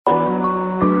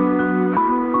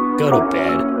Go to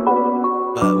bed.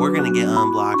 But we're going to get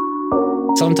unblocked.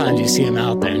 Sometimes you see him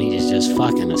out there and he's just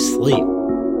fucking asleep.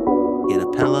 Get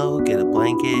a pillow, get a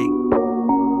blanket.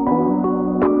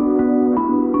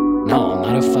 No, I'm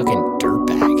not a fucking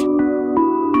dirtbag.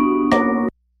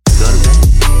 Go to bed.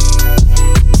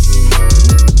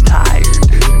 Tired,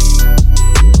 dude.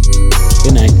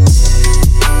 Good night.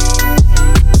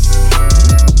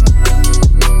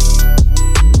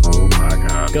 Oh my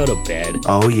God. Go to bed.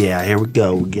 Oh, yeah. Here we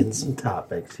go. We're getting some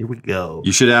topics. Here we go.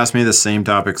 You should ask me the same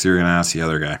topics you were going to ask the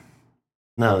other guy.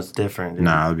 No, it's different, dude.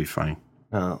 Nah, that'd be funny.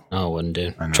 No. No, it wouldn't,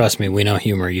 dude. I know. Trust me, we know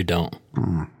humor. You don't.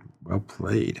 Well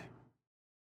played.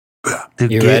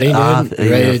 Dude, You get ready, off dude? of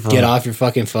You ready your to phone. get off your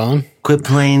fucking phone? Quit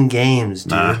playing games,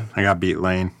 dude. Nah, I got beat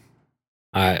Lane.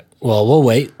 All right. Well, we'll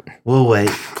wait. We'll wait.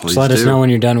 Please Just let us do. know when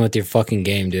you're done with your fucking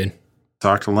game, dude.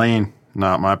 Talk to Lane.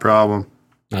 Not my problem.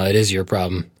 No, it is your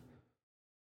problem.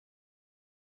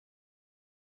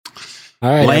 All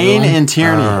right, Lane everyone. and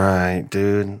Tierney. All right,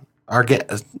 dude. Our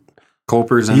guest,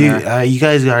 Culper's in you, there. you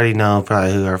guys already know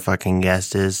probably who our fucking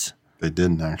guest is. They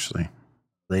didn't actually.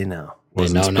 They know. They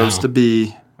Wasn't know supposed now. to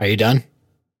be. Are you done?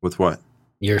 With what?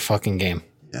 Your fucking game.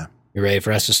 Yeah. You ready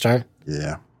for us to start?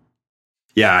 Yeah.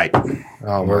 Yeah,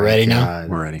 Oh, We're my ready now? God.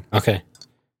 we're ready. Okay.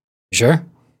 You sure?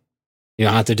 You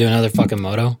don't have to do another fucking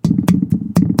moto?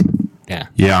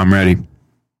 Yeah, I'm ready.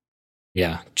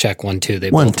 Yeah. Check 1, 2.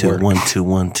 They One, both two, work. 1, 2,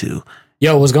 1, 2.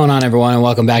 Yo, what's going on, everyone? And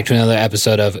welcome back to another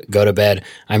episode of Go to Bed.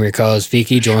 I'm your co-host,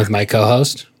 Fiki, joined with my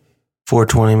co-host.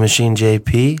 420 Machine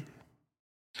JP.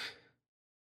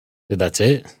 Dude, that's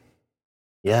it.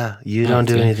 Yeah, you don't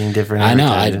do Okay. anything different. I every know,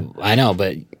 time, I know,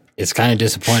 but it's kind of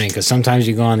disappointing because sometimes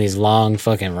you go on these long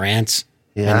fucking rants,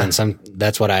 yeah. and then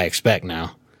that's what I expect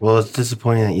now. Well, it's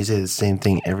disappointing that you say the same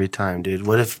thing every time, dude.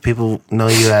 What if people know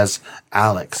you as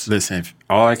Alex? Listen,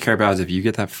 all I care about is if you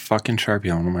get that fucking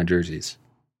Sharpie on one of my jerseys.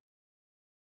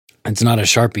 It's not a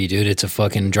Sharpie, dude. It's a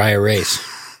fucking dry erase.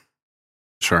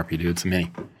 Sharpie, dude. It's a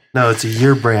mini. No, it's a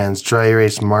Your Brand's dry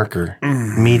erase marker.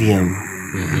 Medium.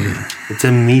 Mm-hmm. It's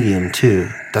a medium, too.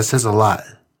 That says a lot.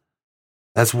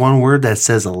 That's one word that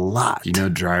says a lot. You know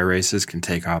dry erases can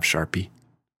take off Sharpie. You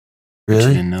Really?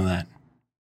 didn't know that.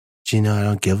 Do you know I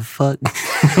don't give a fuck?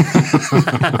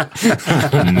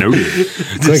 Noted.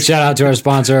 Quick shout out to our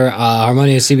sponsor,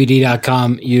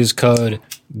 HarmoniaCBD.com. Use code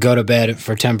Go to Bed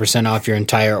for 10% off your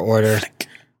entire order.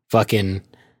 Fucking,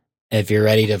 if you're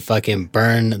ready to fucking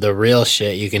burn the real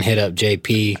shit, you can hit up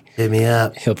JP. Hit me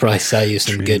up. He'll probably sell you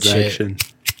some good shit. Transaction.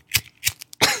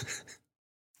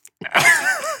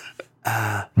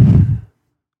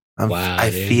 Wow, I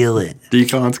dude. feel it.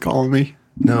 Decon's calling me.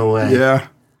 No way. Yeah.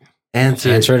 Answer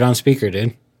it. Answer it on speaker,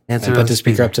 dude. Answer And it on put the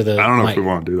speaker up to the I don't know mic. if we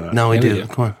want to do that. No, we Yeah, we do. do.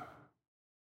 Come on.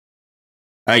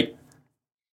 Hey,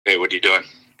 Hey, what are you doing?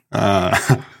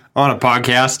 on a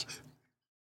podcast.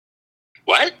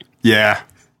 What? Yeah.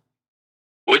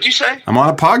 What'd you say? I'm on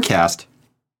a podcast.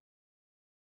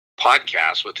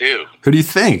 Podcast with who? Who do you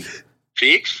think?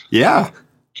 Feeks? Yeah.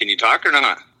 Can you talk or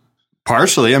not?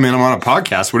 Partially. I mean, I'm on a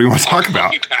podcast. What do you want to talk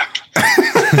about?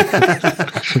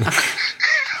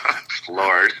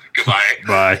 Lord, goodbye.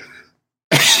 Bye.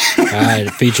 All right,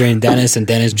 featuring Dennis and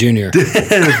Dennis Jr.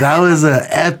 That was an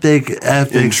epic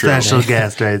Intro. special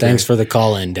guest right Thanks for the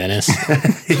call in, Dennis. there.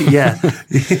 Yeah.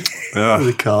 Ugh.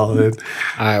 We call it.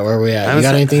 All right, where are we at? I You was-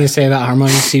 got anything to say about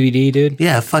Harmonia CBD, dude?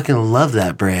 Yeah, I fucking love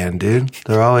that brand, dude.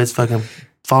 They're always fucking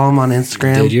follow them on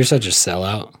Instagram. Dude, you're such a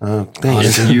sellout. Oh,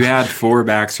 thanks. If you had 4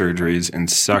 back surgeries and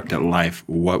sucked at life,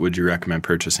 what would you recommend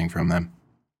purchasing from them?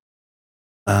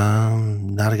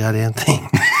 Not a goddamn thing.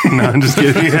 No, I'm just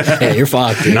kidding. Yeah, you're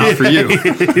fucked, dude. Not for you.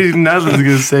 Nothing's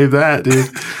gonna save that, dude.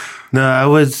 No, I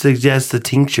would suggest the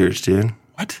tinctures, dude.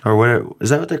 What? Or what is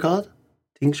that what they're called?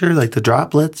 Tincture? Like the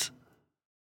droplets?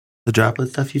 The droplet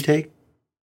stuff you take?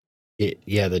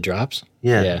 Yeah, the drops?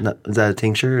 Yeah. Yeah. No, is that a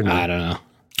tincture? Or no? I don't know.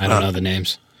 I don't know the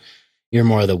names. You're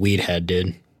more of the weed head,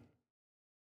 dude.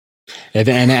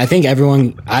 And I think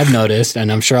everyone I've noticed,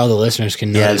 and I'm sure all the listeners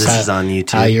can Yeah, notice this is on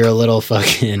YouTube. how you're a little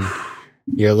fucking,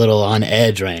 you're a little on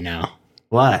edge right now.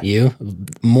 Why? You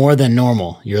more than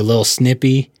normal. You're a little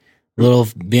snippy,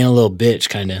 being a little bitch,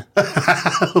 kind of.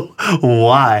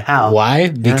 Why? How? Why?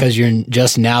 Because you're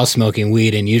just now smoking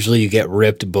weed, and usually you get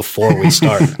ripped before we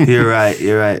start. You're right.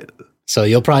 You're right. So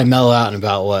you'll probably mellow out in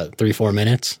about what 3-4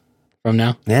 minutes from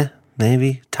now. Yeah,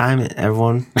 maybe. Time it,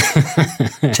 everyone.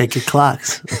 Check your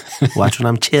clocks. Watch when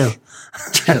I'm chill.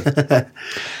 All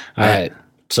right.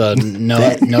 So no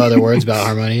other words about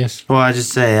Harmonious. Well, I would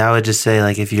just say,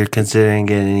 like, if you're considering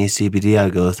getting any CBD,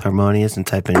 I'd go with Harmonious and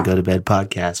type in "Go to Bed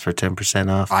Podcast" for 10%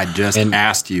 off. I just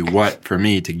asked you what for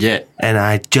me to get. And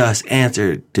I just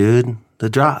answered, dude, the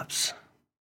drops.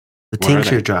 The What are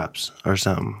tincture they? drops or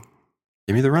something.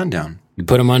 Give me the rundown. You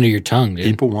put them under your tongue, dude.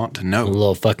 People want to A know.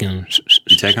 little fucking.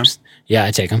 You take them? Yeah,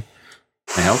 I take them.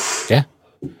 They help?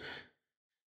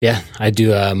 Yeah, I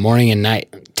do morning and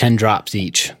night, 10 drops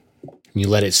each. You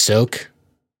let it soak.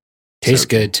 Tastes Soak.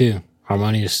 good too.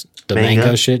 Harmonious. The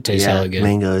mango shit tastes hella good.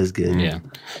 Mango is good. Yeah.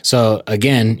 So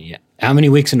again, how many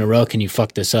weeks in a row can you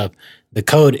fuck this up? The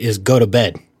code is go to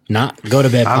bed, not go to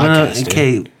bed I'm gonna, podcast. dude.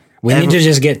 okay, We need to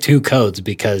just get 2 codes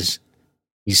because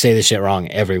you say this shit wrong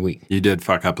every week. You did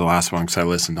fuck up the last one because I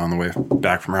listened on the way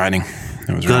back from riding.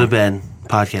 It was go wrong. to bed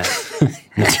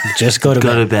podcast. Just go to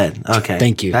Go bed. to bed. Okay.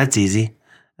 Thank you. That's easy.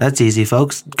 That's easy,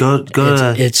 folks. Go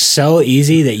to. It's so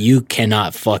easy that you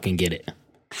cannot fucking get it.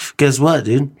 Guess what,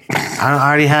 dude? I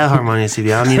already have Harmonious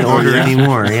CBD. I don't need to order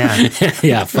anymore. Yeah.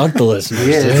 Yeah, fuck the listeners.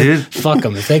 Yeah, dude. Fuck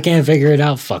them. If they can't figure it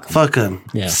out, fuck them. Fuck them.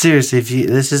 Yeah. Seriously, if you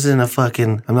this isn't a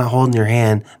fucking. I'm not holding your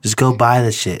hand. Just go buy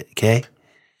the shit. Okay.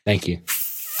 Thank you.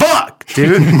 Fuck,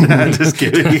 dude. Just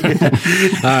kidding.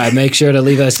 All right, make sure to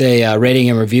leave us a rating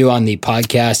and review on the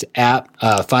podcast app.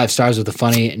 5 stars with a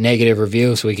funny negative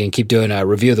review so we can keep doing a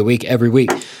review of the week every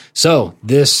week. So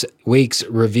this week's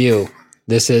review,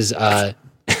 this is from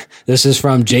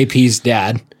JP's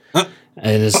dad, and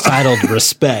it's titled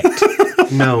Respect.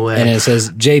 No way. And it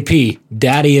says, JP,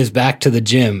 daddy is back to the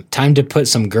gym. Time to put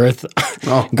some girth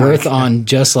on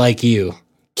just like you,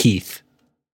 Keith.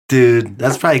 Dude,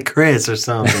 that's probably Chris or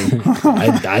something.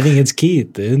 I think it's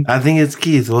Keith, dude. I think it's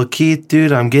Keith. Well, Keith,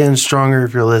 dude, I'm getting stronger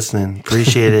if you're listening.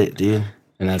 Appreciate it, dude.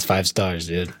 And that's 5 stars,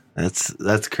 dude.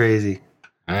 That's crazy.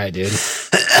 All right, dude.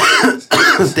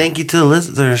 Thank you to the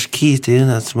listeners, Keith, dude.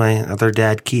 That's my other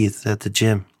dad, Keith, at the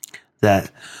gym.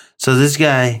 So this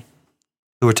guy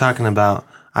who we're talking about,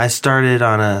 I started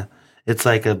on it's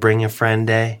like a bring a friend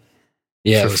day.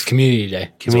 Yeah, it was community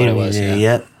day. That's what it was. Day,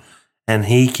 Yeah. Yep. And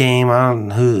he came. I don't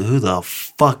know who the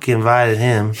fuck invited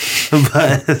him,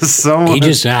 but someone. He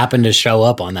just happened to show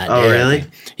up on that day. Oh, I really?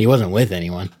 think. He wasn't with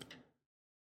anyone.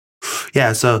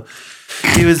 Yeah, so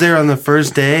he was there on the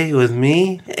first day with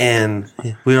me, and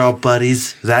we were all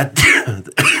buddies. That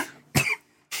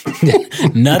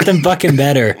Nothing fucking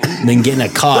better than getting a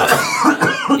cough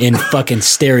in fucking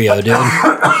stereo, dude.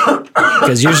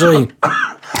 Because usually,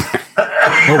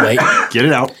 oh wait, Get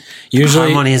it out.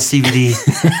 usually Harmonious CBD.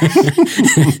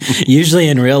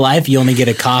 in real life you only get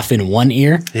a cough in one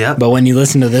ear. Yep. But when you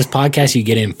listen to this podcast, you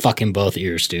get it in fucking both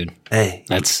ears, dude. Hey,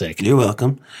 That's sick. you're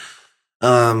welcome.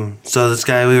 So this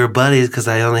guy, we were buddies because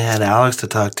I only had Alex to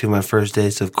talk to my first day.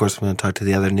 So of course I'm going to talk to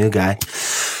the other new guy.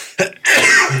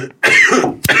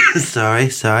 Sorry.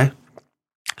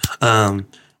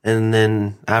 And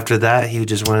then after that, he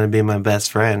just wanted to be my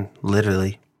best friend,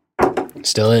 literally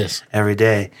Still is. every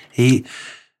day. He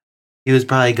was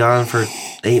probably gone for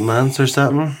 8 months or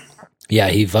something. Yeah,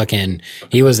 he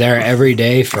was there every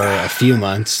day for a few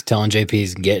months, telling JP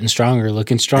he's getting stronger,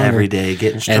 looking stronger. Every day,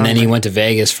 getting stronger. And then he went to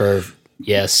Vegas for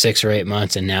 6 or 8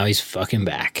 months, and now he's fucking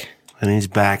back. And he's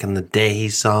back. And the day he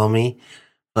saw me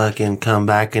fucking come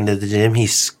back into the gym, he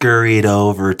scurried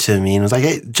over to me and was like,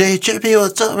 "Hey, JP,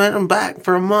 what's up, man? I'm back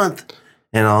for a month."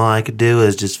 And all I could do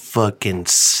is just fucking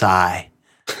sigh.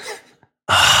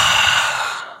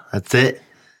 That's it.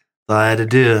 That's all I had to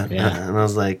do. Yeah. And I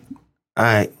was like, all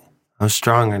right, I'm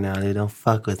stronger now, dude. Don't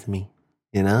fuck with me.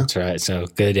 You know? That's right. So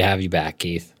good to have you back,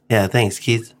 Keith. Yeah, thanks,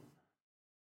 Keith.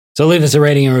 So leave us a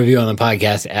rating and review on the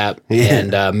podcast app, Yeah.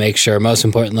 and most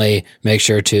importantly, make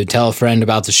sure to tell a friend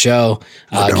about the show.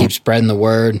 Keep spreading the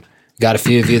word. Got a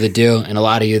few of you that do, and a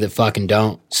lot of you that fucking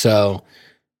don't. So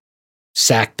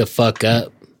sack the fuck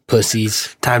up,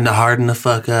 pussies. Time to harden the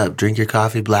fuck up. Drink your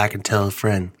coffee black and tell a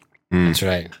friend. That's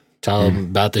right. Tell them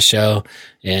about the show,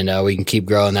 and we can keep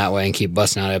growing that way and keep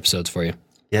busting out episodes for you.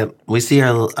 Yep. We see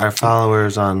our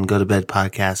followers on Go to Bed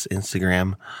Podcast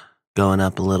Instagram going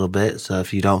up a little bit. So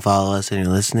if you don't follow us and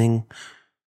you're listening,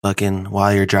 fucking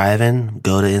while you're driving,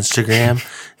 go to Instagram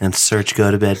and search Go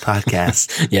to Bed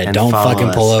Podcast. Yeah, and don't follow fucking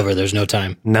us. pull over. There's no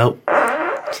time. Nope.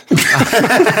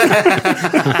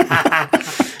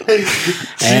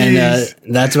 And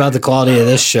that's about the quality of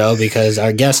this show, because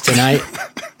our guest tonight,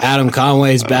 Adam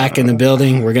Conway's back in the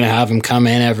building. We're going to have him come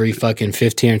in every fucking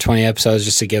 15 or 20 episodes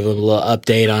just to give him a little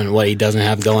update on what he doesn't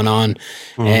have going on.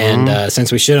 And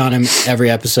since we shit on him every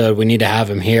episode, we need to have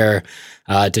him here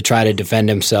to try to defend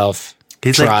himself.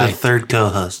 He's like the third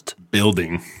co-host.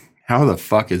 Building. How the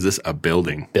fuck is this a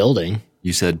building? Building.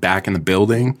 You said back in the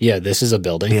building? Yeah, this is a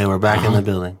building. Yeah, we're back in the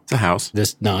building. It's a house.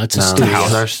 It's a No, studio. this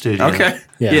is our studio. Okay.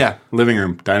 Yeah. Yeah. Living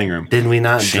room, dining room. Didn't we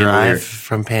not Chandelier. drive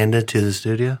from Panda to the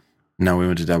studio? No, we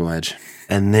went to Double Edge.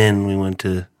 And then we went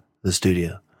to the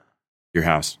studio. Your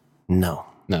house. No.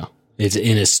 No, it's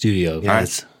in a studio. Yeah,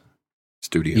 it's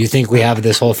studio. You think we have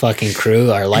this whole fucking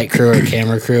crew, our light crew, our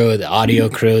camera crew, the audio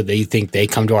crew, that you think they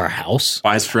come to our house?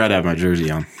 Why does Fred have my jersey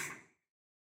on?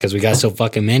 Because we got so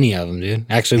fucking many of them, dude.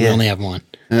 Actually, we Yeah. only have one.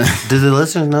 Do the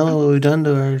listeners know what we've done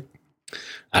to our?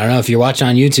 I don't know. If you're watching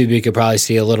on YouTube, you could probably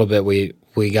see a little bit.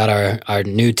 We got our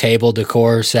new table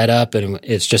decor set up, and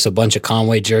it's just a bunch of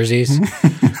Conway jerseys.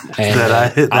 And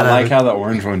I like how the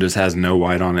orange one just has no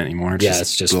white on it anymore. Yeah,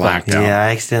 it's just blacked out. Yeah,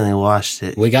 I accidentally washed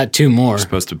it. we got two more. You're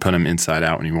supposed to put them inside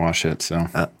out when you wash it. So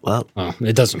Well, Oh,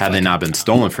 it doesn't. had they fucking- not been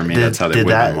stolen from me, that's how they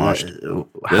would have been washed.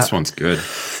 This one's good.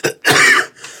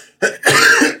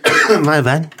 My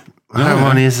bad.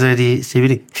 Harmonious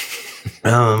CBD.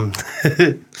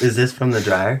 Is this from the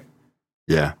dryer?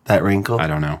 Yeah, That wrinkle? I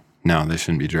don't know. No, they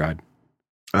shouldn't be dried.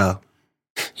 Oh.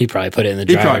 He probably put it in the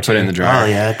He dryer. probably put it in the dryer. Oh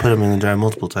yeah, I put them in the dryer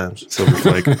multiple times. Silver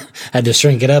flake. Had to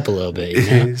shrink it up a little bit.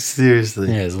 You know? Seriously.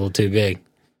 Yeah, it's a little too big.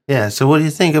 Yeah. So, what do you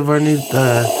think of our new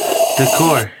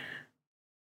decor?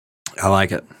 I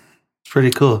like it. It's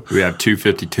pretty cool. We have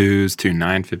 252s, two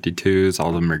 952s. All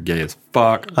of them are gay as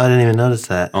fuck. I didn't even notice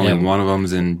that. Only Yeah. one of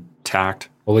them's intact.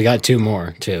 Well, we got two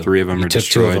more too. 3 of them we are took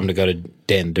two of destroyed. them to go to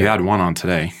Dan We Dirt, had one on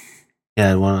today. Yeah, I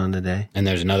had one on today. and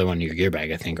there's another one in your gear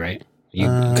bag, I think, right?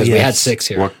 Uh, Because we had yes. 6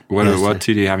 here. What Yes.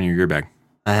 two do you have in your gear bag?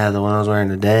 I had the one I was wearing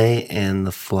today and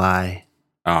the fly.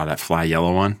 Oh, that fly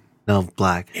yellow one. No,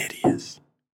 black. Hideous.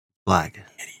 Black.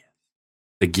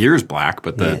 The gear's black,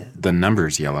 but Yeah. the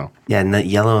number's yellow. Yeah, not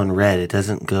yellow and red. It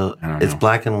doesn't go. I don't It's know.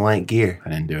 black and white gear. I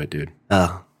didn't do it, dude.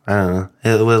 Oh, I don't know.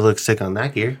 It would look sick on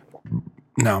that gear.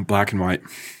 No, black and white.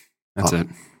 That's it.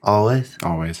 Always.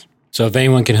 Always. So if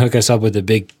anyone can hook us up with a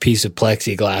big piece of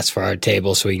plexiglass for our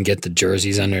table so we can get the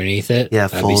jerseys underneath it, Yeah,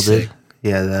 that'd be folded. sick.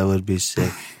 Yeah, that would be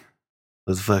sick.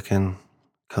 With fucking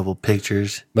couple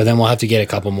pictures. But then we'll have to get a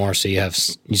couple more so you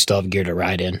still have gear to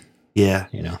ride in, Yeah.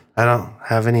 you know. I don't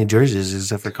have any jerseys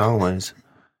except for Conway's.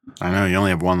 I know you only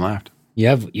have one left. You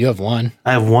have one.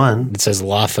 I have one. It says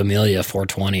La Familia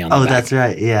 420 on the Oh, back. that's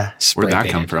right. Yeah. Spray Where'd that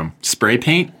painted. come from? Spray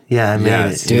paint? Yeah, I made Yeah,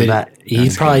 it. in the Dude, back. he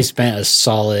That's probably good. spent a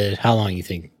solid, how long you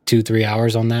think? 2-3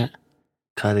 hours on that?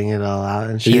 Cutting it all out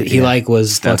and shit. He yeah. like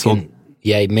was Stenciled? fucking,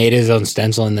 yeah, he made his own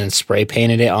stencil and then spray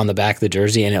painted it on the back of the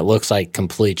jersey and it looks like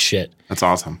complete shit. That's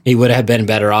awesome. He would have been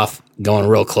better off going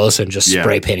real close and just Yeah.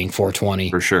 spray painting 420.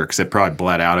 For sure, because it probably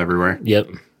bled out everywhere. Yep.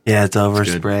 Yeah, it's good.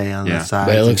 overspray on Yeah. the side.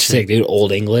 But it looks sick, dude.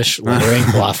 Old English lettering,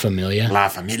 La Familia. La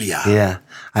Familia. Yeah.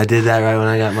 I did that right when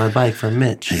I got my bike from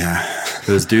Mitch. Yeah.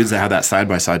 Those dudes that had that side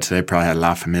by side today probably had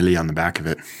La Familia on the back of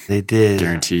it. They did.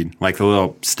 Guaranteed. Like the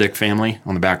little stick family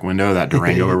on the back window, that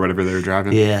Durango or whatever they were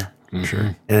driving. Yeah.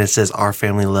 Sure. And it says, "Our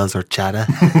family loves horchata."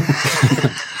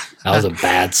 That was a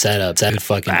bad setup. That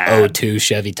fucking Bad. 02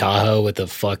 Chevy Tahoe with a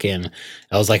fucking,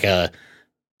 that was like a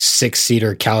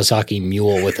 6-seater Kawasaki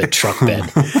Mule with a truck bed.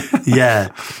 Yeah.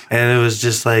 And it was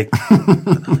just like,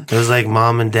 it was like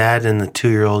mom and dad and the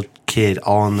 2-year-old kid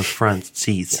all in the front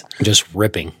seats Just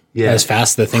ripping. Yeah. As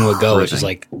fast as the thing would go, which is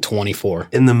Ripping. like 24.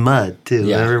 in the mud, too.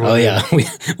 Yeah. Everyone- Oh yeah. We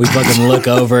fucking look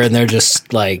over and they're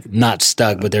just like not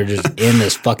stuck, but they're just in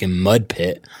this fucking mud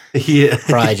pit. Yeah.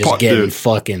 Probably just Fuck, getting dude.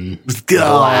 fucking Oh,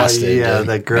 blasted. yeah, dude.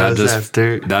 that gross just- ass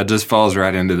dirt. That just falls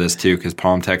right into this too, because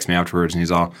Palm texted me afterwards and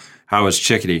he's all, "How was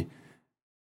Chickadee?"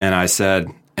 And I said,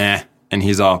 "Eh." And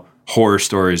he's all, "Horror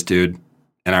stories, dude."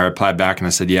 And I replied back and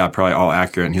I said, "Yeah, probably all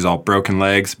accurate." And he's all, "Broken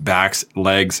legs, backs,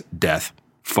 legs, death.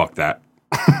 Fuck that."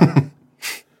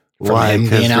 From him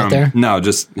 'Cause being out there? No,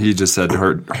 he just said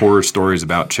horror stories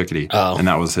about Chickadee. Oh. And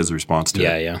that was his response to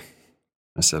Yeah, it. yeah.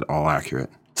 I said, all accurate.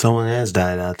 Someone has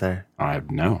died out there. I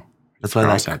know. That's why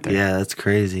Cross that, out there. yeah, that's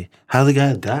crazy. How the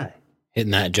guy die?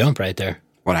 Hitting that jump right there.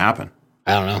 What happened?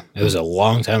 I don't know. It was a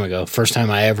long time ago. First time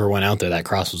I ever went out there, that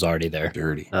cross was already there.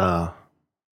 Dirty. Oh.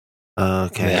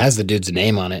 And Okay. it has the dude's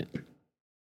name on it.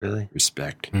 Really?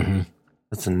 Respect. Mm-hmm.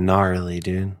 That's gnarly,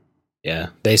 dude. Yeah.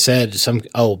 They said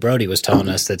Brody was telling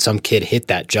us that some kid hit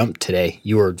that jump today.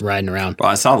 You were riding around. Well,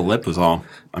 I saw the lip was all.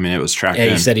 I mean, it was tracked And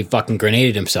in. he said he fucking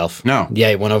grenaded himself. No. Yeah,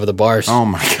 he went over the bars. Oh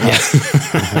my god.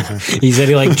 Yeah. He said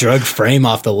he like drug frame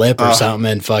off the lip or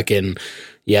something and fucking,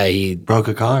 yeah, he, Broke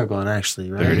a collarbone, actually,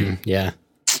 right? yeah,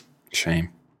 Shame.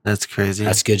 That's crazy.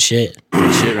 that's good shit.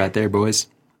 Good shit right there, boys.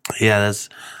 Yeah,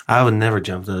 I would never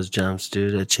jump those jumps,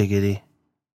 dude, at Chickadee.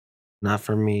 Not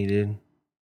for me, dude.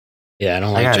 Yeah, I don't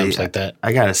I like gotta- jumps like that.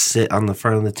 I gotta sit on the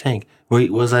front of the tank.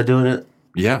 Wait, was I doing it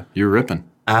Yeah, you were ripping.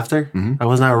 after? Mhm. I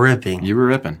was not ripping. You were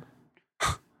ripping.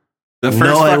 The first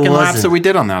No, I fucking laps wasn't. that we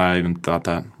did on that, I even thought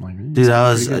that. I'm like, Dude,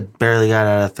 I pretty good. barely got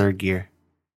out of third gear.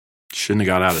 Shouldn't have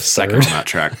got out of second on Third? that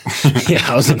track. Yeah,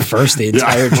 I was in first the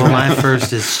entire Well, my drive.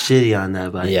 first is shitty on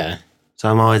that bike. Yeah. So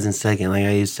I'm always in second. Like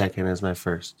I use second as my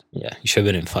first. Yeah, you should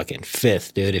have been in fucking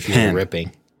fifth, dude, if you were Man.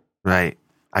 ripping. Right.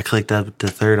 I clicked up to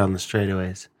third on the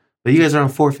straightaways. But you guys are on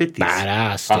 450s.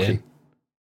 Badass, Coffee. dude.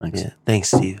 Thanks. Yeah. Thanks,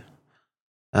 Steve.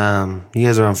 You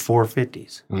guys are on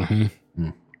 450s. Mm-hmm.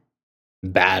 Mm.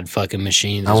 Bad fucking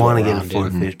machines. I is want to what get we're a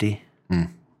on, dude. 450.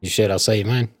 You should. I'll sell you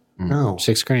mine. No.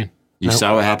 $6,000. You Nope.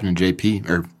 saw what happened to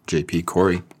JP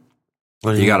Corey.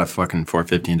 What do He you got a fucking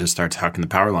 450 and just starts hucking the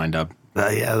power line up.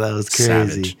 Yeah, that was crazy.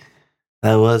 Savage.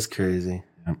 That was crazy.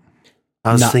 Yep.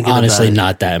 I was thinking honestly, about it.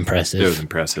 not that It was impressive.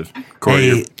 impressive. Corey,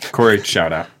 Hey. Corey,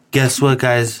 shout out. Guess what,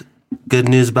 guys? Good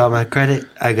news about my credit.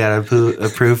 I got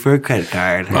approved for a credit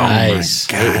card. Oh my Nice.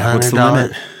 God. What's the $800.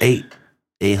 limit?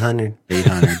 800.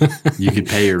 800. You could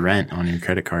pay your rent on your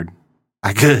credit card.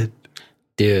 I could.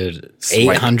 Dude,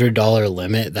 Swipe. $800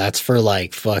 limit. That's for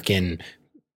like fucking.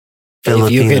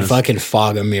 If you could Filipinos. fucking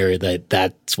fog a mirror,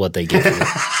 that's what they give you.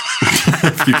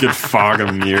 If you could fog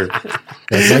a mirror.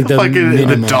 That's like the Fucking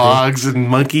minimum, the dogs and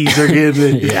monkeys are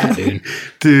getting it. Yeah, dude.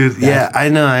 Dude, yeah, I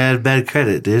know I had bad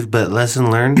credit, dude, but lesson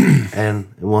learned, and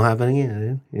it won't happen again,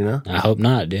 dude. You know? I hope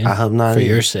not, dude. I hope not For either.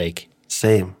 your sake.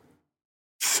 Same.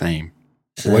 Same.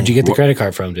 Where'd you get the credit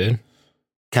card from, dude?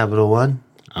 Capital One?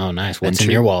 Oh, nice. What's Venture.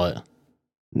 in your wallet?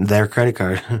 Their credit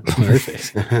card.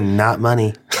 Perfect. Not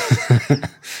money.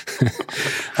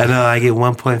 I know I get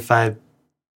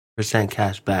 1.5%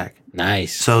 cash back.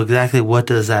 Nice. So exactly what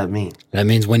does that mean? That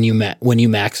means when you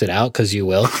max it out, because you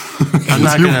will, I'm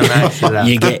not going to max it out.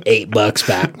 you get $8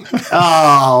 back.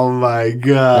 Oh my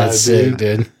God. That's dude.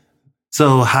 sick, dude.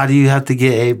 So how do you have to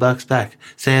get $8 back?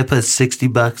 Say I put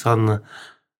 $60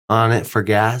 on it for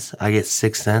gas, I get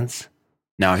 6 cents.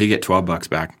 Now he get $12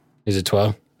 back. Is it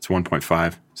 12? It's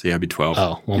 1.5. So yeah, it'd be 12.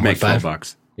 Oh, You make 1.5?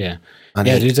 $12. Yeah. On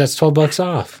Yeah, eight. dude, that's $12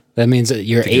 off. That means that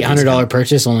your It's a good $800 discount.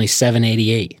 purchase only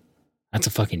 $788. That's a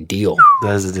fucking deal.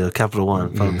 That is the deal. Capital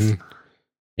One, folks. Mhm.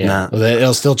 Yeah. Nah. Well,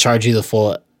 it'll still charge you the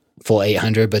full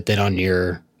 800, but then on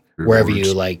your wherever you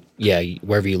Rewards.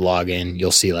 wherever you log in,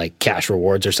 you'll see like cash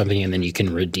rewards or something, and then you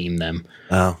can redeem them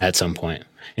Oh, at some point.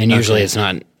 And usually Okay. it's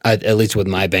not. At least with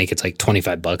my bank, it's like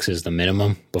 $25 is the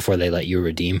minimum before they let you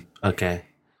redeem. okay.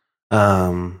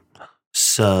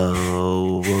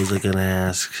 So what was I gonna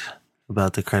ask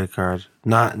about the credit card?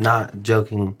 Not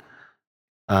joking.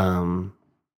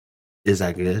 Is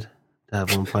that good to have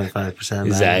 1.5%?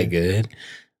 Is that good?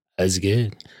 That's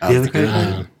good. Do you have a credit card?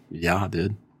 Uh, Yeah,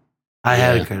 dude. I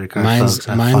had yeah. a credit card. Mine's folks.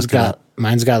 I mine's fucked it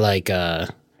up. got like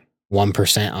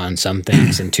 1% on some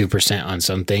things and 2% on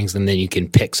some things, and then you can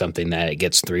pick something that it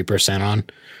gets 3% on.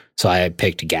 So I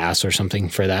picked gas or something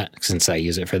for that since I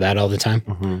use it for that all the time.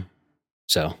 Mhm.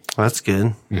 So Well, that's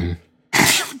good.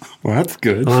 Well, that's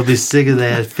good. Well, I'd be sick if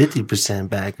they had 50%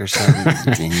 back or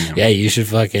something. Damn. yeah, you should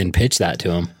fucking pitch that to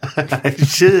them. I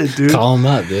should, dude. Call them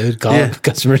up, dude. Call Yeah.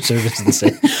 customer service and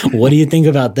say, "What do you think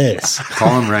about this?"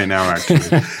 Call him right now, actually.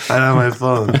 I have my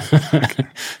phone. I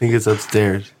think it's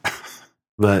upstairs.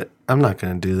 But I'm not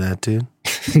going to do that, dude.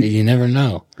 You never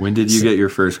know. When did you get your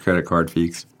first credit card,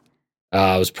 Feeks?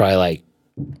 I was probably like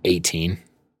 18.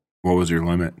 What was your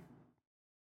limit?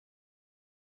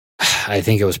 I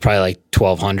think it was probably like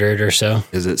 1,200 or so.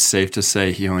 Is it safe to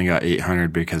say he only got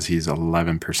 800 because he's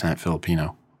 11%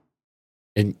 Filipino?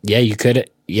 And yeah, you could.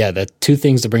 Yeah, that's two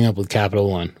things to bring up with Capital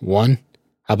One. One,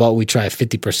 how about we try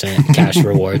 50% cash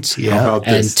rewards? How Yeah. about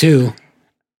And this? two,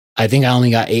 I think I only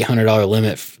got $800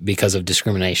 limit because of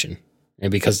discrimination.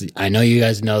 And because I know you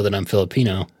guys know that I'm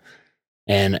Filipino.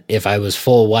 And if I was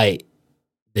full white,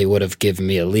 they would have given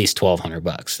me at least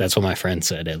 $1,200. That's what my friend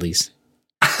said, at least.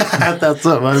 That's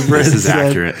what my friend This is said.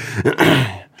 accurate.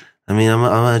 I mean, I'm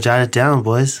going to jot it down,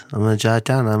 boys. I'm going to jot it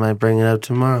down. I might bring it up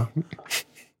tomorrow.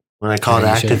 When I call Yeah,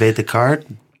 to you should. activate the card,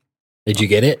 Did you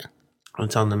get it?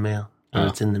 it's on the mail. Oh.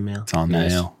 It's in the mail. It's on the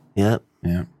Nice. mail. Yep.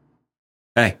 Yeah.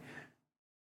 Hey,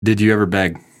 did you ever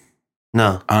beg?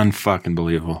 No. Unfucking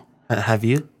believable. Have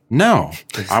you? No,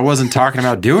 I wasn't talking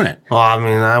about doing it. Well, I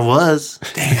mean, I was.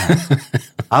 Damn.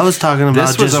 I was talking about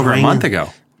This was just over ringing. a month ago.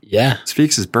 Yeah. It's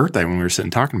Feeks' birthday when we were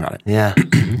sitting talking about it. Yeah.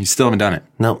 You still haven't done it.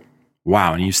 Nope.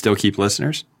 Wow. And you still keep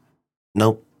listeners?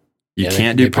 Nope. You Yeah,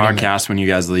 can't they do pretty much- podcasts when you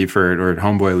guys leave for, or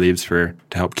Homeboy leaves to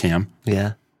help Cam.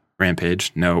 Yeah.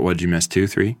 Rampage. No, what'd you miss? 2,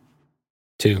 3?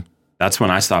 2. That's when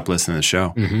I stopped listening to the show.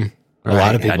 Mm-hmm. A Right.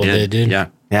 lot of I people did, dude. Yeah.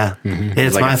 Yeah. Mhm.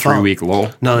 It's like my a fault. 3-week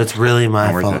lull. No, it's really my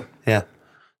Not worth fault. it. Yeah.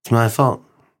 It's my fault.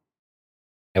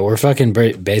 And we're fucking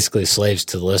basically slaves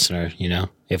to the listener, you know?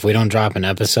 If we don't drop an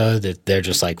episode, they're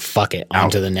just like, fuck it, on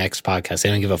to the next podcast. They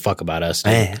don't give a fuck about us.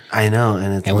 Dude. Hey, I know.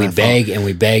 And we beg and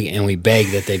we beg and we beg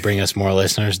that they bring us more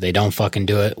listeners. They don't fucking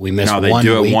do it. We miss No, one they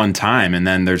do week. it one time, and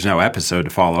then there's no episode to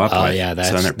follow up Oh, with. yeah, so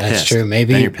then they're that's pissed. true.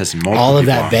 Maybe then you're pissing multiple all of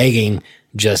people that off. begging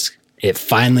just, it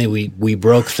finally, we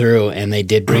broke through and they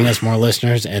did bring us more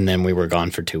listeners, and then we were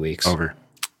gone for 2 weeks. Over.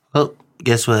 well,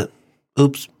 guess what?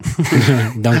 Oops.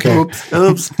 Don't care.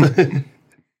 Oops.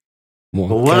 Well,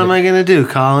 Well, what am I going to do,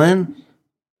 Colin?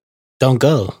 Don't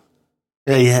go.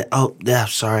 Yeah. Oh, yeah.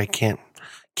 Sorry. Can't.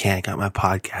 I got my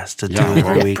podcast to do Yeah, every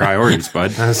well, week. priorities,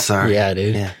 bud. I'm sorry. Yeah,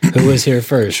 dude. Yeah. Who was here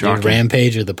first? Shocking.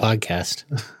 Rampage or the podcast?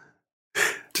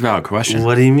 It's a valid question.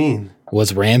 What do you mean?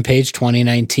 Was Rampage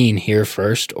 2019 here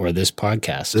first or this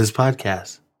podcast? This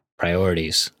podcast?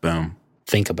 Priorities. Boom.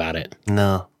 Think about it.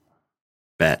 No.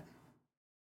 Bet.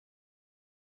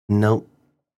 Nope.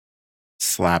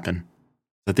 Slapping. Is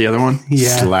that the other one?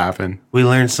 Yeah. Slapping. We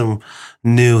learned some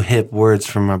new hip words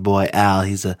from our boy Al.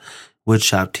 He's a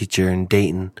woodshop teacher in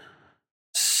Dayton.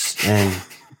 And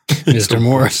Mr.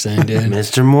 Morrison, dude.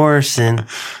 Mr. Morrison,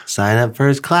 sign up for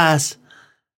his class.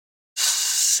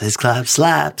 His class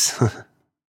slaps.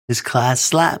 His class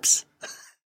slaps.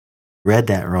 Read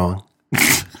that wrong.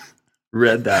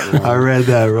 Read that wrong. I read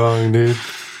that wrong, dude.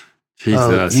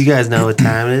 Jesus. Oh, you guys know what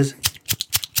time it is?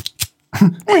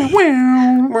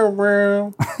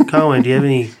 Cohen, do you have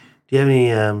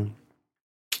any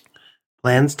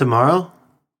plans tomorrow?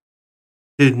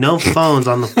 Dude, no phones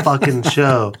on the fucking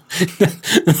show.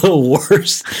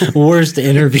 The worst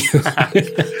interview.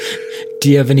 Do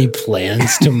you have any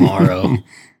plans tomorrow? Who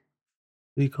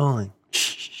are you calling?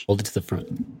 Hold it to the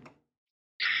front.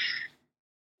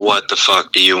 What the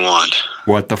fuck do you want?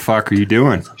 What the fuck are you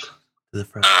doing? To the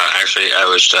front. Actually, I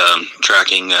was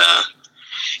tracking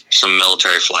some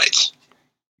military flights.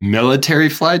 Military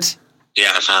flights?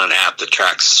 Yeah, I found an app that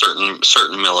tracks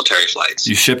certain military flights.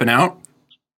 You shipping out?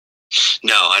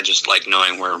 No, I just like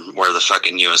knowing where the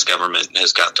fucking U.S. government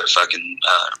has got their fucking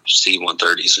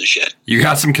C-130s and shit. You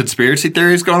got some conspiracy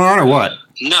theories going on or what?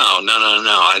 No.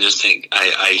 I just think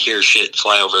I hear shit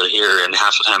fly over here, and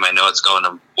half the time I know it's going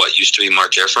to what used to be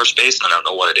March Air Force Base, and I don't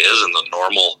know what it is, and the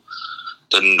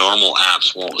normal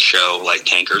apps won't show like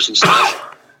tankers and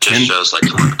stuff. Just shows like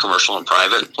commercial and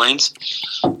private planes.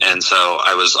 And so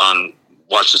I was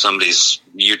watching somebody's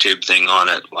YouTube thing on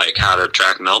it, like how to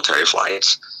track military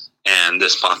flights, and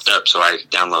this popped up, so I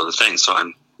downloaded the thing. So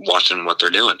I'm watching what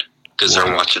they're doing because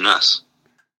they're watching us.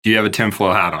 Do you have a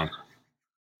tinfoil hat on?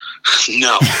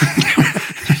 No.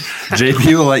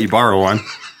 JP will let you borrow one.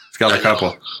 He's got a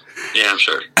couple. Yeah, I'm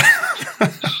sure.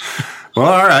 Well,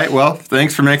 all right. Well,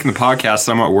 thanks for making the podcast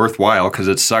somewhat worthwhile because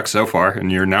it sucks so far,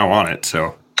 and you're now on it.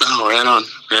 So. Oh, right on.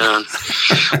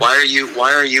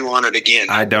 Why are you on it again?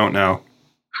 I don't know.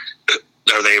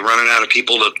 Are they running out of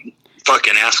people to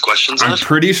fucking ask questions I'm of?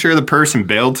 pretty sure the person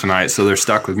bailed tonight, so they're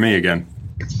stuck with me again.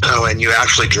 Oh, and you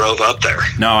actually drove up there.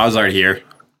 No, I was already here.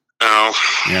 Oh,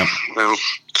 Yep, well,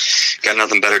 got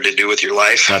nothing better to do with your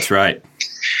life. that's right.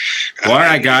 Well, all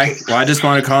right, guy. Well, I just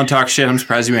wanted to call and talk shit. I'm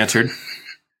surprised you answered.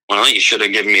 Well, you should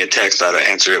have given me a text. I'd have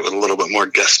answered it with a little bit more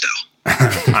gusto.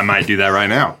 I might do that right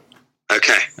now.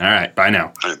 Okay. All right, bye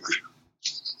now.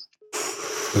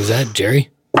 Who's that, Jerry?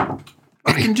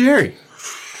 Fucking Jerry.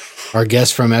 Our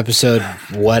guest from episode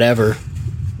whatever,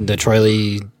 the Troy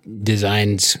Lee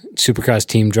Designs Supercross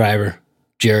team driver,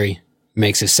 Jerry,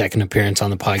 makes his second appearance on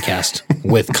the podcast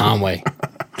with Conway.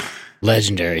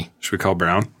 Legendary. Should we call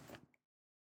Brown?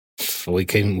 We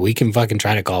can fucking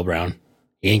try to call Brown.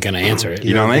 He ain't gonna answer it.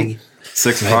 You don't think?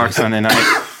 6 o'clock Sunday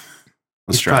night.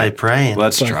 Let's He's try probably it. praying.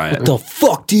 Let's Like, try what it. the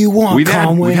fuck do you want,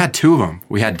 Conway? We've had 2 of them.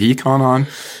 We had Decon on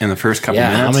in the first couple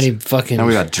yeah, minutes. how many fucking Then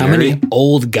we got how many Jerry.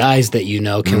 old guys that you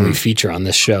know can we feature on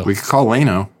this show? We could call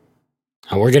Lano.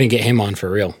 We're gonna get him on for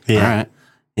real. Yeah. All right.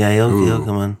 Yeah, he'll Ooh.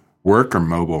 come on. Work or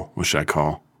mobile? What should I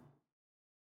call?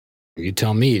 You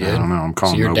tell me, dude. I don't know. I'm So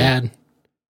calling your mobile. dad.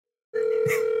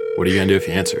 What are you going to do if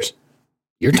he answers?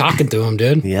 You're talking to him,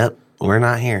 dude. Yep. We're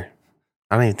not here.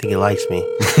 I don't even think he likes me.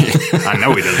 I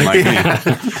know he doesn't like me.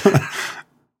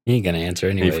 He ain't gonna answer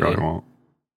He anyway. probably Dude. won't.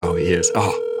 Oh, he is.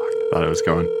 Oh, fuck. I thought it was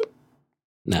going.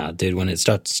 Nah, dude. When it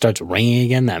starts ringing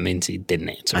again, that means he didn't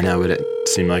answer. I know, but it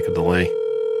seemed like a delay.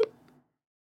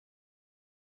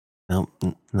 Nope.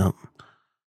 Nope.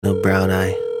 No brown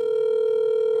eye.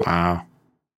 Wow.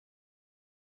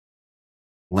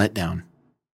 Letdown.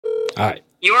 All right.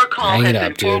 Your call Hang has it been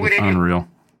up, dude. forwarded. Unreal.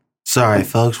 Sorry,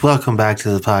 folks. Welcome back to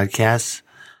the podcast.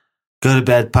 Go to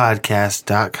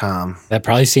bedpodcast.com. That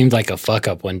probably seemed like a fuck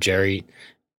up when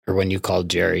you called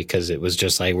Jerry, because it was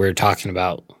just like we were talking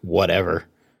about whatever,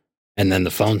 and then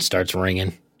the phone starts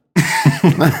ringing.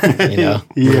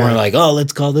 We're like, oh,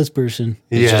 let's call this person.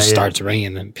 It just starts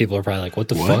ringing, and people are probably like, what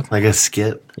the fuck? Like a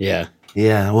skip. Yeah.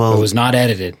 Yeah. Well, It was not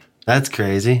edited. that's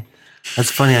crazy.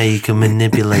 That's funny how you can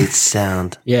manipulate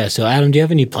sound. Yeah. So, Adam, do you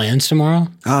have any plans tomorrow?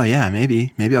 Oh yeah,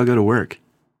 maybe I'll go to work.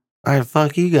 All right,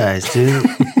 fuck you guys, dude.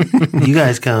 You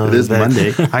guys come. It is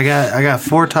Monday. I got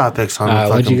 4 topics on the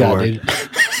What fucking you got, board.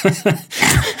 dude?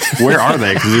 Where are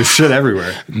they? Because there's shit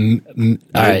everywhere. All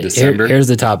right. Mid-December? Here's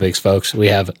the topics, folks. We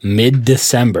have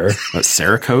mid-December. What,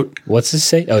 Cerakote? What's this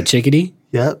say? Oh, chickadee.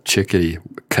 Yep. Chickadee.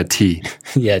 Kati.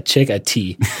 Yeah, chick a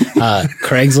tea.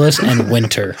 Craigslist and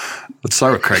winter. Let's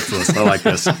start with Craigslist. I like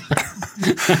this.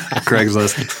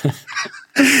 Craigslist.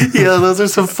 Yeah, those are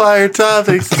some fire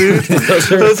topics, dude.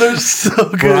 Those are so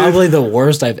good. Probably the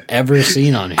worst I've ever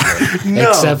seen on here, No.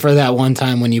 except for that one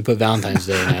time when you put Valentine's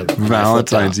Day. And I flipped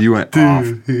Valentine's, out. you went off.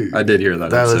 I did hear that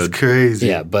That was episode. crazy.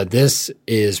 Yeah, but this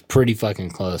is pretty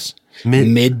fucking close. Mid-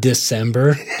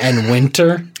 Mid-December and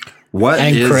winter What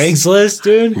and is Craigslist,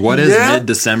 dude. What is Yeah.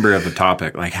 mid-December of a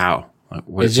topic? Like how? Like,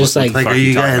 what, It's just what the like- Like, fuck are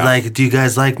you talking guys about? like? Do you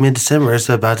guys like mid-December? It's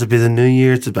about to be the New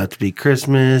Year. It's about to be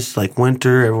Christmas. Like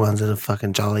winter, everyone's in a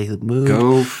fucking jolly mood.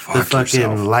 Go fuck The fucking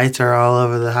yourself. lights are all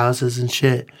over the houses and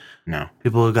shit. No,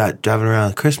 People got driving around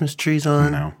with Christmas trees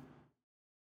on. no.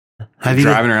 Have you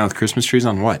Driving around with Christmas trees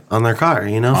on what? on their car?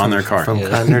 You know, On from- their car. from Yeah.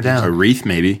 cutting her A down. wreath,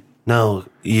 maybe. No,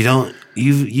 you don't.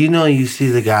 You know you see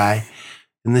the guy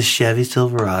in the Chevy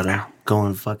Silverado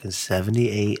going fucking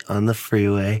 78 on the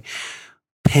freeway,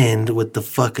 pinned with the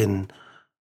fucking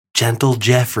Gentle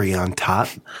Jeffrey on top.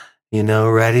 You know,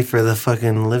 ready for the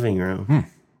fucking living room.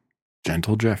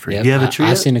 Gentle Jeffrey. Yep, You have a tree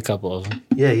I've up? seen a couple of them.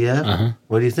 Yeah, yeah. Uh-huh.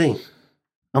 What do you think?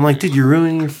 I'm like, dude, you're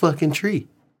ruining your fucking tree.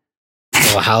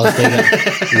 Well, how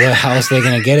is they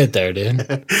gonna get it there,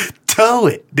 dude? Tow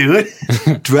it, dude.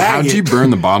 Drag How'd it. you burn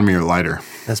the bottom of your lighter?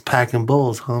 That's packing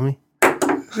bowls, homie.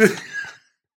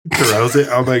 Throws it.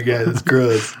 Oh my god, it's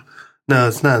gross. No,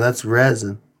 it's not. That's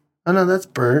resin. Oh no, that's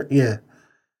burnt. Yeah.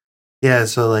 Yeah,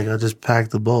 so like I'll just pack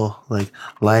the bowl, like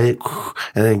light it,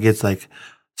 and then it gets like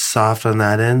soft on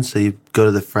that end. So you go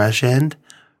to the fresh end,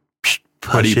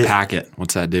 How do push you it, pack it?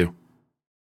 What's that do?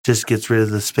 just gets rid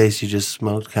of the space you just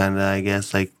smoked, kind of, I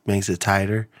guess, like makes it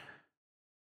tighter.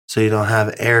 So you don't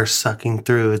have air sucking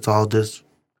through. It's all just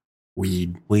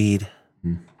Weed. weed.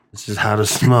 Hmm. This is how to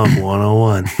smoke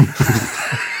 101.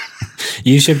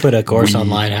 You should put a course Weed.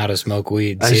 online how to smoke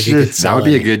weed. I See if you should. could That sell would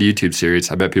be a it. good YouTube series.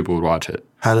 I bet people would watch it.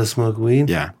 How to smoke weed?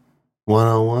 Yeah.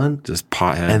 101. Just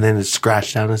pothead. And then it's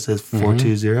scratched down and says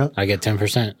 420. I get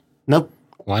 10%. Nope,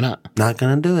 Why not? not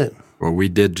gonna do it. well, we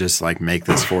did just like make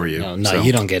this for you. No, so-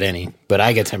 you don't get any, but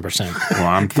I get 10%. Well,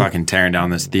 I'm fucking tearing down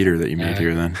this theater that you made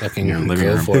here then. Fucking Your living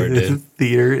go room. for it, dude.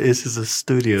 Theater. This is a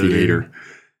studio. dude. Theater.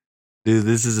 Dude,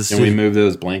 this is a Can we studio. move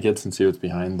those blankets and see what's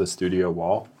behind the studio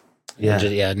wall? Yeah.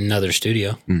 Yeah, another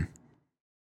studio.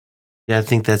 Yeah, I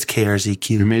think that's Who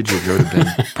KRZQ. made your go to bed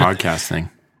podcast thing?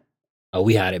 Oh,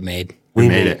 we had it made. We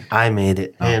made it. I made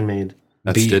it. Oh. Handmade.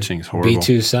 That B- stitching's horrible.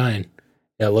 B2 sign.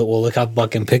 Yeah, look how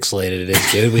fucking pixelated it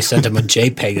is, dude. We sent him a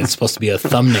JPEG that's supposed to be a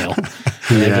thumbnail.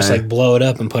 And then just like blow it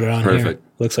up and put it on here. Perfect.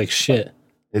 Looks like shit.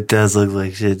 It does look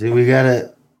like shit, dude. We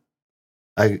gotta.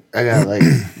 I gotta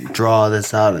like draw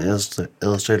this out in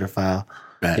Illustrator file,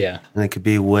 Bet. Yeah. and it could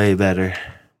be way better.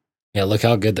 Yeah, look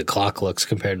how good the clock looks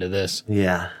compared to this.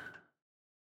 Yeah.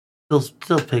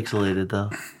 Still pixelated though.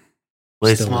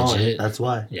 Way Still smaller. legit. That's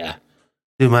why. Yeah,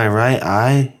 Dude, my right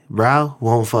eyebrow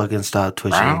won't fucking stop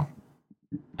twitching. Wow.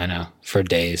 I know. For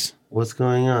days. What's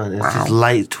going on? It's Wow. just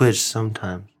light twitch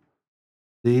sometimes.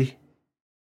 See?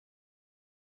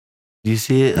 Do you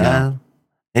see it, No. Adam?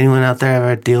 Anyone out there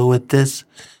ever deal with this?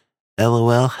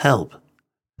 LOL, help.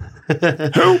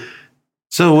 Help.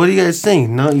 So, what do you guys think?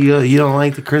 No, you don't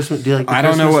like the Christmas? Do you like? The I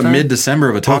don't know Christmas what time? mid-December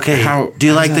of a topic. Okay. How do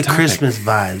you how's like that the topic? Christmas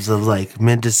vibes of like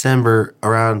mid-December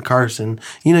around Carson?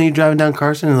 You know, you're driving down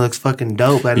Carson and it looks fucking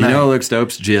dope at You night. know, it looks dope.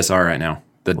 It's GSR right now.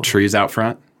 The trees out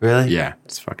front. Really? Yeah,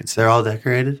 it's fucking sick. They're all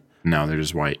decorated. No, they're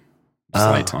just white. Just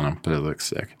Oh. lights on them, but it looks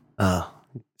sick. Oh,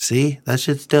 see, that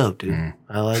shit's dope, dude. Mm.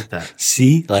 I like that.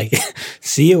 See? Like,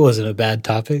 see, it wasn't a bad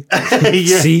topic. yeah,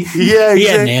 See? yeah, He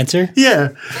had an exactly. answer. Yeah,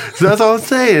 so that's all I'm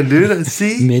saying, dude.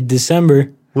 See,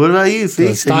 Mid-December. what about you? See,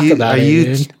 Let's talk about it,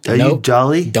 dude. Are you Nope.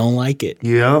 jolly? Don't like it.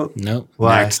 You don't? Nope.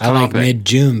 Why? Next I like topic.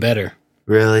 mid-June better.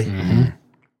 Really? Mhm.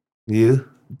 You?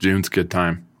 June's a good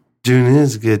time. June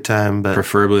is a good time, but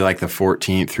Preferably like the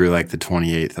 14th through like the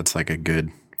 28th. That's like a good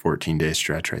 14-day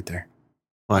stretch right there.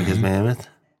 like is Mhm. Mammoth?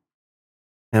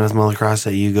 Mammoth motocross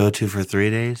that you go to for 3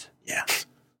 days? Yeah.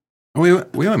 We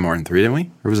went more than 3, didn't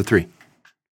we? Or was it 3?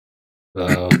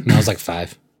 No, it was like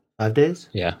 5. 5 days?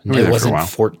 Yeah. We were there It for a wasn't while.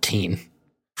 14.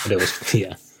 But it was,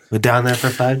 yeah. We're down there for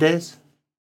 5 days?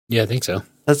 Yeah, I think so.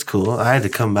 That's cool. I had to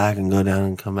come back and go down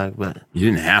and come back, but You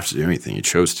didn't have to do anything. You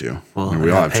chose to. well, I mean,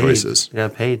 we I all got have paid. choices. I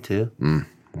got paid too.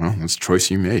 Well, that's a choice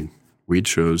you made. We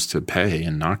chose to pay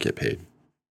and not get paid.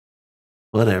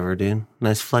 Whatever, dude.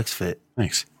 Nice flex fit.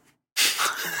 Thanks.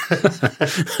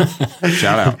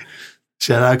 Shout out.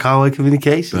 Shout out Conway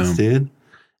Communications, Boom. dude.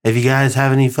 If you guys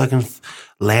have any fucking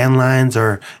landlines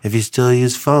or if you still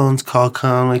use phones, call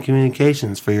Conway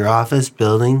Communications for your office,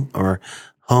 building, or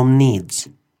home needs.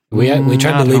 We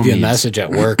tried Not to leave you a homies. message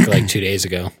at work like 2 days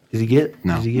ago. Did you get?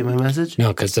 No. Did you get my message? No,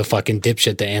 because the fucking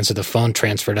dipshit that answered the phone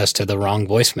transferred us to the wrong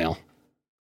voicemail.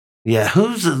 Yeah.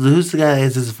 Who's the guy that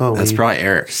answers the phone? That's You- probably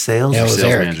Eric. sales. Yeah, it was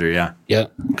Sales Eric. manager, yeah.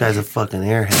 Yep. Guy's a fucking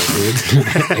airhead, dude.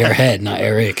 Airhead, not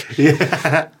Eric.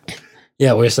 Yeah.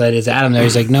 Yeah, we said, is Adam there?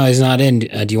 He's like, no, he's not in.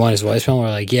 Do you want his voicemail? We're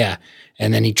like, yeah.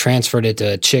 And then he transferred it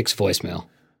to a chick's voicemail.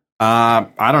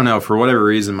 I don't know. For whatever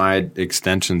reason, my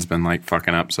extension's been like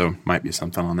fucking up, so might be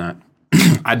something on that.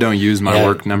 I don't use my Yeah.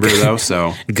 work number though,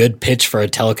 so Good pitch for a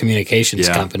telecommunications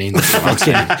Yeah. company. The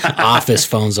fucking office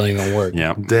phones don't even work.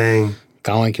 yeah. Dang.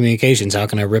 Calling Communications, how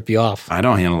can I rip you off? I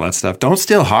don't handle that stuff. Don't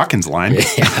steal Hawkins' line.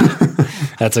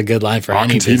 That's a good line for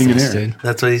Hawkins any Heating and business, Air. dude.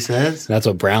 That's what he says. That's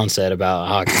what Brown said about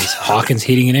Hawkins. Hawkins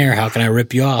Heating and Air, how can I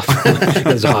rip you off?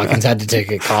 Because Hawkins had to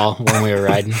take a call when we were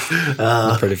riding.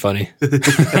 That's pretty funny.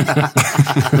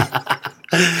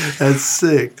 That's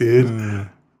sick, dude.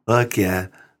 Fuck yeah.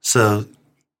 So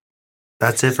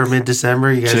that's it for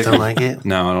mid-December. You guys Chick- don't like it?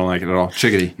 No, I don't like it at all.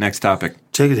 Chickadee, next topic.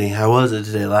 Chickadee, how was it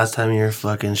today? Last time you were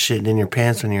fucking shitting in your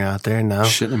pants when you're out there. No.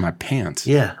 Shit in my pants.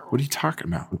 Yeah. What are you talking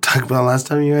about? Talk about last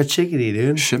time you were at Chickadee,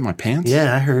 dude. Shit in my pants?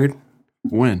 Yeah, I heard.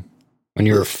 When? When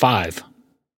you were 5.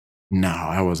 No,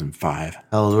 I wasn't 5.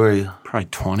 How old were you? Probably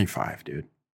 25, dude.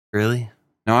 Really?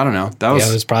 No, I don't know. That was,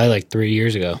 Yeah, it was probably like 3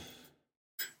 years ago.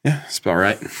 yeah, it's about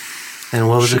right. And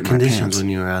what was Shit the in my conditions pants. when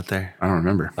you were out there? I don't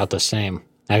remember. About the same.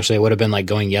 Actually, it would have been like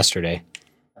going yesterday.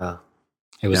 Oh,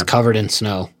 It was Yeah. covered in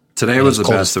snow. Today It was was the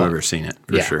cold best as I've fuck. ever seen it,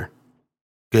 for Yeah. sure.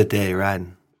 good day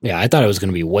riding. Yeah, I thought it was going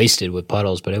to be wasted with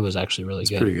puddles, but it was actually really It's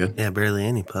good. pretty good. Yeah, barely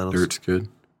any puddles. Dirt's good.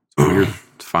 It's weird.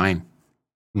 It's fine.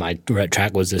 My red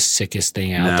track was the sickest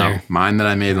thing out No, there. mine that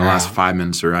I made in the last Wow. 5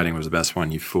 minutes of riding was the best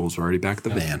one. You fools were already back at the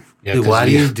van. Yeah, Dude, 'cause why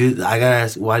do we- you do? I gotta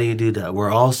ask. Why do you do that?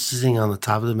 We're all sitting on the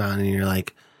top of the mountain, and you're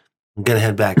like, "I'm gonna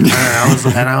head back." And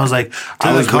I was like, "To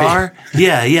I the was car."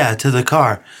 Yeah, to the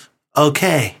car.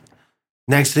 Okay.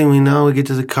 Next thing we know, we get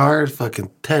to the car.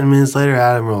 Fucking 10 minutes later,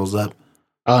 Adam rolls up.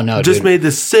 Oh no, Just dude. made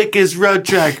the sickest road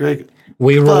track. Like,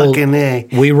 we rolled fucking A.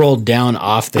 we rolled down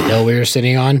off the hill we were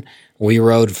sitting on. We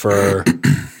rode for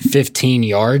 15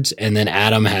 yards, and then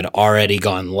Adam had already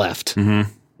gone left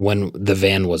when the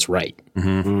van was right.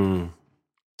 Mm.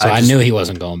 So I, just- knew he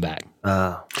wasn't going back.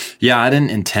 Yeah, I didn't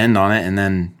intend on it, and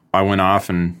then I went off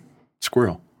and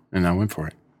squirrel, and I went for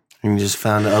it. You just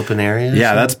found an open area? or Yeah,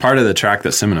 something? that's part of the track that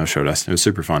Semino showed us. It was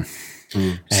super fun.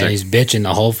 And Sick. he's bitching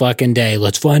the whole fucking day.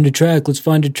 Let's find a track. Let's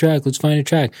find a track. Let's find a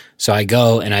track. So I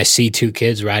go and I see 2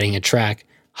 kids riding a track,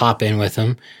 hop in with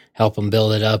them, help them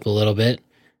build it up a little bit.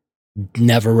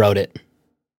 Never rode it.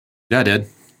 Yeah, I did.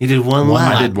 You did one One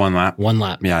lap. I did 1 lap. 1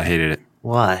 lap. Yeah, I hated it.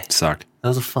 Why? It sucked. That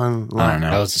was a fun I lap. don't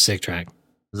know. That was a sick track. It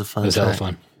was a It fun was hella track.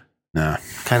 fun. Nah.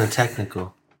 Kind of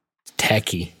technical.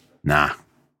 Techie. Nah.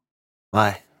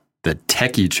 Why? The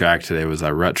techie track today was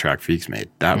that rut track Feeks made.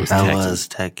 That was That techie. was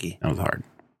techie. That was hard.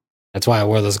 That's why I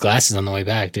wore those glasses on the way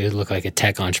back, dude. Look like a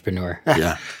tech entrepreneur.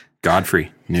 Yeah.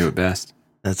 Godfrey knew it best.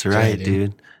 That's right, right, dude.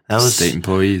 dude. That was State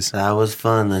employees. that was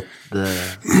fun.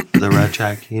 The road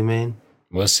track you made.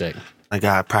 Was sick. I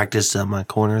got practice on my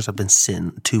corners. I've been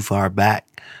sitting too far back.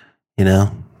 You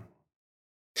know.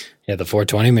 Yeah, the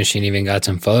 420 machine even got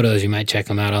some photos. You might check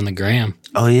them out on the gram.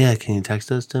 Oh yeah, can you text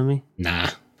those to me? Nah.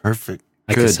 Perfect.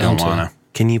 I can Good, sell 'em don't to 'em. wanna.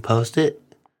 Can you post it?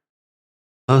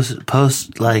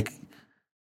 Post like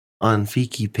on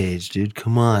Fiki page, dude.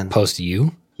 Come on. Post to you?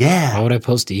 Why Yeah. would I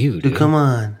post to you, dude? Dude, come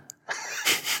on.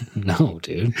 No,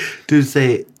 dude. Dude,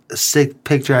 say a sick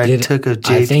picture I Dude, took of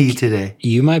I JP think- today.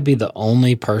 You might be the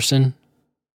only person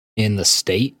in the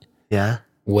state Yeah.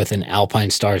 with an Alpine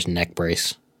Stars neck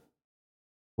brace.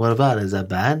 What about it? Is that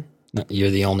bad? No, you're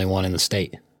the only one in the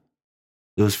state.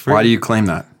 It was free. Why do you claim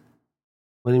that?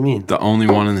 What do you mean? The only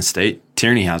one in the state?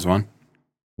 Tierney has one.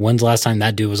 When's the last time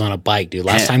that dude was on a bike, dude?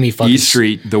 Last time he fucking East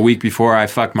Street, the week before I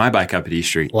fucked my bike up at East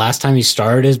Street. Last time he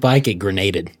started his bike, it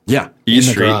grenaded Yeah, in East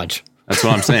the Street. garage. That's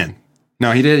what I'm saying.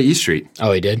 No, he did at East Street.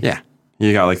 Oh, he did? Yeah.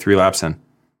 He got like 3 laps in.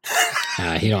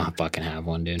 He don't fucking have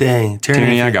one, dude. Dang, Tierney,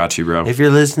 Tierney. I got you, bro. If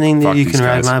you're listening, dude, Fuck you these can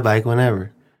ride guys. my bike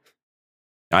whenever.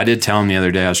 I did tell him the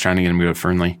other day I was trying to get him to go to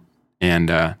Fernley.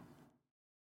 and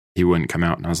he wouldn't come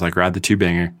out. And I was like, ride the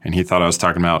 2-banger. And he thought I was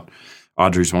talking about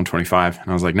Audrey's 125. And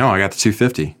I was like, no, I got the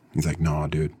 250. He's like, no,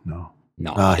 dude, no.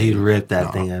 Oh, he'd rip that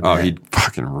No. thing. I Oh, bet. he'd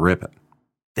fucking rip it.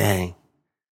 Dang.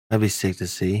 That'd be sick to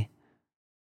see.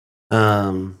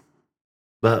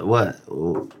 But what?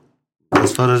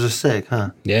 Those photos are sick,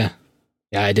 huh? Yeah.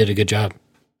 Yeah, I did a good job.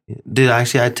 Dude,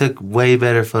 actually, I took way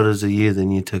better photos of you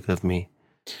than you took of me.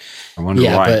 I wonder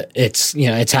Yeah, why. but it's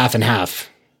it's half and half.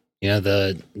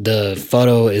 The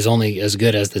photo is only as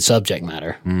good as the subject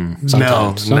matter.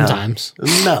 Sometimes. No. Sometimes.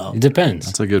 No. It depends.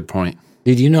 That's a good point.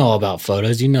 Dude, you know about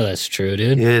photos. You know that's true,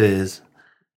 dude. It is.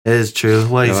 It is true.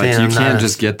 What are you Like, saying? you I'm can't not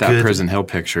just get that good? Prison Hill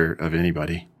picture of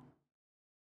anybody.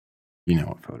 You know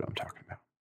what photo I'm talking about.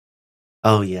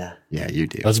 Oh, yeah. Yeah, you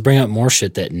do. Let's bring up more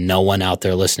shit that no one out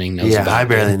there listening knows Yeah, about. I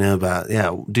barely dude. know about.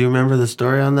 Yeah. Do you remember the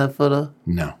story on that photo?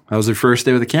 No. That was your first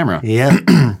day with the camera.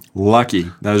 Yeah. Lucky.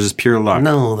 That was just pure luck.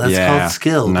 No, that's called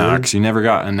skill, No, dude. because you never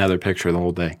got another picture the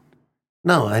whole day.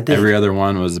 No, I did. Every other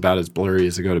one was about as blurry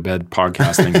as a go to bed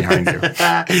podcast thing behind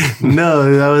you.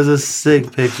 No, that was a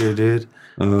sick picture, dude.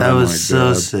 Oh That my was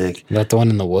so God. sick. Is that the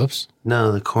one in the whoops?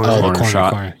 No, the corner. Oh, the Corner corner,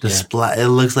 shot. corner. The Yeah. It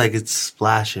looks like it's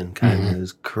splashing, kind of. Mhm. It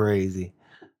was crazy.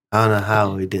 I don't know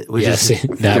how we did. We Yeah, just, see, I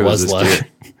think that it was this luck.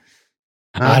 gear.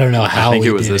 I don't know how I think we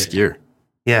it was did this gear.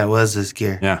 yeah, it was this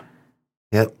gear. Yeah.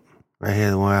 Yep, right here,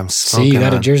 the one I'm See, smoking you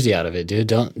got a on. jersey out of it, dude.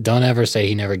 Don't ever say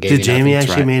he never gave Dude, you Jamie nothing.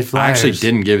 actually made I flyers. actually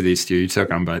didn't give these to you. You took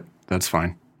them, but that's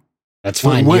fine. That's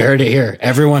fine. What? You heard it here.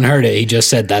 Everyone heard it. He just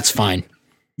said that's fine.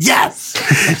 Yes,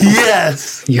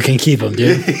 yes, You can keep them,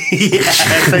 dude. yes.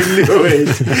 I knew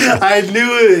it. I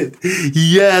knew it.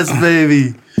 Yes,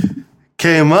 baby.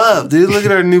 Came up, dude. Look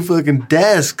at our new fucking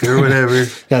desk or whatever.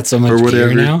 Got so much Or gear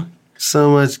whatever. now. So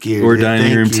much gear. Or dude. dining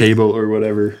Thank room you. table or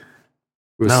whatever.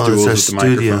 With No, it's stools our with the studio.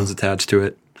 microphones attached to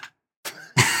it.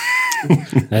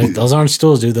 Those aren't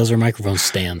stools, dude. Those are microphone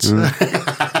stands.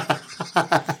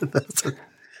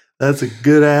 That's a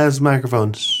good ass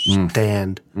microphone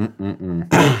stand.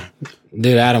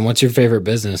 Dude, Adam, what's your favorite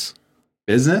business?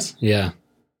 Business? Yeah.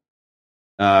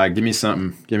 Give me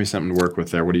something. Give me something to work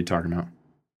with there. What are you talking about?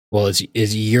 Well,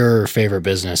 it's your favorite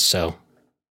business, so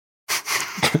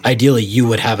ideally you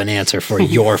would have an answer for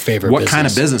your favorite What business. kind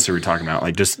of business are we talking about?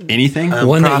 Like just anything?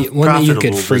 One that you Profitable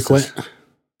could frequent. business.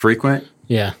 Frequent?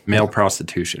 Yeah. Male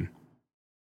prostitution.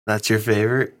 That's your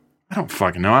favorite? I don't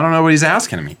fucking know. I don't know what he's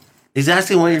asking me. He's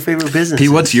asking what your favorite business Pete,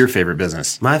 is. what's your favorite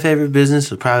business? My favorite business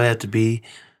would probably have to be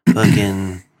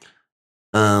fucking.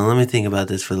 Let me think about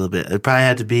this for a little bit. It'd probably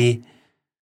have to be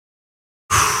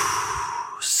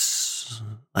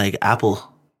like Apple.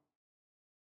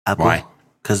 Apple. Why?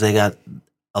 Because they got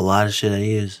a lot of shit I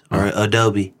use. Or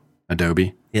Adobe.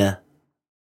 Adobe. Yeah.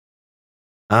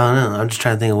 I don't know. I'm just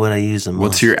trying to think of what I use the most.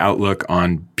 What's your outlook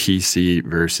on PC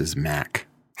versus Mac?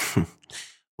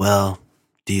 Well,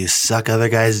 do you suck other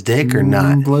guys' dick or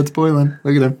not? Blood's boiling.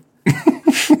 Look at him.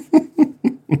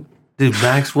 Dude,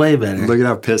 Mac's way better. Look at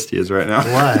how pissed he is right now.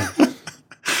 Why?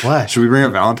 Why? Should we bring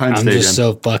up Valentine's I'm Day just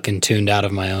again? so fucking tuned out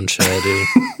of my own show,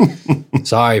 dude.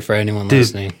 Sorry for anyone Dude.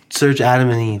 listening. Search Adam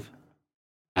and Eve.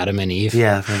 Adam and Eve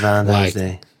Yeah, for Valentine's Like-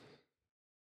 Day.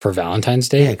 for Valentine's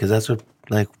Day. Yeah, because that's what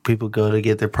like people go to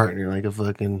get their partner, like a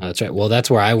fucking. Oh, that's right. Well, that's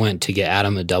where I went to get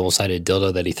Adam a double-sided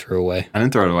dildo that he threw away. I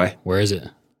didn't throw it away. Where is it?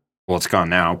 Well, it's gone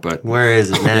now, but Where is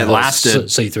it now? It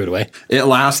lasted. So you threw it away? it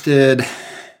lasted.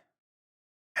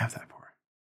 Have that for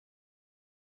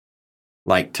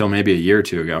like till maybe a year or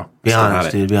two ago. Be Still had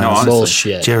honest, it. dude, be No, honest. honestly.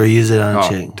 Bullshit. Did you ever use it on a Oh,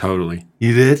 chick? totally.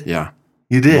 You did? Yeah,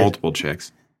 You did? multiple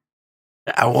chicks.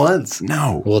 At once.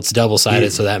 No, Well, it's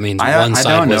double-sided, so that means I one don't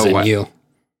side know wasn't what- you.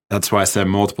 that's why I said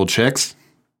multiple chicks.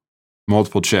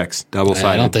 Multiple chicks, double I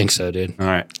sided. don't think so, dude. All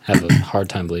right, I have a hard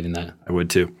time believing that. I would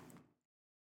too.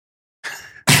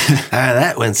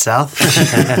 That went south.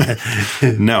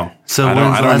 No, So I when's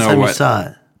don't, the I don't last know time you what. saw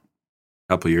it?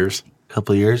 Couple years.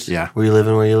 Couple years? Yeah. Were you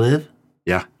living where you live?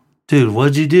 Yeah. Dude,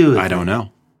 what'd you do? with I it? don't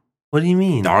know. What do you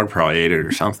mean? Dog probably ate it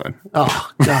or something.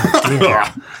 Oh,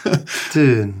 God damn.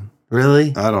 Dude,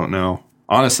 really? I don't know.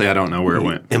 Honestly, I don't know where it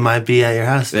went. It might be at your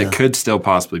house. It though. could still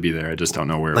possibly be there. I just don't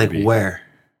know where it Like would be. where?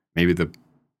 Maybe the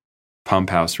pump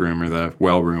house room or the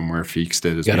well room where Feeks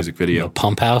did his You got music a video.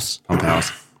 pump house? Pump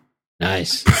house.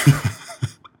 Nice.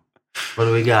 What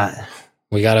do we got?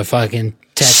 We got a fucking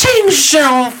text. Sing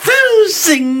song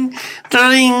frozen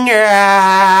linger.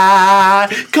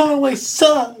 Galway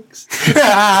sucks.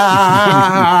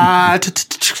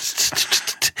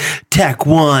 Tech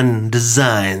One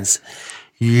Designs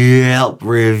Yelp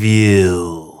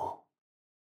review.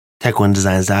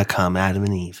 Tech1Designs.com. Adam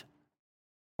and Eve.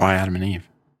 Why Adam and Eve?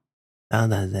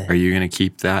 Are you going to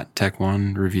keep that Tech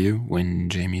One review when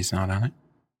Jamie's not on it?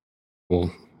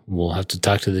 Well, we'll have to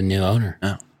talk to the new owner.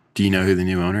 Oh. Do you know who the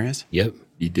new owner is? Yep.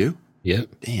 You do? Yep.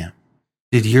 Damn.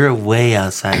 Dude, you're way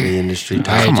outside the industry.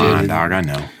 Come dude. on, dog. I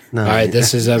know. No, All right,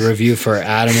 this is a review for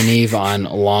Adam and Eve on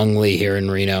Longley here in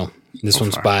Reno. This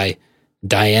one's by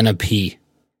Diana P.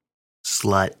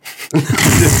 Slut.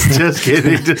 just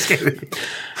kidding.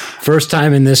 First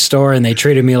time in this store, and they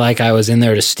treated me like I was in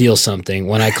there to steal something.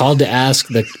 When I called to ask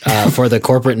for the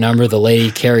corporate number, the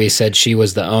lady, Carrie, said she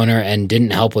was the owner and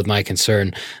didn't help with my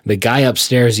concern. The guy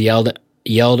upstairs yelled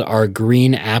our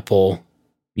green apple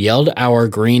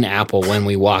when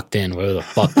we walked in. Whatever the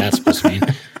fuck that's supposed to mean.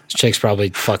 This chick's probably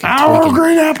fucking tweaking.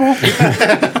 green apple.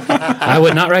 I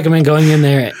would not recommend going in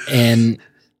there, and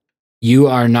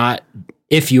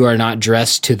if you are not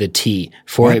dressed to the T.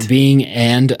 For it being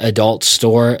an adult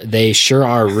store, they sure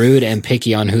are rude and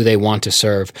picky on who they want to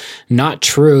serve. Not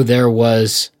true. There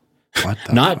was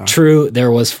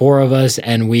four of us,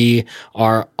 and we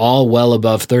are all well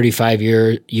above 35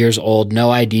 years old.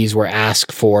 No IDs were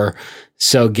asked for.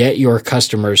 So get your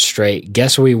customers straight.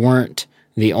 Guess we weren't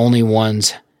the only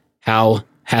ones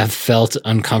have felt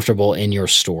uncomfortable in your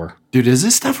store. Dude, is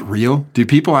this stuff real? Do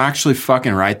people actually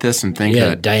fucking write this and think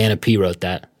that? Diana P. wrote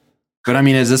that. But I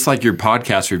mean, is this like your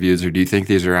podcast reviews, or do you think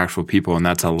these are actual people and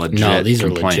that's a legit No, these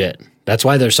complaint? are legit. That's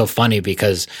why they're so funny,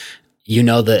 because you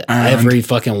know that every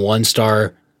fucking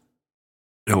 1-star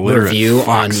review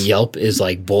on Yelp is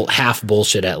like half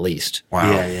bullshit at least. Wow.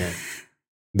 Yeah.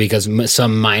 Because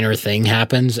some minor thing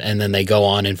happens and then they go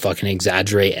on and fucking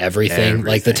exaggerate everything.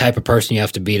 Like the type of person you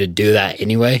have to be to do that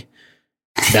anyway.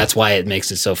 That's why it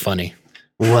makes it so funny.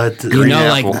 What? You know,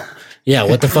 like, yeah,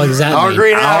 what the fuck does that mean? Our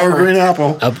green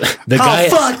apple. The guy,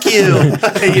 fuck you.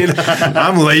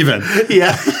 I'm leaving.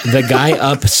 Yeah. the guy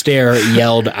upstairs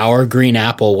yelled "our green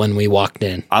apple" when we walked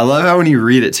in. I love how when you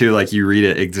read it too, like you read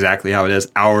it exactly how it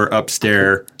is. Our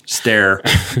upstairs stare,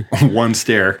 one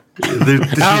stare.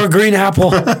 Our green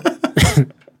apple.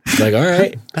 Like, all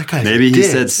right, That guy's Maybe a he dick.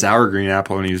 said sour green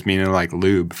apple and he was meaning like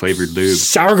lube, flavored lube.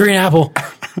 sour green apple. Like,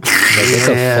 what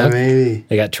the Yeah, fuck? maybe.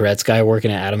 They got Tourette's guy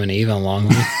working at Adam and Eve on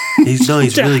Longley. He's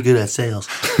really good at sales.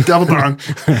 Double down.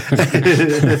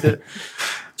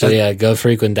 So yeah, go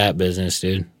frequent that business,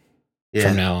 dude. Yeah.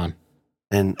 From now on.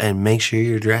 And make sure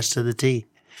you're dressed to the T.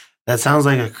 That sounds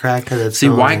like a cracker. That's See,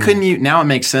 why couldn't you? Now it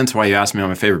makes sense why you asked me what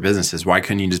my favorite business is. Why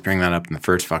couldn't you just bring that up in the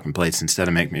first fucking place instead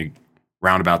of make me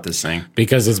roundabout this thing?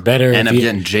 Because it's better. End if up you,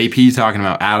 getting JP talking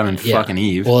about Adam and Yeah. fucking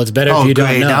Eve. well, it's better Oh, if you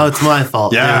great. don't know. Now it's my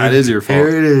fault. Yeah, it is your fault. Here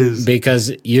it is.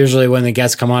 Because usually when the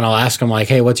guests come on, I'll ask them like,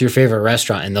 "Hey, what's your favorite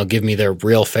restaurant?" And they'll give me their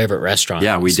real favorite restaurant.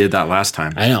 Yeah, we did that last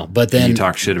time. I know, but And then you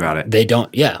talk shit about it. they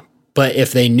don't. Yeah, but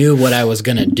if they knew what I was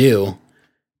gonna do,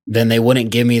 then they wouldn't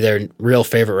give me their real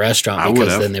favorite restaurant I because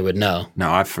would've. then they would know.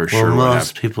 No, I for Well, sure would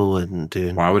most have. people wouldn't,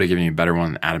 dude. Well, I would have given you a better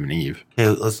one than Adam and Eve. Okay,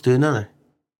 let's do another.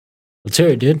 Let's hear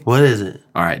it, dude. What is it?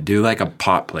 All right, do like a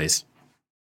pot place.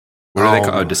 What are they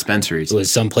called? Oh, dispensaries. It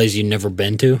was someplace you've never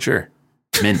been to. Sure.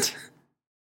 Mint.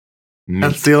 Mint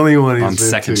That's the only one he's on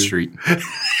been 2nd to. Street.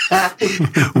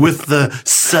 With the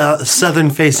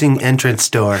southern-facing entrance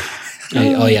door.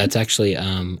 Oh yeah, it's actually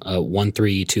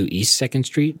 132 East 2nd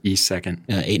Street, East 2nd.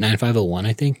 89501,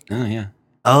 I think. Oh, yeah.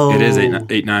 Oh, It is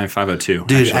 89502.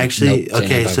 Dude, actually, Nope, it's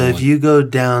okay, so 89501. if you go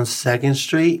down 2nd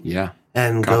Street Yeah.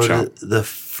 and Cop go shop. to the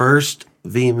first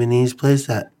Vietnamese place,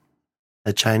 that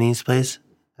Chinese place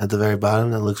at the very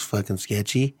bottom that looks fucking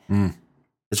sketchy, Mm.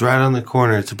 it's right on the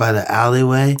corner. It's by the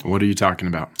alleyway. What are you talking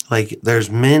about? Like, there's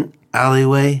Mint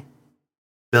Alleyway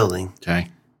building. Okay.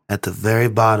 At the very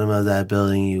bottom of that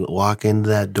building, you walk into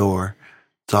that door.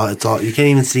 It's all, you can't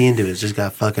even see into it. It's just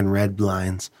got fucking red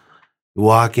blinds. You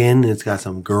walk in, it's got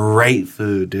some great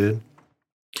food, dude.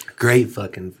 Great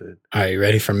fucking food. All right, you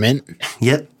ready for mint?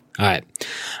 Yep. All right.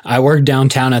 I work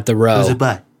downtown at the Row. Who's it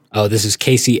by? Oh, this is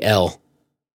Casey L.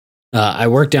 I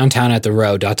work downtown at the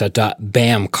Row. ...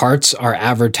 Bam. Carts are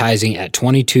advertising at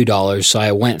 $22. So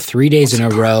I went 3 days in a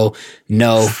row.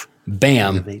 No.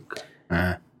 Bam.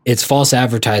 It's false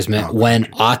advertisement when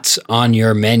aught's on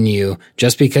your menu.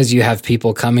 Just because you have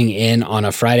people coming in on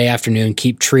a Friday afternoon,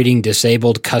 keep treating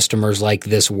disabled customers like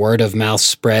this. Word of mouth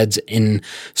spreads, and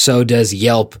so does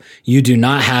Yelp. You do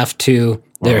not have to.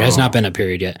 There has not been a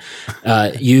period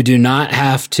yet. You do not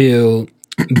have to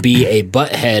be a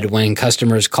butthead when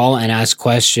customers call and ask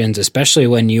questions, especially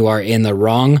when you are in the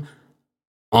wrong.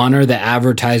 Honor the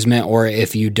advertisement, or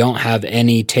if you don't have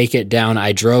any, take it down.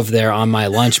 I drove there on my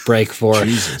lunch break for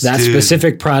Jesus, that dude.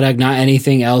 specific product, not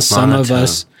anything else. Some of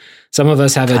us Some of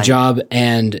us have a Tight. job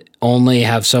and only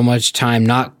have so much time.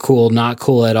 Not cool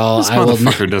at all. This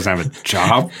motherfucker doesn't have a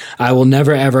job. I will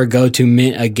never ever go to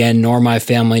Mint again, nor my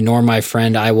family, nor my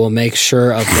friend. I will make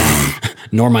sure of that.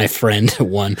 Nor my friend,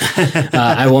 one.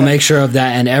 I will make sure of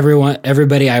that, and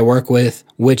everybody I work with,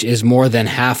 which is more than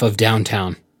half of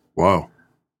downtown. Whoa.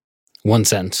 1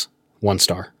 sentence, 1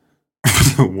 star.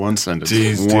 1 sentence,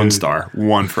 Jeez, 1 dude. star,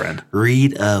 1 friend.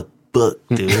 Read a book,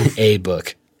 dude. A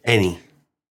book. Any.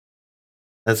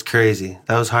 That's crazy.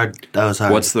 That was hard.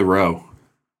 What's the row?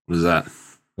 What is that?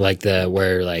 Like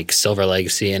where like Silver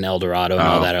Legacy and El Dorado and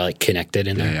all Oh. that are like connected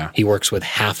in there. Yeah. He works with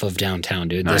half of downtown,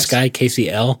 dude. Nice. This guy,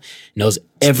 KCL, knows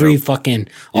every fucking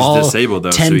He's all disabled,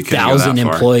 though, so he couldn't go that 10,000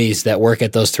 far. employees that work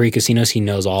at those 3 casinos. He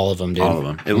knows all of them, dude. All of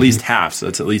them. At least half, so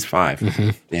it's at least 5.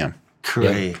 Mhm. Damn.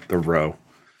 Great. The row.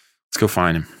 Let's go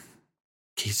find him.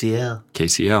 KCL.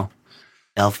 KCL.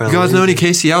 Alpha. You guys know any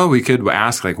KCL? We could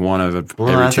ask like one of We'll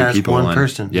every have to 2 ask people. one and-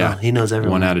 person. Yeah. No, he knows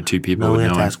everyone. 1 out of 2 people No, would we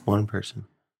have know to him. ask one person.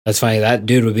 That's funny. That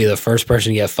dude would be the first person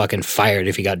to get fucking fired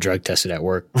if he got drug tested at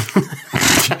work.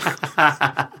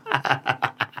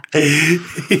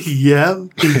 Yep.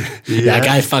 That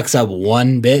guy fucks up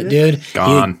one bit, dude.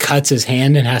 Gone. He cuts his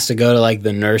hand and has to go to like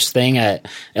the nurse thing at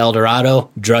El Dorado.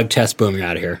 Drug test, boom, you're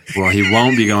out of here. Well, he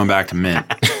won't be going back to Mint.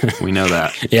 We know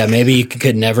that. Yeah, maybe he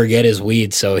could never get his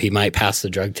weed, so he might pass the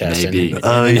drug test. Maybe.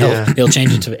 Oh, and yeah. he'll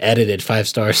change it to edited 5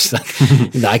 stars.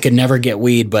 I could never get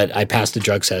weed, but I passed the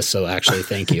drug test, so actually,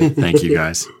 thank you. Thank you,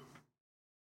 guys.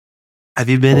 Have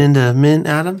you been into Mint,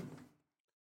 Adam?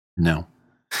 No.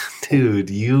 Dude,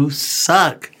 you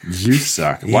suck. You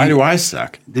suck. Why do I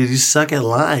suck? Dude, you suck at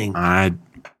lying.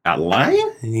 At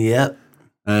lying? Yep.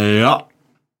 Yeah.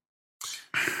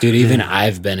 Dude, even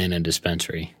I've been in a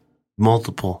dispensary.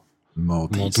 Multiple.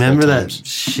 Multiple Remember that times.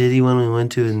 shitty one we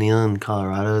went to in Neal in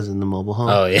Colorado's in the mobile home?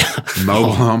 Oh, yeah.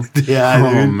 Mobile home. Yeah,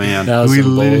 Oh, dude. man. That was We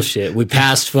some lit- bullshit. We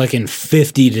passed fucking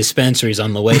 50 dispensaries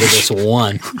on the way to this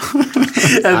one.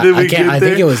 And I then we can't. get I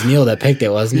think there- it was Neil that picked it,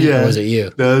 wasn't it? Yeah. Or was it you?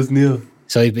 That was Neal.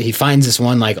 So he finds this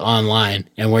one like online,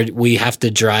 and we have to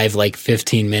drive like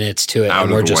 15 minutes to it, Out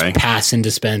and of we're the just way. passing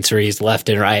dispensaries left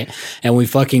and right, and we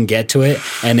fucking get to it,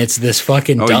 and it's this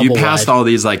fucking Oh, double you passed wide. all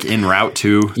these like en route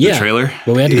to the trailer?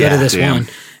 But we had to go to Yeah. this Damn. one,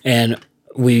 and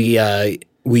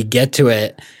we get to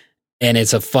it, and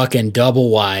it's a fucking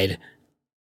double wide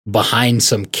behind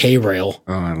some K rail.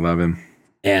 Oh, I love him.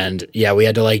 And yeah, we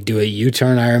had to like do a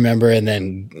U-turn, I remember, and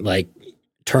then like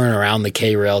turn around the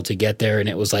K rail to get there. And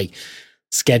it was like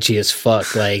sketchy as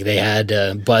fuck. Like they had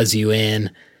to buzz you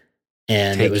in,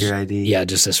 and Take it was your ID. yeah,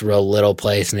 just this real little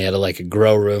place, and they had like a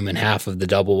grow room and half of the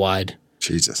double wide.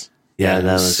 Jesus. Yeah, Yeah, that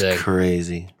it was was sick.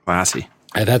 crazy. Classy.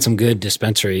 I've had some good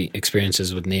dispensary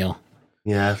experiences with Neil.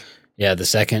 Yeah. Yeah, the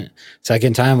second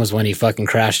time was when he fucking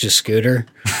crashed his scooter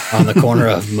on the corner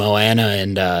of Moana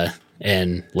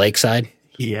and Lakeside.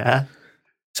 Yeah.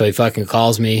 So he fucking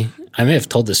calls me. I may have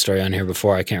told this story on here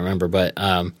before. I can't remember, but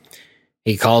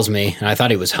he calls me, and I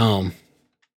thought he was home.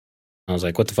 I was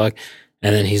like, "What the fuck?"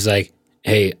 And then he's like,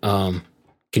 "Hey, can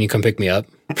you come pick me up?"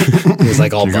 He was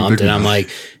like all You come bummed, pick and me I'm up. like,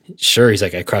 "Sure." He's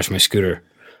like, "I crashed my scooter."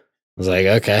 I was like,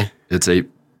 "Okay." It's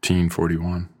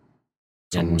 1841.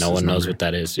 It's And almost no his one knows number. what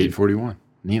that is, dude. 841.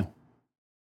 Neil. Is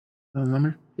that his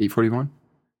number? 841?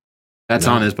 That's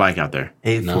No. on his bike out there.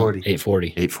 840. 840.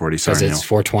 840. Because Sorry, it's Neil.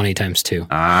 420 times 2.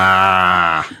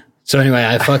 Ah. So anyway,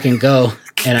 I fucking go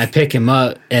and I pick him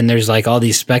up, and there's like all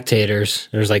these spectators.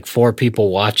 There's like 4 people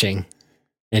watching,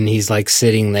 and he's like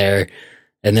sitting there,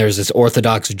 and there's this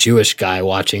Orthodox Jewish guy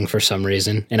watching for some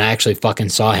reason. And I actually fucking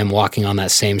saw him walking on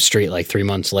that same street like 3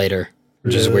 months later,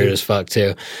 which is Really? weird as fuck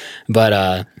too.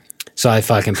 But so I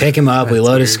fucking pick him up. We That's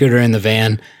load his weird. scooter in the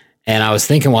van. And I was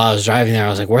thinking while I was driving there, I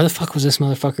was like, where the fuck was this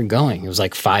motherfucker going? It was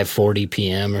like 5:40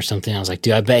 p.m. or something. I was like,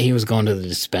 dude, I bet he was going to the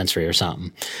dispensary or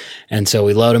something. And so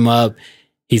we load him up.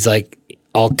 He's like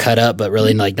all cut up, but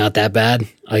really like not that bad,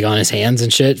 like on his hands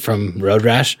and shit from road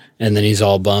rash. And then he's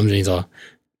all bummed and he's all,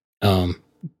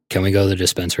 can we go to the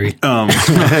dispensary?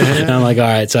 And I'm like, all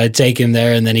right. So I take him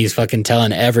there, and then he's fucking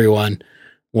telling everyone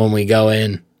when we go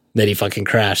in that he fucking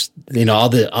crashed. You know, all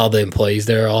the employees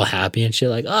there are all happy and shit.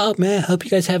 Like, oh man, hope you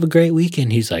guys have a great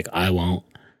weekend. He's like, I won't.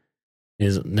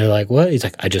 They're like, what? He's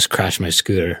like, I just crashed my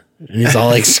scooter, and he's all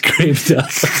like scraped up.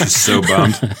 So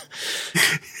bummed.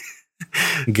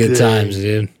 Good times,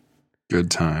 dude.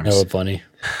 Good times. Hella funny.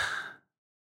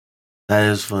 That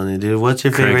is funny, dude. What's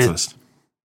your favorite Craigslist.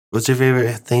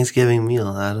 Thanksgiving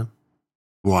meal, Adam?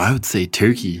 Well, I would say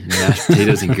turkey, mashed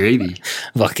potatoes, and gravy.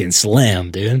 Fucking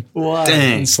slam, dude. Why?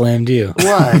 Dang. Slammed you.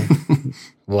 Why?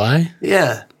 Why?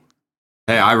 Yeah.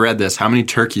 Hey, I read this. How many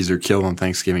turkeys are killed on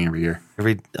Thanksgiving every year?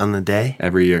 On the day?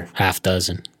 Every year. Half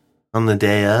dozen. On the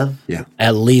day of? Yeah.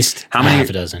 At least How many- half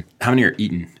a dozen. How many are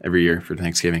eaten every year for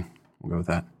Thanksgiving? We'll go with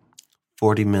that.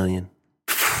 40 million.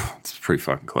 It's pretty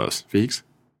fucking close. Feeks?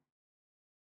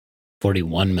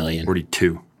 41 million.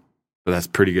 42. But that's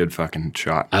pretty good fucking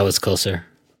shot. I was closer.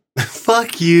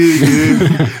 Fuck you,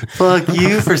 dude. Fuck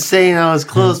you for saying I was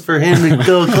close for him to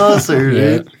go closer,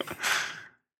 Yeah. dude.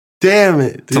 Damn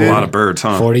it, It's dude. a lot of birds,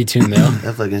 huh? 42 mil.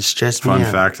 That fucking stressed me Fun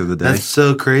out. fact of the day. That's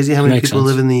so crazy. How many Makes people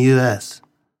sense. live in the U.S.?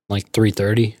 Like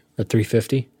 330 or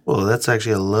 350. Well, that's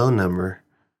actually a low number.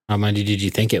 How many did you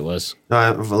think it was?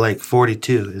 No, like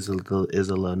 42 is a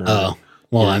low number. Oh,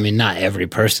 well, Yeah. I mean, not every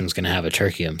person's going to have a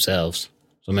turkey themselves.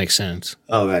 So it makes sense.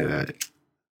 Oh, right.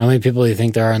 How many people do you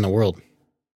think there are in the world?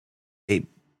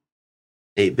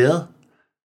 8 bill?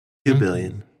 2 Hmm.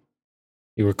 billion.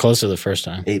 You were closer the first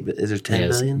time. Is there 10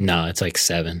 Yes. billion? No, it's like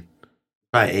 7.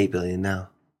 Probably 8 billion now.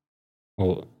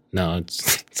 Well, no,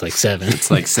 it's like 7. It's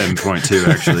like 7.2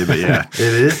 actually, but yeah. It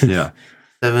is? Yeah.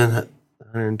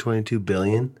 722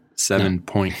 billion?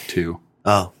 7.2.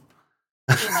 Oh.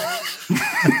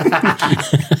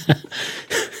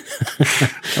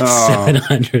 Oh.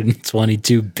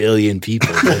 722 billion people.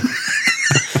 dude.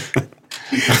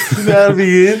 That'd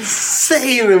be an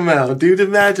insane amount, dude.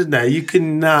 Imagine that. You could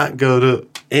not go to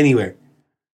anywhere.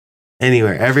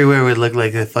 Anywhere. Everywhere would look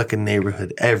like a fucking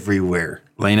neighborhood. Everywhere.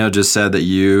 Leno just said that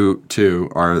you, too,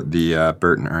 are the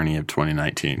Bert and Ernie of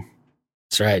 2019.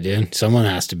 That's right, dude. Someone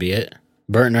has to be it.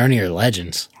 Bert and Ernie are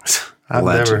legends. I've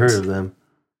Legends. never heard of them.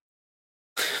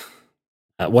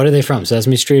 What are they from?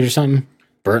 Sesame Street or something?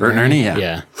 Bert and Ernie? Yeah.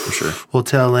 Yeah. For sure. Well,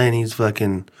 tell Lane he's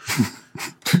fucking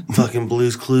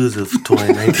Blue's Clues of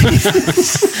 2019.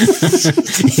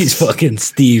 He's fucking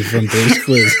Steve from Blue's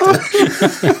Clues.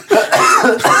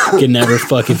 Can never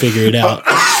fucking figure it out.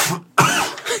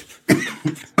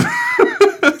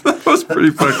 That was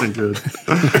pretty fucking good.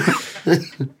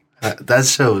 That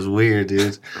show was weird,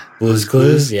 dude. Blue's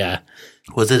Clues? Yeah.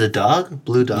 Was it a dog?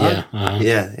 Blue dog? Yeah. Uh-huh.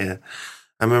 Yeah.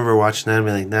 I remember watching that and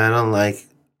be like, nah,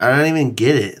 I don't even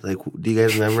get it. Like, do you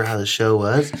guys remember how the show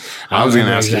was? I was going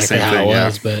to remember ask you the exactly same how thing. it Yeah.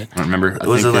 was, but I don't remember. I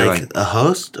Was it think they're like a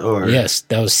host or yes,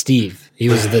 that was Steve. He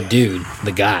was the dude,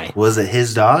 the guy. was it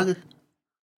his dog?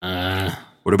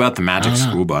 What about the Magic I don't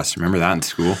know. School Bus? Remember that in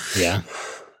school? Yeah.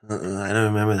 I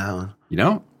don't remember that one. You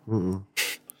don't? Mm-mm.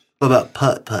 What about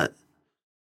Putt Putt?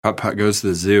 Putt Putt Goes to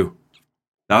the Zoo.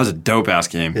 That was a dope ass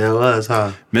game. Yeah, it was,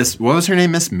 huh? What was her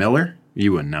name? Miss Miller?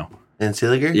 You wouldn't know. And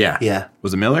Seeliger? Yeah. Yeah.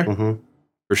 Was it Miller? Mm-hmm.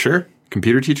 For sure?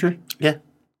 Computer teacher? Yeah.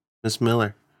 Miss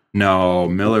Miller. No,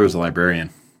 Miller was a librarian.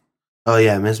 Oh,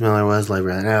 yeah, Miss Miller was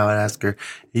librarian. Now I would ask her, are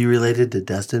you related to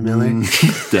Dustin Miller?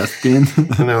 Dustin? And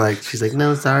they're like, she's like,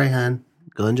 no, sorry, hon.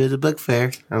 Go enjoy the book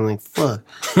fair. I'm like, fuck.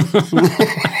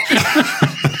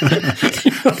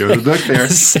 Go to the book fair.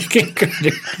 Second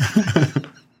grader.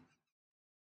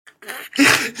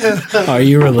 Are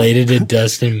you related to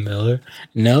Dustin Miller?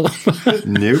 No.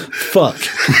 Nope. Fuck.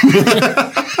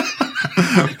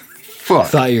 Fuck.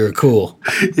 Thought you were cool.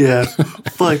 Yeah.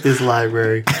 Fuck this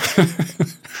library.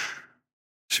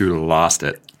 She would have lost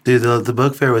it. Dude, the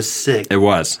book fair was sick. It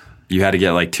was. You had to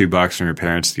get like $2 from your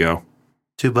parents to go.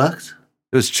 $2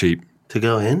 It was cheap. to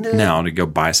go in there? No, to go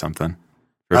buy something.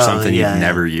 Or Oh, something yeah, you'd yeah.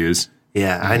 never use.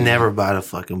 Yeah, I never bought a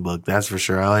fucking book. That's for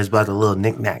sure. I always bought the little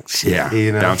knick-knack shit. Yeah.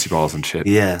 You know? Bouncy balls and shit.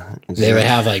 Yeah. They would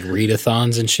have like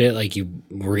readathons and shit. Like you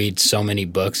read so many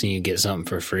books and you get something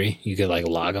for free. You could like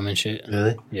log them and shit.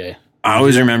 Really? Yeah. I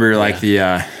always remember like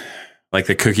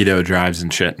the cookie dough drives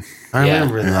and shit. I Yeah.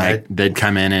 remember And that. like they'd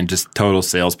come in and just total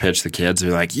sales pitch the kids. They're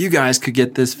like, "You guys could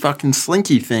get this fucking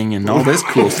Slinky thing and all this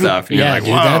cool stuff." And you're Yeah, like,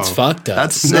 dude, "Whoa, that's fucked up.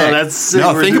 That's sick." No, that's sick.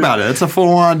 No, We're think doing- about it. It's a full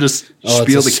on just Oh, it's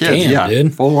spiel a the kids. scam, Yeah,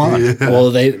 dude. full on.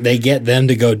 Well, they get them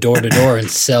to go door to door and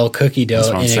sell cookie That's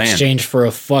dough what I'm in saying. exchange for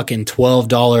a fucking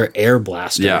 $12 air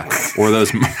blaster. Yeah, or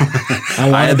those. I I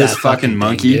wanted had this that fucking thing,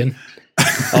 monkey. dude.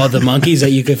 Oh, the monkeys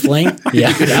that you could fling?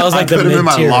 Yeah, that was like I the put them in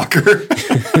my mid-tier. locker,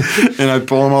 and I'd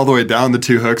pull them all the way down. The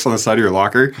 2 hooks on the side of your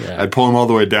locker. Yeah. I'd pull them all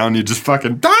the way down. You just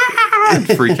fucking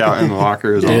freak out in the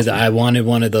locker. It was Dude, awesome. I wanted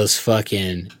one of those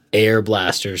fucking air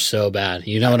blasters so bad.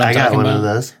 You know what I'm I got talking one about? of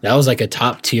those. That was like a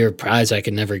top tier prize. I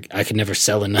could never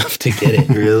sell enough to get it.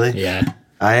 Really? Yeah,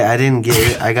 I didn't get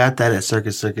it. I got that at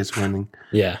Circus winning.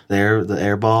 yeah, The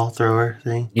air ball thrower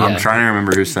thing. yeah. I'm trying to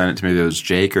remember who sent it to me. It was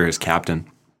Jake or his captain.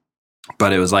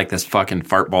 But it was like this fucking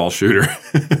fart ball shooter.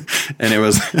 And it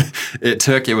was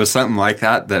something like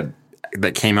that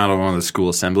came out of one of the school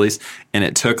assemblies, and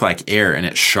it took like air and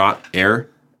it shot air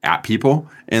at people.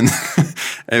 And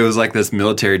it was like this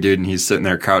military dude, and he's sitting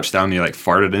there crouched down, and he like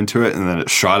farted into it, and then it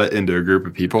shot it into a group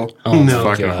of people. Oh, It's no,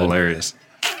 fucking God. hilarious.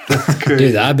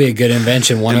 Dude, that'd be a good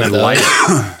invention. One And of then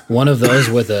those, one of those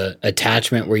with a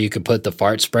attachment where you could put the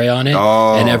fart spray on it,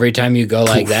 Oh. and every time you go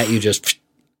like that, you just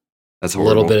That's a horrible.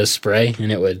 little bit of spray,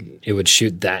 and it would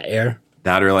shoot that air.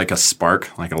 That or like a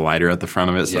spark, like a lighter at the front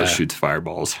of it, so Yeah. it shoots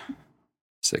fireballs.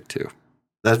 Sick too.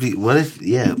 That'd be, what if,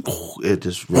 it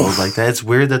just rolls like that. It's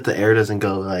weird that the air doesn't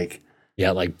go like,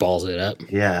 Yeah, like balls it up.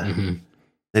 yeah. hmm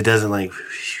It doesn't like,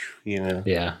 you know.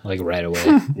 Yeah, like right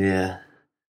away. Yeah.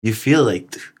 You feel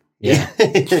like, Yeah.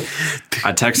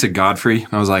 I texted Godfrey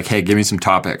and I was like, hey, give me some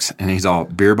topics. And he's all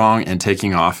beer bong and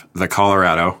taking off, the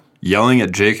Colorado, yelling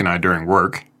at Jake and I during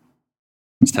work.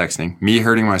 He's texting, me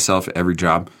hurting myself at every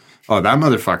job. Oh, that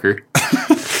motherfucker.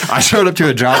 I showed up to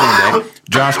a job one day.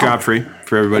 Josh Godfrey,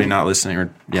 for everybody not listening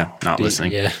or, not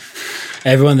listening. Yeah.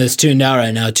 Everyone that's tuned out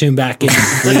right now, tune back in.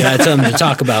 We got something to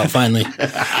talk about finally.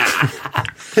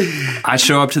 I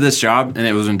show up to this job, and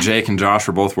it was when Jake and Josh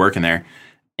were both working there,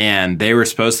 and they were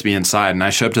supposed to be inside. And I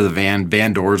show up to the van.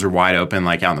 Van doors are wide open,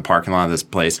 like out in the parking lot of this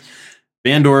place.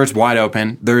 Van doors wide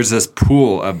open. There's this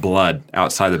pool of blood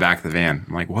outside the back of the van.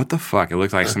 I'm like, what the fuck? It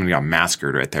looked like somebody got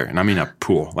massacred right there. And I mean a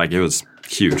pool. Like, it was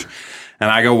huge.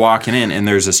 And I go walking in, and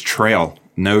there's this trail,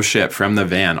 no shit, from the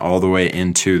van all the way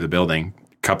into the building,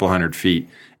 a couple 100 feet.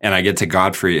 And I get to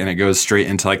Godfrey, and it goes straight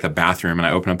into like the bathroom. And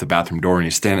I open up the bathroom door, and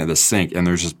he's standing at the sink, and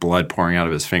there's just blood pouring out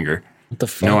of his finger. What the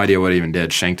fuck? No idea what he even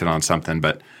did. Shanked it on something,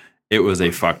 but it was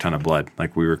a fuck ton of blood.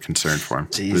 Like, we were concerned for him.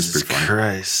 It was Jesus pretty funny.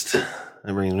 Christ.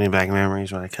 That brings me back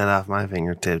memories when I cut off my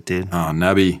fingertip, dude. Oh,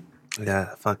 Nubby.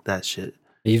 Yeah, fuck that shit.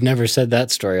 You've never said that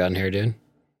story on here, dude.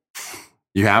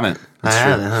 You haven't. That's I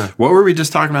true. haven't, huh? What were we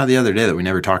just talking about the other day that we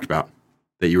never talked about?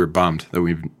 That you were bummed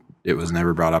that it was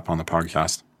never brought up on the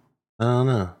podcast. I don't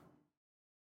know.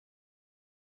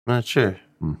 I'm not sure.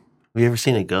 Hmm. Have you ever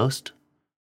seen a ghost?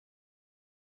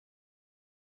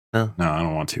 No? No, I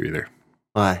don't want to either.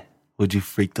 Why? Would you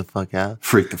freak the fuck out?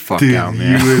 Freak the fuck out,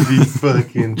 man. You would be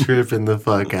fucking tripping the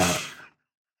fuck out.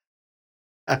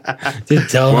 Dude,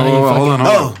 tell Whoa, him how you hold fucking- on,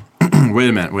 hold on. Wait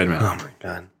a minute. Oh my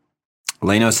god.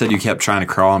 Leno said you kept trying to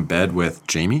crawl in bed with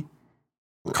Jamie,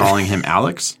 calling him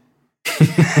Alex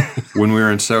when we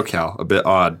were in SoCal. A bit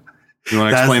odd. You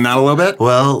want to explain that a little bit?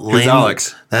 Well, Who's Lane,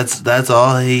 Alex? That's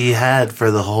all he had for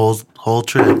the whole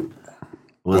trip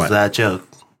was What? that joke,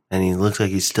 and he looks like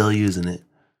he's still using it.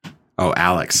 Oh,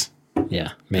 Alex.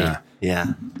 Yeah, me. Yeah.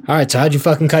 Yeah. All right, so how'd you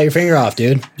fucking cut your finger off,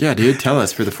 dude? Yeah, dude. Tell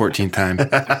us for the 14th time.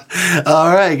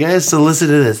 All right, guys. So listen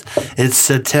to this. It's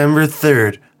September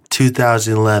 3rd,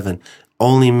 2011.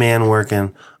 Only man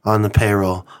working on the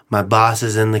payroll. My boss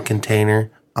is in the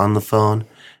container on the phone,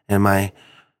 and my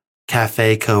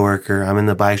cafe coworker. I'm in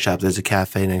the bike shop. There's a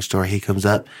cafe next door. He comes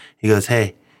up. He goes,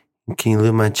 "Hey, can you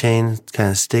lube my chain? It's kind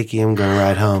of sticky. I'm gonna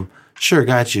ride home." Sure,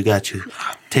 got you.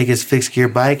 Take his fixed gear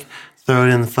bike, throw it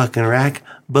in the fucking rack.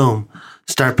 Boom.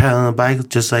 Start pedaling the bike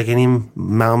just like any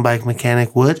mountain bike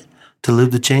mechanic would to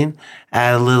lube the chain.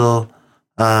 Add a little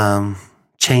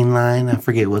chain line. I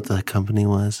forget what the company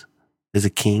was. Is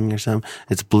it King or something?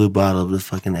 It's Blue Bottle. Just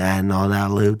fucking adding all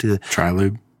that lube to the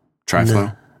Tri-lube?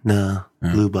 Tri-flow? no,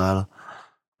 Blue Bottle.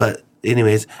 But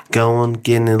anyways, getting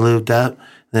it lubed up.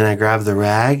 Then I grab the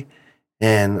rag,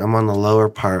 and I'm on the lower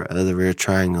part of the rear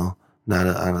triangle, not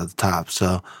on the top.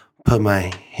 So put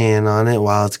my hand on it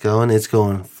while it's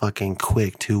going fucking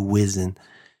quick, too whizzing.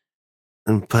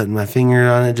 And putting my finger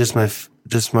on it, just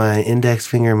my index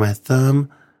finger and my thumb,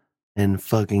 and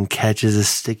fucking catches a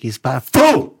sticky spot.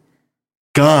 Boom!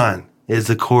 Gone is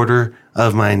a quarter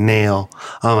of my nail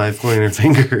on my pointer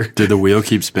finger. Did the wheel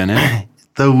keep spinning?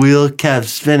 The wheel kept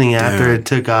spinning after Dude. it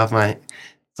took off my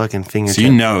fucking fingertip. So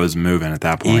you know it was moving at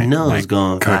that point. You know like it's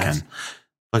going cooking. fast.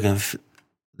 Fucking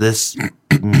this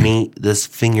this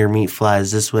finger meat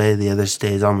flies this way. The other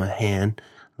stays on my hand.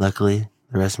 Luckily,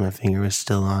 the rest of my finger was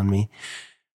still on me.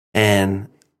 And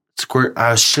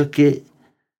I shook it.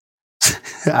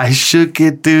 I shook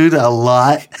it, dude, a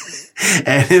lot.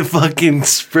 And it fucking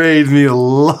sprayed me a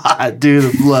lot, dude,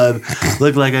 of blood.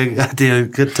 Looked like I took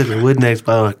a Woodnex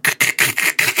bottle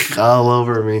all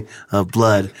over me of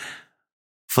blood.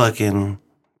 Fucking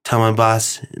tell my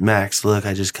boss, Max, look,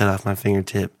 I just cut off my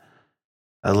fingertip.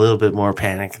 A little bit more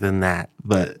panic than that,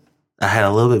 but I had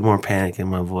a little bit more panic in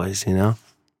my voice, you know?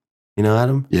 You know,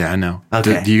 Adam? Yeah, I know.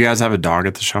 Okay. Do you guys have a dog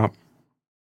at the shop?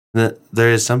 There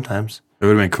is sometimes. It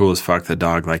would have been cool as fuck. The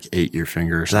dog like ate your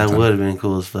finger or That something. would have been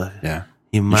cool as fuck. Yeah.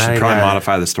 You You might should have probably got,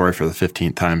 modify the story for the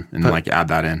 15th time and But- like add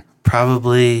that in.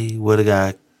 probably would have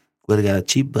got a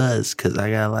cheap buzz because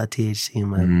I got a lot of THC in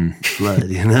my Mm. blood,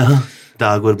 you know?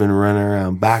 Dog would have been running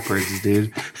around backwards,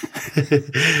 dude.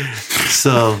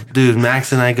 So, dude,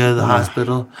 Max and I go to the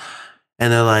hospital,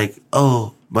 and they're like,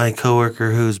 "Oh, my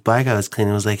coworker whose bike I was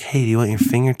cleaning was like, "Hey, do you want your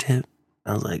fingertip?"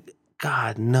 I was like,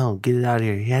 "God, no, get it out of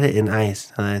here." He had it in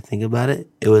ice. Now that I think about it,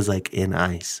 it was like in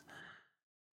ice.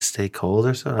 Stay cold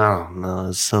or something? I don't know. It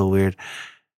was so weird.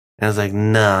 And I was like,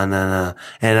 no.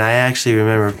 And I actually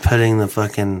remember putting the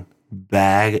fucking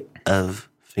bag of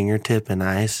fingertip and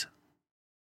ice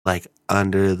like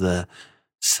under the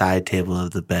side table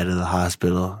of the bed of the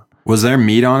hospital. Was there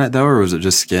meat on it though, or was it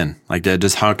just skin? Like did it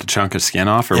just hunk a chunk of skin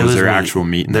off, or It was there meat. actual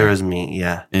meat in There there? was meat,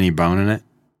 yeah. Any bone in it?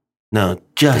 No,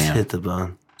 just Damn. hit the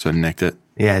bone. So it nicked it.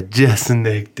 Yeah, just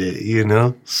nicked it, you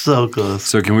know? So close.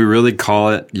 So can we really call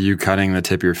it you cutting the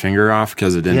tip of your finger off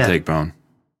because it didn't Yeah. take bone?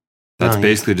 That's No,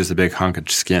 basically just a big hunk of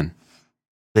skin.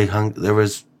 Big hunk. There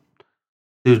was,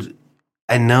 dude,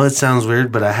 I know it sounds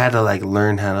weird, but I had to like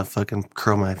learn how to fucking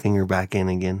curl my finger back in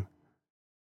again.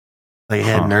 Like it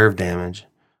had Huh. nerve damage.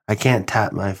 I can't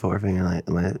tap my forefinger like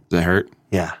my, Does it hurt?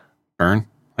 yeah. Burn?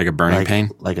 Like a burning like, pain?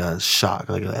 Like a shock,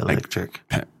 like electric.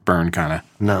 Burn kind of.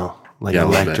 No, like Yeah, a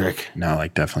little bit. electric. No,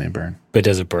 like definitely a burn. But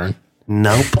does it burn?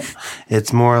 Nope.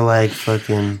 It's more like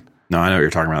fucking, No, I know what you're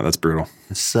talking about. That's brutal.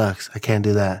 it sucks. I can't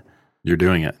do that. You're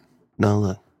doing it No,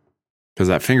 look. because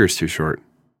that finger's too short.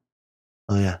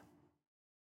 Oh, yeah.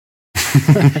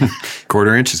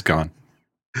 Quarter inch is gone.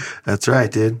 That's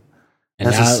right, dude. And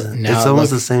That's now it's it almost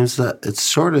the looks- same size. It's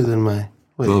shorter than my. A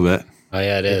Wait, little bit. Oh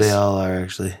yeah, it is. they all are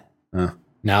actually.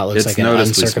 Now it looks It's like an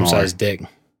noticeably uncircumcised dick.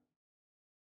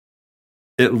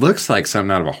 It looks like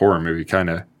something out of a horror movie, kind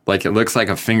of. Like it looks like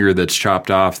a finger that's chopped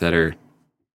off that are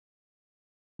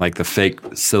like the fake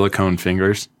silicone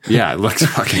fingers. Yeah, it looks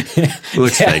fucking. It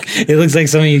looks Yeah, fake. It looks like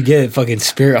something you get at fucking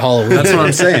Spirit Halloween. That's what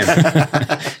I'm saying.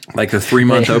 Like the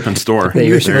 3-month open store. that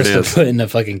you're There it supposed to is. put in a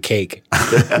fucking cake.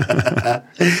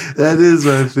 That is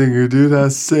my finger, dude.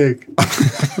 That's sick.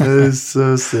 That is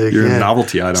so sick. You're yeah. a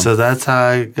novelty item. So that's how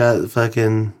I got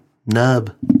fucking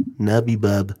nubby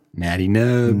bub, Natty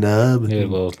nub. nub, Yeah,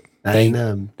 well, natty thank-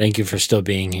 nub. thank you for still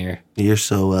being here. You're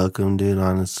so welcome, dude.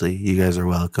 Honestly, you guys are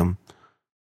welcome.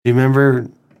 Do you remember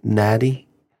Natty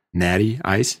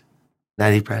Ice.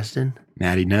 Natty Preston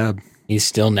Natty nub. He's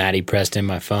still natty pressed in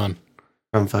my phone.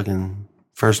 from fucking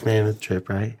First Mammoth Trip,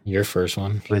 right? Your first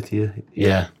one. With you,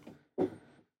 Yeah.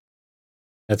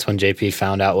 That's when JP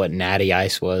found out what natty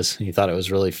ice was. He thought it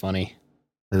was really funny.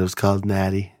 It was called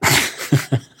Natty.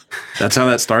 That's how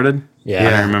that started. Yeah. I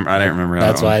didn't remember. How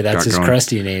That's that why one that's got his going.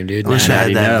 crusty name, dude. I wish I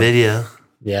Natty. had that Nub. video.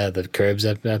 Yeah, the Curbs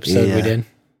episode Yeah. we did.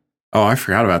 Oh, I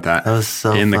forgot about that. That was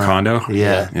so In the fun. condo?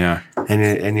 Yeah. Yeah.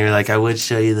 And you're like, I would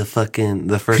show you the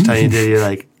first time you did, you're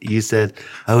like, you said,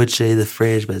 I would show you the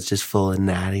fridge, but it's just full of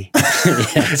natty. Yeah,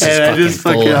 it's And I just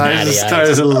full of I natty just ice.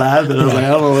 started laughing. I was like, I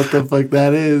don't know what the fuck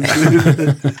that is.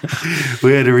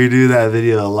 We had to redo that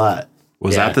video a lot.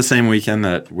 Was Yeah. that the same weekend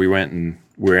that we went and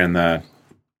we're in the,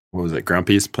 what was it,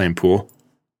 Grumpy's playing pool?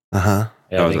 Uh-huh.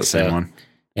 Yeah, That I was think the same so. one.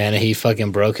 And he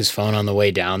fucking broke his phone on the way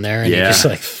down there, and he Yeah. just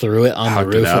like threw it on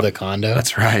Hugged the it roof of up. the condo.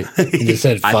 That's right. He just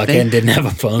said I fucking, think- didn't have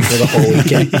a phone for the whole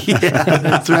weekend. Yeah,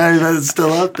 that's right. That's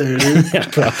still up there, dude. Yeah,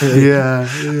 probably. Yeah.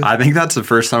 I think that's the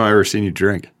first time I ever seen you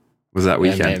drink. Was that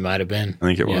Yeah, weekend? it might have been. I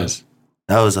think it Yeah. was.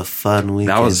 That was a fun weekend.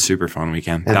 That was a super fun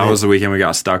weekend. And that then- was the weekend we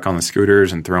got stuck on the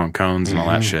scooters and throwing cones and all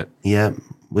that shit. Yep.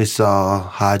 We saw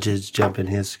Hodges jump in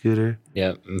his scooter.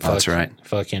 Yep. and That's right.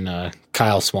 Fucking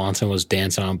Kyle Swanson was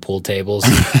dancing on pool tables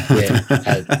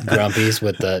at Grumpy's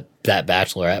with that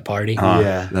bachelorette party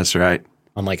Yeah. That's right.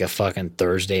 on like a fucking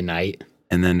Thursday night.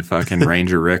 And then fucking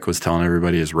Ranger Rick was telling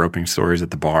everybody his roping stories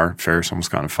at the bar. Ferris almost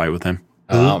got in a fight with him.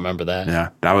 Oh, I don't remember that. Yeah.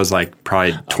 That was like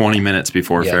probably 20 minutes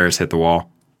before Yeah. Ferris hit the wall.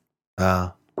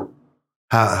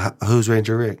 Who's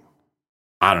Ranger Rick?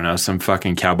 I don't know, some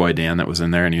fucking cowboy Dan that was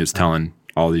in there and he was telling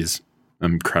all these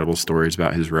incredible stories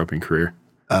about his roping career.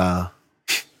 I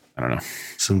don't know.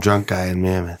 Some drunk guy in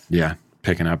Mammoth. Yeah.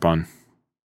 Picking up on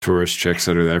tourist chicks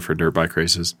that are there for dirt bike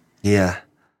races. Yeah.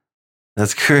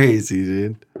 That's crazy,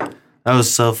 dude. That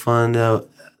was so fun. Though.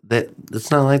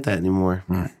 It's not like that anymore.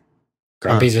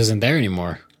 Grumpy's isn't there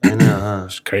anymore. I know, huh?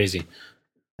 It's crazy.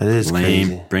 It is Lame.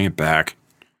 crazy. Bring it back.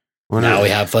 Now we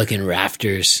have fucking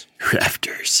rafters.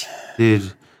 Rafters.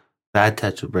 Dude, Bad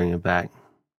Touch will bring it back.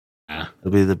 Yeah.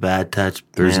 It'll be the Bad Touch.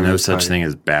 There's no Mammoth such party. thing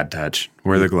as bad touch.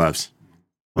 Where are the gloves?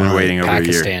 Been Well, waiting over a year.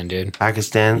 Pakistan, dude.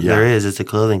 Pakistan, Yeah. there is. It's a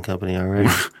clothing company already.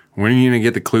 When are you going to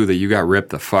get the clue that you got ripped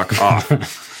the fuck off?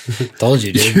 Told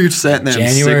you, dude. You sent them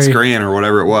January- $6,000 or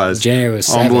whatever it was. January was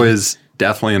 7. Homeboy is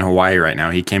definitely in Hawaii right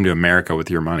now. He came to America with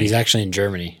your money. He's actually in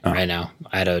Germany right now.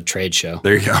 I had a trade show.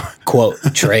 There you go. Quote,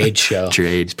 trade show.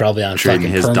 Trade. He's probably on Trading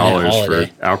fucking his permanent dollars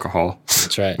holiday. for alcohol.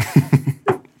 That's right.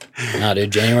 No,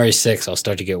 dude, January 6th, I'll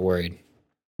start to get worried.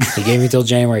 He gave me till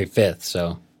January 5th,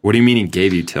 so What do you mean he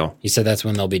gave you till? He said that's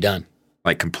when they'll be done,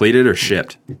 Like completed or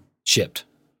shipped? shipped.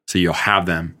 So you'll have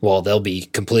them. Well, they'll be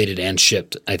completed and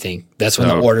shipped. I think that's when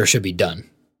the So- order should be done.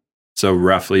 So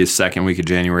roughly the second week of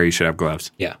January, you should have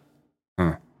gloves. Yeah.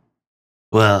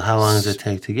 Well, how long does it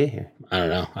take to get here? I don't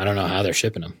know. I don't know how they're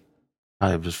shipping them.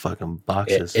 Probably just fucking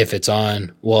boxes. If it's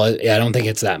on, well, I don't think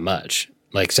it's that much.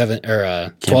 Like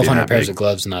 1,200 that pairs big. of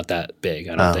gloves, not that big.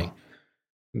 I don't Oh. think.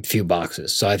 A few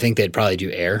boxes. So I think they'd probably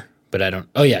do air, but I don't.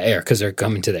 Oh yeah, air because they're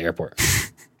coming to the airport.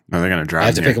 No, they're going to drive I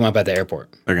have to them pick here. them up at the airport.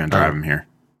 They're going to drive them here.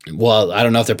 Well, I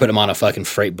don't know if they're putting them on a fucking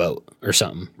freight boat or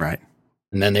something, Right.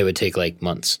 and then they would take like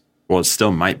months. Well, it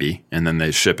still might be. And then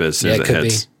they ship it as soon Yeah, as it it could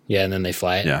hits. be. Yeah, and then they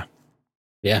fly it. Yeah.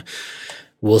 Yeah,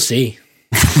 we'll see.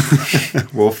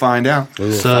 We'll find out. We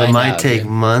will So it find might out, take dude.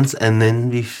 months and then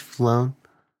be flown?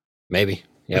 Maybe.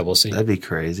 Yeah, we'll see. That'd be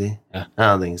crazy. Yeah. I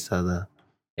don't think so, though.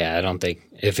 Yeah, I don't think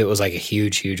if it was like a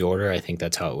huge order, I think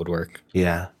that's how it would work.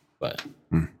 Yeah. But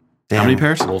How many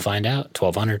pairs? we'll find out.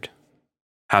 1,200.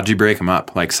 How'd you break them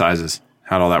up? Like sizes?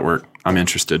 How'd all that work? I'm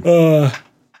interested. What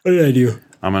did I do?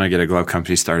 I'm going to get a glove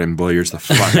company started and blow yours the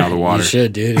fuck out of the water. You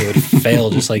should, dude. It would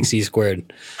fail just like C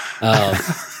squared.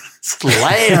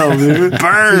 Slam, dude.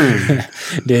 Burn.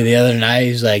 Dude, the other night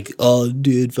he's like, "Oh,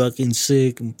 dude, fucking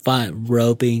sick.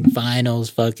 Roping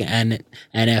finals, fucking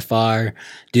NFR,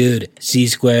 dude. C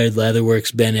squared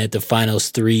Leatherworks been at the finals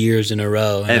 3 years in a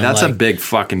row." And Hey, I'm that's like, a big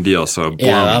fucking deal. So blow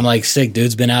yeah. 'em. I'm like, sick,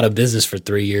 dude's been out of business for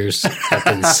 3 years.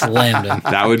 Fucking slammed him.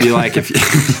 That would be like if you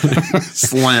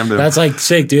slammed him. That's like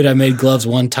sick, dude. I made gloves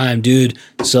one time, dude.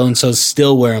 So and so's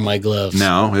still wearing my gloves.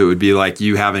 No, it would be like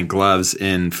you having gloves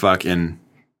in fucking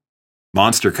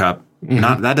Monster Cup.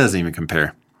 Not that doesn't even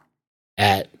compare.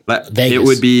 At But Vegas. It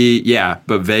would be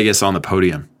but Vegas on the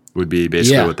podium would be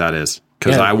basically Yeah. what that is.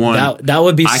 Because yeah, I won. That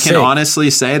would be. I sick. can honestly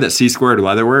say that C Squared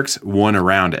Leatherworks won a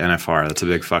round at NFR. That's a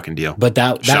big fucking deal. But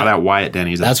that Shout out Wyatt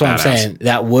Denny's. That's what I'm saying.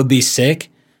 That would be sick.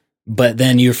 But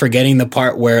then you're forgetting the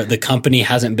part where the company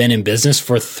hasn't been in business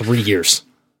for 3 years.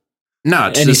 No,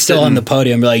 it's And he's just still on the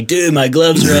podium. You're like, dude, my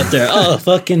gloves are up there. Oh,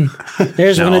 fucking,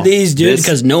 there's one of these, dude, this-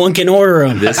 because no one can order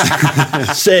them. This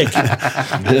Sick.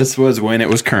 this was when it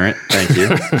was current. Thank you.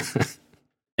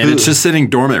 And it's just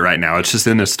sitting dormant right now. It's just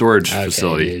in a storage Okay,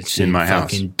 facility dude, it's in my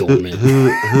house. fucking dormant.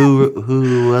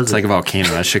 Who was It's it? like a volcano.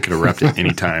 That shit could erupt at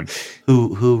any time.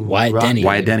 Who? Wyatt rocked- Denny.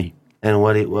 Wyatt Denny, And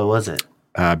what was it?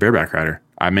 bareback rider.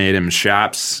 I made him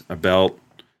chaps, a belt,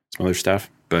 some other stuff.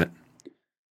 But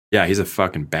yeah, he's a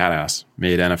fucking badass.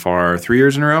 Made NFR 3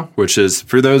 years in a row, which is,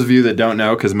 for those of you that don't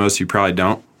know, because most of you probably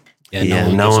don't, Yeah,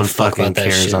 no gives a one fuck fucking about that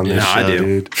cares shit, on dude. this No, I show, do.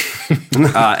 dude.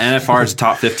 NFR is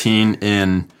top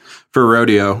 15 for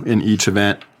rodeo in each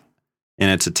event, and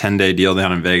it's a 10-day deal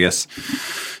down in Vegas.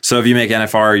 So if you make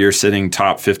NFR, you're sitting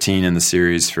top 15 in the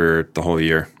series for the whole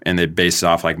year, and they base it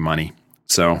off like money.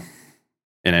 So,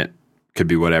 and it could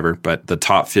be whatever, but the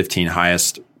top 15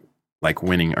 highest like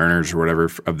winning earners or whatever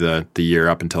of the year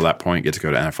up until that point get to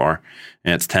go to NFR,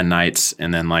 and it's 10 nights,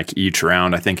 and then like each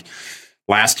round, I think.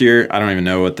 Last year, I don't even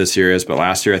know what this year is, but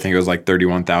last year I think it was like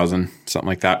 31,000, something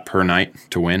like that per night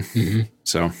to win. Mhm.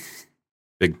 So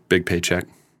big paycheck.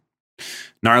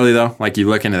 Gnarly though, like you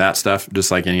look into that stuff,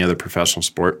 just like any other professional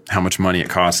sport, how much money it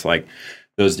costs. Like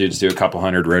those dudes do a couple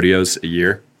hundred rodeos a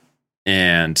year,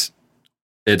 and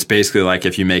it's basically like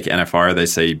if you make NFR, they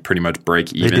say you pretty much break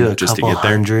They do even a just to couple get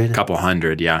there. hundred? A couple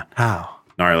hundred, yeah, How?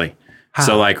 gnarly. How?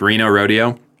 So like Reno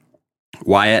Rodeo,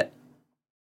 Wyatt,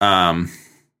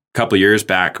 couple years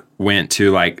back went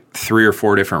to like 3 or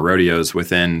 4 different rodeos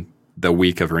within the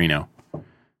week of Reno,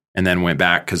 and then went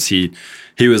back because he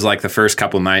was like the first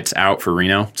couple nights out for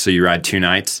Reno. So you ride 2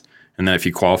 nights, and then if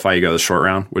you qualify, you go to the short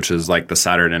round, which is like the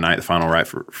Saturday night, the final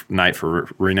night for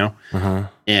Reno. Uh-huh.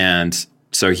 And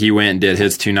so he went and did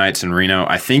his 2 nights in Reno.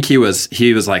 I think he was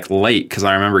like late because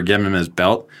I remember giving him his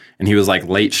belt, and he was like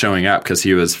late showing up because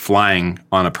he was flying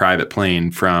on a private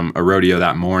plane from a rodeo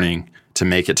that morning to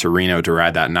make it to Reno to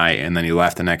ride that night, and then he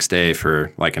left the next day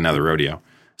for like another rodeo.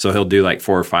 So he'll do like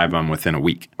 4 or 5 of them within a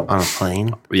week. On a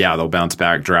plane? Yeah, they'll bounce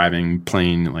back, driving,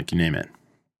 plane, like you name it.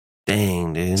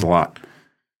 Dang, dude. It's a lot.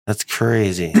 That's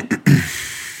crazy.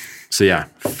 So yeah,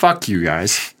 fuck you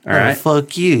guys. All Oh, right,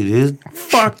 fuck you, dude.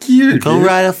 fuck you. Go dude.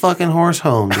 ride a fucking horse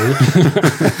home, dude.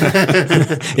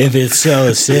 If it's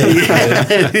so sick, dude.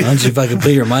 Why don't you fucking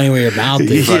put your money where your mouth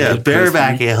is? Yeah, fucking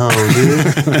bareback at home,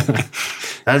 dude.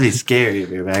 That'd be scary,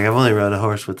 bareback. I've only rode a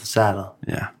horse with a saddle.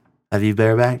 Yeah. Have you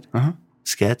barebacked? Uh-huh.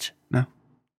 Sketch? No.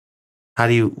 How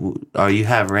do you? Oh, you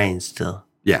have reins still.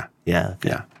 Yeah. Yeah. Okay.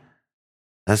 Yeah.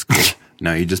 That's cool.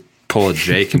 No, you just pull a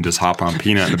Jake and just hop on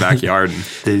Peanut in the backyard and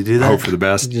Did you do that? hope for the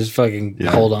best. Just fucking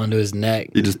Yeah. hold on to his neck.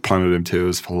 You just plummeted him too. It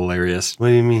was hilarious. What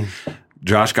do you mean?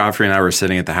 Josh Godfrey and I were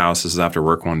sitting at the house. This is after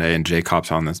work one day, and Jake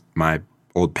hops on my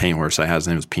old paint horse I had. His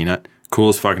name was Peanut.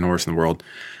 Coolest fucking horse in the world.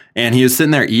 And he was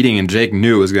sitting there eating, and Jake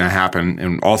knew it was going to happen,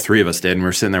 and all three of us did, and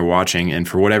we're sitting there watching, and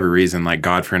for whatever reason, like,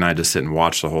 Godfrey and I just sit and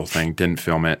watch the whole thing, didn't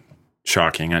film it.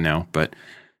 Shocking, I know,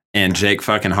 and Jake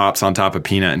fucking hops on top of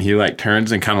Peanut, and he, like,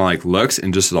 turns and kind of, like, looks,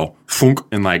 and just all, thunk,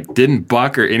 and, like, didn't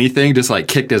buck or anything, just, like,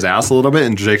 kicked his ass a little bit,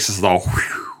 and Jake's just all,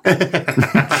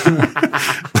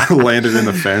 landed in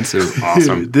the fence. It was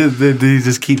awesome. Did he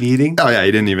just keep eating? Oh, yeah,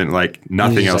 he didn't even, like,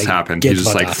 nothing else happened. He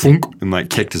just, like, thunk, and, like,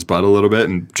 kicked his butt a little bit,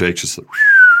 and Jake's just, like,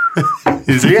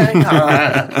 He's like,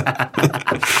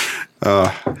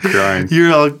 crying.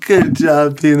 You're all good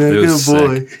job, Peanut. It Good was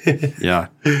boy. Yeah.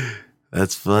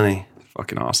 That's funny.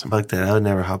 Fucking awesome. Fuck that. I would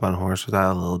never hop on a horse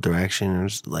without a little direction or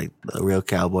just like a real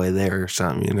cowboy there or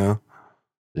something, you know?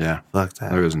 Yeah. Fuck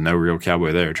that. There was no real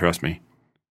cowboy there, trust me.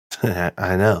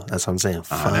 I know. That's what I'm saying.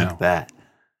 Fuck that.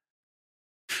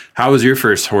 How was your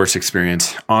first horse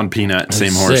experience on Peanut?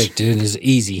 Same horse. Sick, dude. It's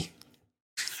easy.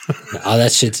 Oh,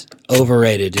 that shit's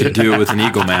overrated, dude. Could do it with an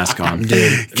eagle mask on.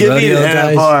 Dude, Give me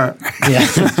that bar. Yeah,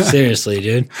 seriously,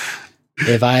 dude.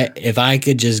 If I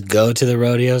could just go to the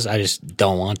rodeos, I just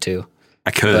don't want to.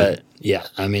 I could. But yeah,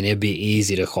 I mean, it'd be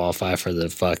easy to qualify for the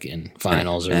fucking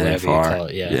finals or whatever you call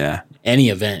it. Yeah. Yeah. Any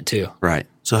event too. Right.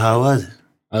 So how was it?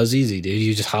 That was easy, dude.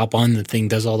 You just hop on, the thing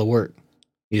does all the work.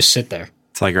 You just sit there.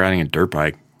 It's like riding a dirt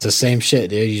bike. It's the same shit,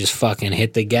 dude. You just fucking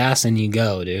hit the gas and you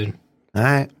go, dude. All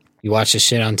right. You watch this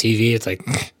shit on TV, it's like,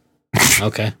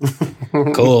 okay,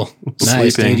 cool.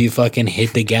 Nice, Sleeping. dude. You fucking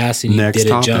hit the gas and you Next did a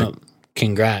topic. jump.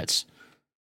 Congrats.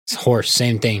 It's horse,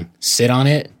 same thing. Sit on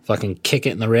it, fucking kick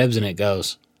it in the ribs, and it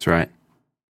goes. That's right.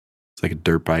 It's like a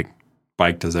dirt bike.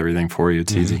 Bike does everything for you.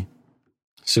 It's easy.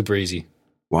 Super easy.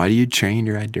 Why do you train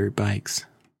to ride dirt bikes?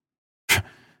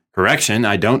 Correction,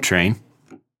 I don't train.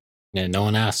 Yeah, no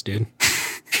one asked, dude.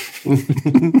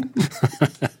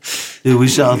 Dude, we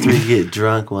should all three get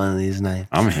drunk one of these nights.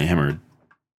 I'm hammered.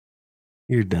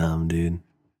 You're dumb, dude.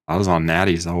 I was on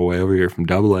natties the whole way over here from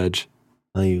Double Edge.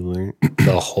 No, you weren't.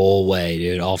 The whole way,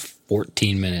 dude. All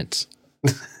 14 minutes.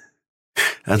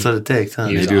 That's what it takes, huh?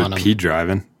 He They was do on with 'em. pee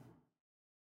driving.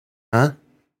 Huh?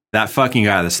 That fucking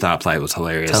guy at the stoplight was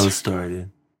hilarious. Tell the story,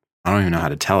 dude. I don't even know how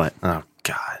to tell it. Oh,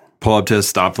 God. Pull up to a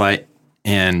stoplight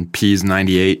and P's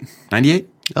 98. 98?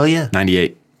 Oh, yeah.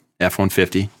 98.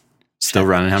 F-150. Still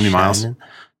running. How many miles?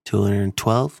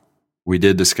 212. We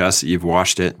did discuss that you've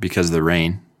washed it because of the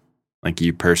rain. Like,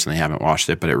 you personally haven't washed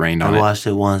it, but it rained on I it. watched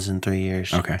it once in 3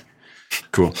 years. Okay.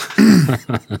 Cool.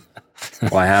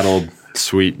 Well, I had old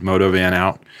sweet moto van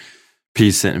out.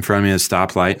 P's sitting in front of me at a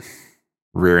stoplight.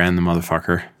 Rear end the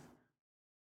motherfucker.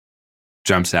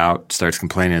 Jumps out, starts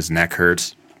complaining his neck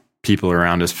hurts. People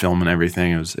around us filming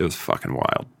everything. It was fucking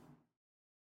wild.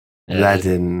 Yeah, That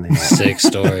didn't. sick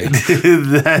story.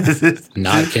 That is,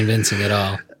 Not convincing at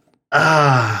all.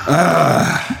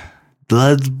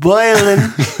 blood's boiling.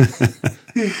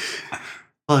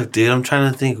 Fuck, dude, I'm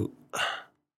trying to think.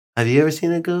 Have you ever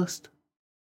seen a ghost?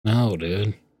 No,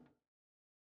 dude.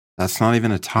 That's not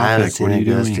even a I haven't topic. seen What are a you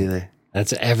ghost doing? either.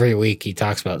 That's every week he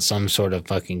talks about some sort of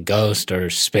fucking ghost or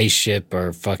spaceship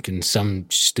or fucking some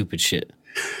stupid shit.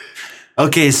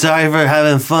 Okay, sorry for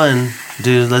having fun,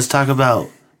 dude. Let's talk about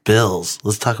bills.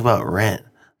 Let's talk about rent.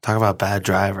 Talk about bad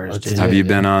drivers, Let's dude. do Have it, you dude.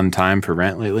 been on time for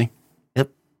rent lately?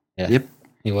 Yeah. Yep.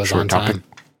 He was Short on time. topic.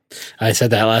 I said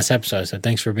that last episode. I said,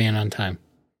 thanks for being on time.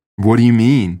 What do you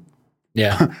mean?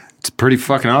 Yeah. It's pretty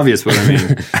fucking obvious what I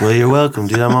mean. Well, you're welcome,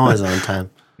 dude. I'm always on time.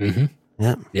 Mm-hmm.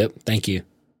 Yep. Yep. Thank you.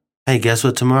 Hey, guess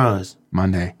what tomorrow is?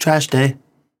 Monday. Trash day.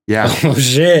 Yeah. Oh,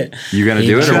 shit. You gonna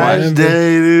You do it or tried what? it?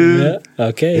 Day, dude. Yeah.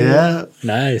 Okay. Yeah.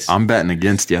 Nice. I'm betting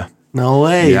against you. No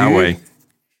way. Yeah, dude. way.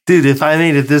 Dude, if I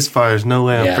made it this far, there's no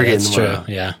way I'm yeah, forgetting that's tomorrow.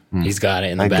 true. Yeah. He's got it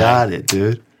in the I bag. got it,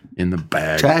 dude. In the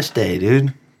bag. Trash day,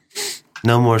 dude.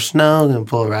 No more snow. Gonna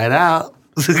pull it right out.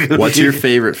 What's your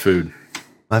favorite food?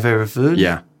 My favorite food?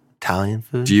 Yeah. Italian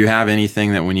food. Do you have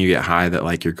anything that when you get high that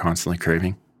like you're constantly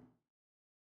craving?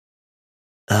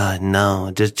 No,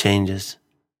 it just changes.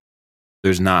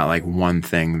 There's not like one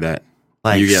thing that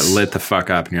Like you get lit the fuck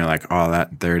up and you're like, oh,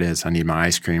 there it is. I need my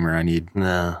ice cream or I need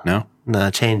No, no.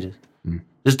 it changes. Mm.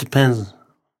 Just depends,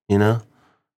 you know.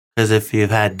 Because if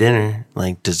you've had dinner,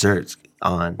 like desserts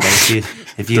on. But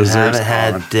if you Desserts haven't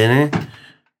had on. dinner,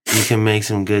 you can make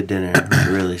some good dinner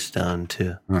really stoned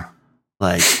too. Huh.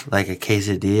 Like a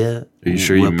quesadilla. Are you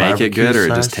sure you with make it barbecue good or it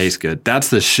just sauce. tastes good? That's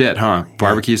the shit, huh?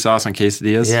 Barbecue sauce on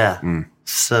quesadillas? Yeah, Mm.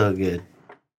 so good.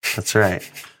 That's right.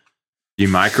 Do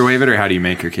you microwave it or how do you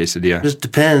make your quesadilla? Just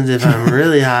depends. If I'm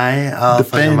really high, I'll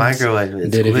fucking microwave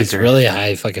it. Dude, if it's really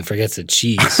high, fucking forgets the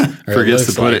cheese. Or Forgets to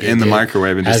looks put like it in the dude.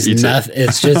 microwave and just Has eats nothing, it.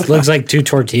 it just looks like 2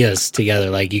 tortillas together.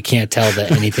 Like you can't tell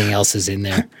that anything else is in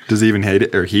there. Does he even hate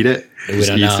it or heat it? We Just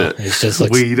don't eats know. it. It just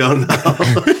looks We don't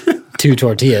know. 2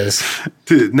 tortillas.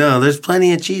 Dude, no, there's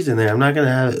plenty of cheese in there. I'm not going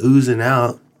to have it oozing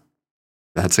out.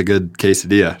 That's a good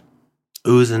quesadilla.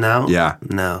 Oozing out? Yeah.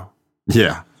 No.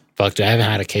 Yeah. Fuck, I haven't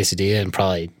had a quesadilla in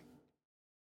probably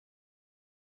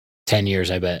 10 years,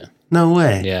 I bet. No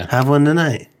way. Yeah. Have one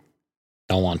tonight.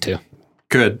 Don't want to.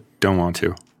 Good. Don't want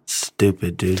to.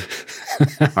 Stupid, dude.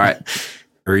 All right.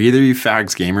 Are either of you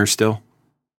fags gamers still?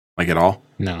 Like at all?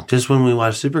 No. Just when we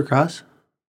watch Supercross?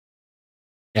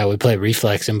 Yeah, we play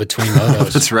Reflex in between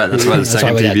motos. That's right. That's why the That's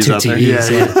second why we got TV's 2 out there.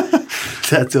 TVs.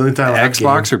 Yeah. That's the only time I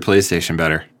Xbox or PlayStation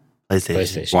better? PlayStation.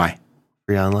 PlayStation. Why?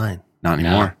 Free online. Not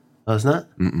anymore. Oh, it's not?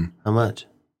 Mm-mm. How much?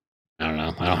 I don't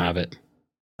know. I don't have it.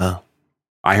 Oh,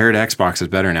 I heard Xbox is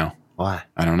better now. why?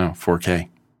 I don't know. 4K.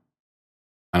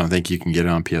 I don't think you can get it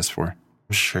on PS4.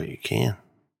 I'm sure you can.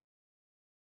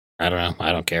 I don't know.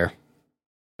 I don't care.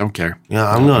 Don't care. Yeah,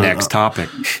 I'm going Next topic.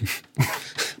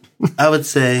 I would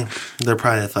say they're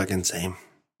probably the fucking same.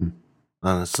 Hmm.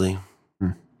 Honestly.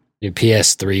 Your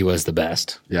PS3 was the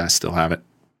best. Yeah, I still have it.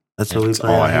 That's what we That's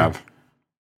play. all I on. have.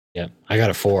 Yeah. I got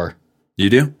a 4. You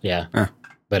do? Yeah. Huh.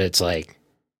 But it's like,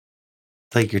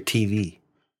 It's like your TV.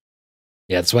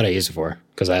 yeah, that's what I use it for.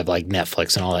 Because I have like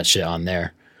Netflix and all that shit on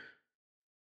there.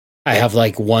 I have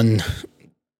like one,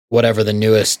 whatever the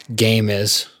newest game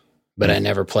is, but I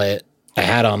never play it. I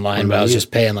had online, What but I about was you?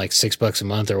 just paying like $6 a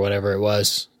month or whatever it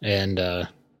was. And,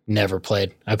 never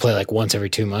played. I play like once every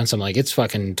 2 months. I'm like, it's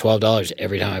fucking $12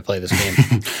 every time I play this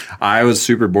game. I was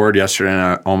super bored yesterday and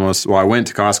I went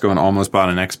to Costco and almost bought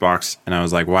an Xbox and I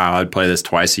was like, wow, I'd play this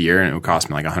twice a year and it would cost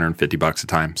me like $150 a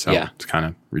time. So Yeah. it's kind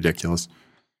of ridiculous.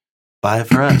 Buy it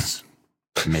for us.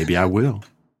 Maybe I will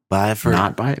Buy it for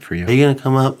not buy it for you. Are you going to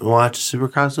come up and watch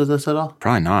Supercross with us at all?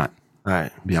 Probably not, All right.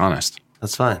 to be honest.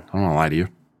 That's fine. I don't want to lie to you.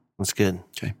 That's good.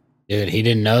 Dude, he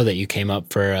didn't know that you came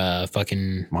up for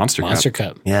fucking Monster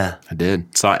Cup. Yeah. I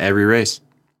did. Saw every race.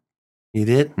 You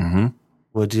did? Mm-hmm.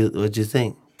 What'd you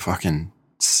think? Fucking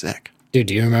sick. Dude,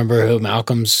 do you remember who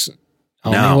Malcolm's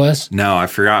homie was? No, I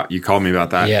forgot. You called me about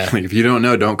that. Yeah. Like, if you don't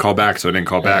know, don't call back. So I didn't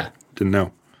call Yeah. back. Didn't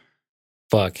know.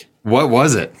 Fuck. What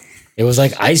was it? It was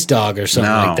like Ice Dog or something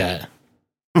No. like that.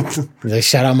 Like,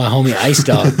 shout out my homie Ice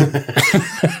Dog.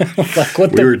 Like,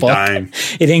 what We the were fuck? dying.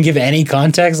 He didn't give any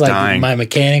context, like Dying. my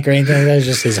mechanic or anything like that. It was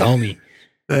just his homie.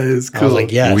 That is I was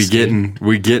like, yes. we dude.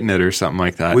 getting it or something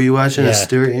like that. Were you watching Yeah. a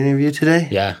Stewart interview today?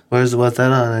 Yeah. What's that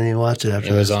on? I need to watch it after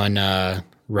It was this. on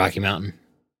Rocky Mountain.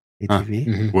 ATV?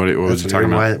 Mhm. what was That's he talking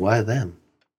weird. about? Why them?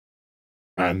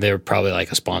 They're probably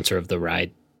like a sponsor of the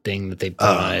ride thing that they put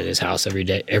Oh. on at his house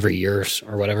every year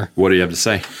or whatever. What do you have to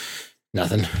say?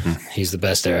 Nothing. He's the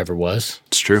best there ever was.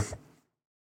 It's true.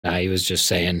 Nah, he was just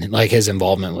saying like his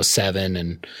involvement was 7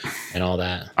 and all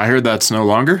that. I heard that's no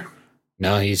longer.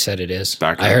 No, he said it is.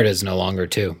 Back I up. heard it's no longer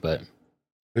too, but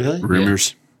Really?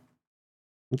 Rumors.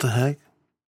 What the heck?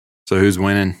 So who's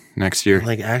winning next year?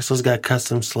 Like Axel's got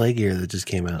custom sleigh gear that just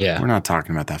came out. yeah. We're not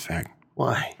talking about that fact.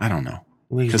 Why? I don't know.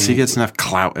 We- Because he gets enough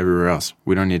clout everywhere else.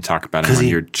 We don't need to talk about him 'Cause on he-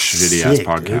 your shitty ass sick, dude.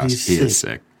 podcast. He's He is sick.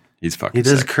 sick. He's fucking He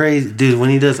does sick. crazy, dude.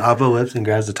 When he does oppo whips and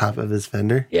grabs the top of his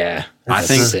fender, Yeah. I That's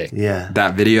think- sick. yeah,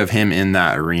 That video of him in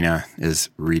that arena is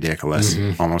ridiculous.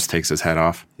 Mhm. Almost takes his head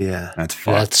off. yeah. That's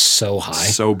fucked. That's so high.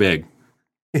 So big.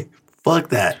 Fuck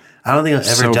that. I don't think I'll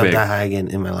ever So jump big. that high again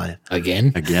in my life.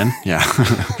 Again? Again? Yeah.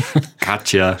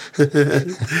 Gotcha.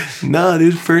 No,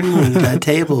 dude, Ferdinand, that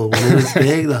table when it was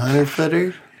big, the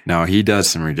 100-footer. No, he does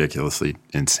some ridiculously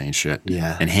insane shit.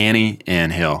 Yeah, And Hanny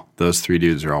and Hill, those 3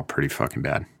 dudes are all pretty fucking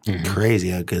bad. crazy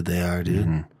how good they are, dude.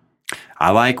 Mhm.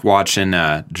 I like watching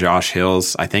Josh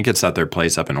Hill's, I think it's at their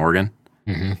place up in Oregon.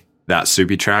 Mhm. That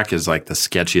soupy track is like the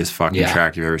sketchiest fucking Yeah.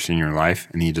 track you've ever seen in your life.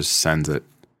 And he just sends it.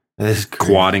 That is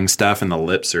crazy. Quadding stuff, and the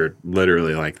lips are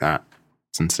literally like that.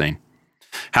 It's insane.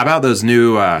 How about those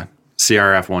new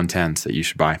CRF 110s that you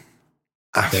should buy?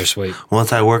 They're sweet.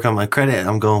 Once I work on my credit,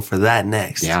 I'm going for that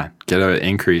next. Yeah, get an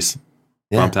increase.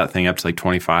 Yeah. Bump that thing up to like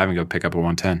 25 and go pick up a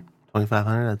 110.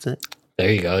 2,500. That's it.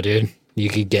 There you go, dude. You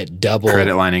could get double.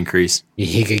 Credit line increase.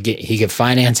 He could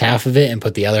finance half of it and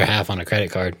put the other half on a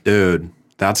credit card. Dude,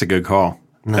 that's a good call.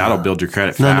 No. That'll build your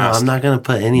credit No, fast. I'm not going to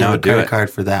put any No, on a do credit it. card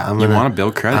for that. I'm You gonna, want to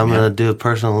build credit, I'm man. going to do a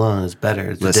personal loan. It's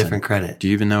better. It's Listen, a different credit. Do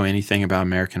you even know anything about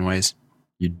American ways?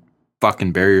 You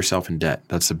fucking bury yourself in debt.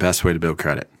 That's the best way to build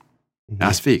credit.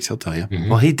 Ask Feeks, he'll tell you. Mhm.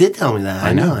 Well, he did tell me that.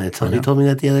 I know. I He know. told me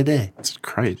that the other day. It's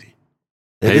crazy.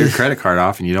 Pay your credit card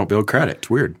off and you don't build credit. It's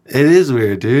weird. It is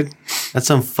weird, dude. That's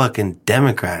some fucking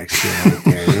Democratic shit right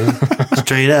there, dude.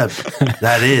 Straight up.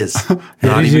 That is. Not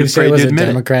Did even you say afraid was to a admit it.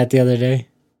 Democrat the other day?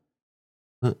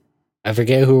 What? I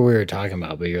forget who we were talking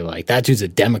about, but you're like, that dude's a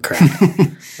Democrat.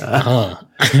 I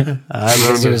Because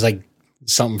remember. it was like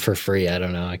something for free. I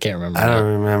don't know. I can't remember. I now.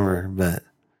 don't remember, but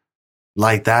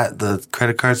like that, the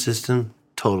credit card system,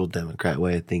 total Democrat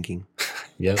way of thinking.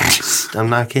 Yep. I'm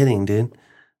not kidding, dude.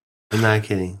 I'm not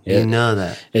kidding. Yeah. You know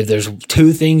that. If there's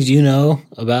two things you know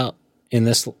about in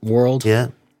this world, Yeah.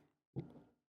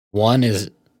 one is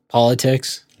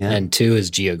politics Yeah. and two is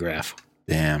geograph.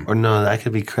 Damn. Or no, that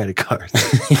could be credit cards.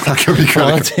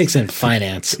 Politics and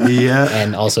finance Yeah.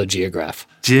 and also geograph.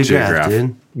 Geograph,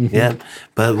 dude. Mhm. Yeah.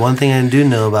 But one thing I do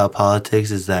know about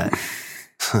politics is that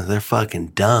they're fucking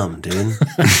dumb, dude.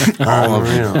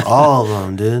 Unreal. All of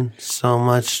them, dude. So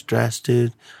much stress,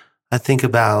 dude. I think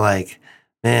about like,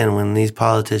 man, when these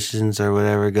politicians or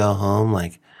whatever go home,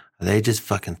 like, are they just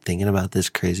fucking thinking about this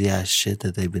crazy ass shit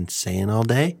that they've been saying all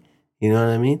day? You know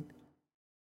what I mean?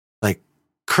 Like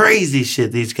crazy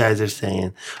shit these guys are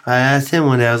saying. I asked him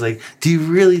one day, I was like, do you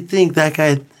really think that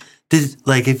guy did,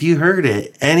 like, if you heard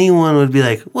it, anyone would be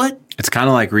like, what? It's kind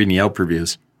of like reading Yelp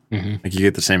reviews. Mhm. Like you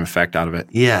get the same effect out of it.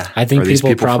 Yeah. I think Are these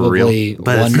people people for real? probably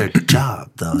But it's wonder. their job,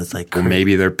 though. It's like, Well,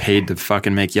 maybe they're paid to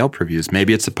fucking make Yelp reviews.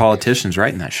 Maybe it's the politicians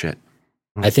writing that shit.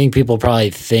 I think people probably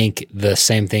think the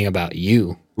same thing about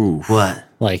you. Ooh. what?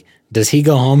 Like, does he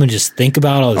go home and just think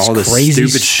about all this All the crazy,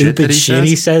 stupid shit that he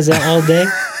he says all day?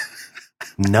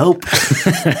 Nope.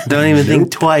 Don't even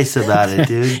think twice about it,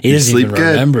 dude. He doesn't sleep even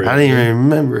good. remember. I it. don't even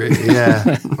remember it.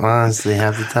 Yeah. Honestly,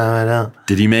 half the time I don't.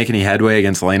 Did he make any headway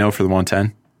against Leno for the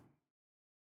 110?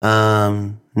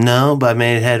 No, but I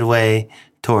made headway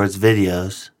towards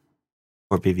videos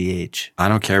for PVH. I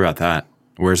don't care about that.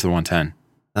 Where's the 110?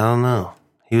 I don't know.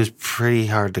 He was pretty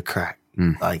hard to crack.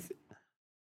 Like,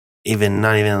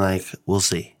 not even like, we'll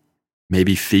see.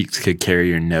 Maybe Feeks could carry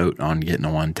your note on getting a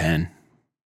 110.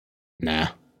 Nah.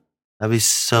 That'd be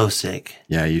so sick.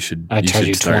 Yeah, you should. I charge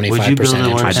you start. 25% Would you build a interest. I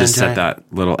 110? just set that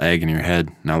little egg in your head.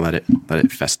 Now let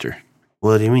it fester.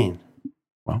 What do you mean?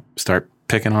 Well, start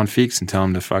picking on Feeks and tell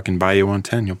him to fucking buy you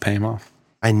 110. You'll pay him off.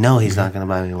 I know he's not going to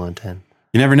buy me 110.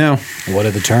 You never know. What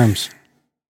are the terms?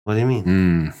 What do you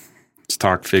mean? Let's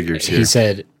talk figures here. He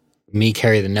said, me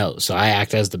carry the note, so I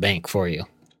act as the bank for you.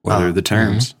 What are Oh. the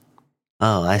terms?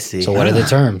 Oh, I see. So what are the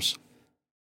terms?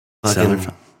 Fucking,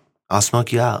 Seller- I'll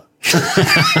smoke you out.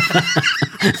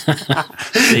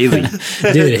 Daily.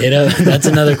 Dude, hit up. That's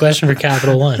another question for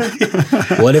Capital One.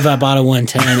 What if I bought a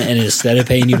 110 and instead of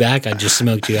paying you back, I just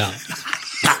smoked you out?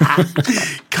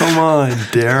 Come on,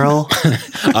 Daryl.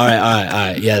 All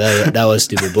right. Yeah, that was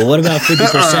stupid. But what about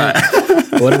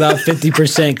 50%? What about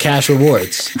 50% cash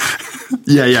rewards?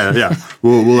 Yeah.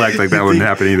 We'll act like that wouldn't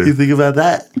happen You either. think about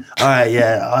that? All right,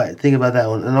 yeah. All right, think about that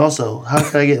one. And also, how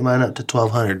can I get mine up to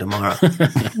 1,200 tomorrow?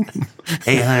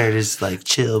 800 is like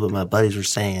chill, but my buddies were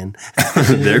saying,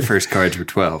 Their first cards were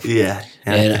 12. yeah.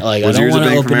 And like, Was I don't yours a want to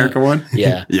Bank of open America up, one?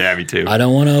 Yeah. Yeah, me too. I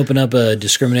don't want to open up a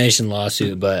discrimination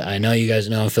lawsuit, but I know you guys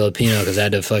know I'm Filipino because I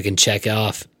had to fucking check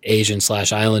off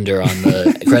Asian/Islander on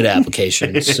the credit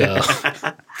application. So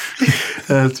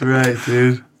That's right,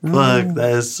 dude. Fuck,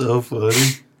 that is so funny.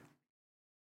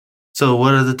 So,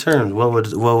 what are the terms? What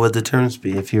would the terms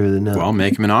be if you were the no? Well,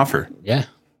 make him an offer. yeah,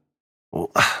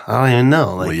 Well, I don't even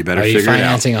know. Like, Well, you better are you figure it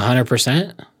out. financing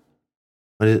 100%?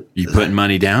 what is, You putting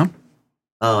money down?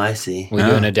 oh, I see. We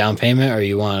doing a down payment, or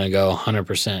you want to go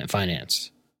 100%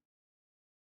 finance?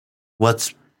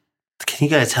 Can you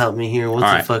guys help me here? What's All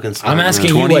the right. fucking? I'm asking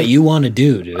you 20 what you want to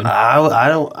do, dude. I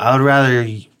would rather.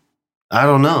 I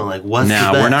don't know. Like, what's Now,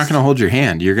 the best? we're not going to hold your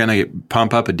hand. You're going to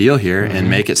pump up a deal here and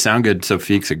make it sound good so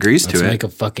Feeks agrees Let's to it. make a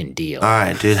fucking deal. All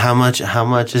right, dude. How much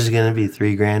is it gonna be?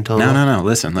 $3,000 total? No.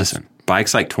 Listen.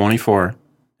 Bike's like 24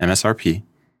 MSRP.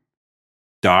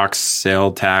 Docs,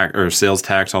 sales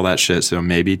tax, all that shit. So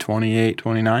maybe 28,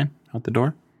 29 out the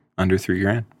door. Under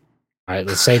 $3,000. All right,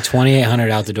 let's say 2,800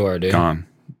 out the door, dude. All Gone.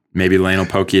 Maybe Lane will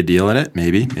poke you a deal at it.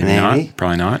 Maybe not. Maybe.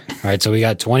 Probably not. right, so we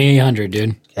got 2,800,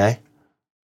 dude. Okay.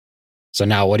 So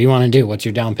now, what do you want to do? What's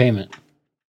your down payment?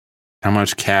 How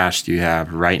much cash do you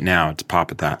have right now to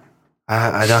pop at that?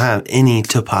 I don't have any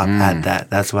to pop at that.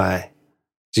 That's why.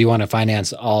 So you want to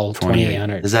finance all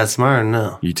 2,800? Is that smart or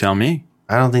no? You tell me.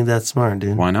 I don't think that's smart,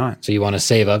 dude. Why not? So you want to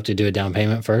save up to do a down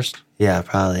payment first? Yeah,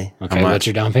 probably Okay, much? what's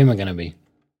your down payment going to be?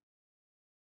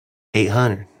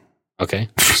 800. Okay,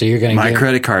 so you're going to My get...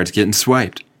 credit card's getting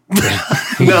swiped.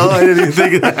 No, I didn't even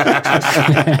think of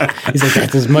that. He's like,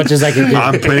 that's as much as I can do.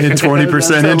 I'm paying 20% That's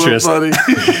hella interest. funny.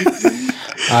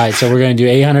 right, so we're going to do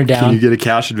 800 Can down. you get a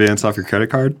cash advance off your credit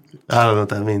card? I don't know what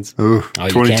that means. Ooh, Oh,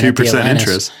 you can at the 22% Atlantis.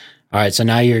 interest. All right, so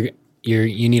now you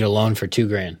need a loan for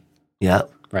 $2,000,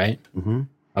 Yep. right? Mm-hmm.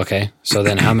 Okay, so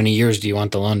then how many years do you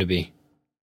want the loan to be?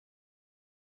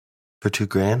 For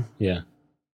 $2,000. Yeah.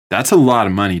 That's a lot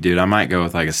of money, dude. I might go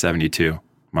with like a 72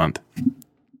 month.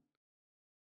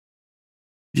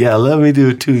 Yeah, let me do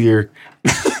a 2-year.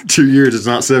 2 years is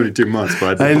not 72 months,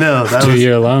 bud. I know. That was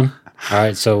 2-year loan. All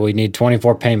right, so we need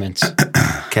 24 payments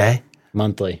okay.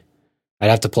 monthly. I'd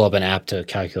have to pull up an app to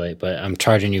calculate, but I'm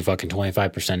charging you fucking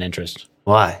 25% interest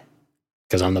Why?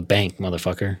 because I'm the bank,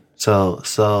 motherfucker.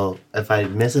 So if I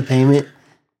miss a payment,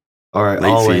 or Late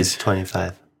always fees.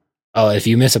 25. Oh, if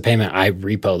you miss a payment, I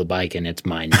repo the bike and it's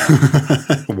mine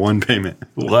now. One payment.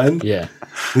 One. Yeah.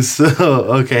 So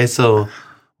okay. So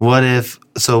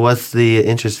what's the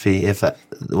interest fee if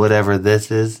whatever this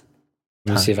is?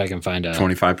 Let me see if I can find a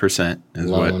 25% is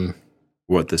loan.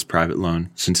 what this private loan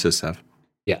consists of.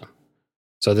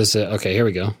 So this is, okay, here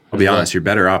we go. I'll be honest, you're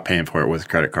better off paying for it with a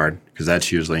credit card because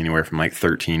that's usually anywhere from like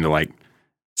 13 to like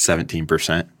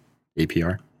 17%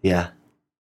 APR. Yeah.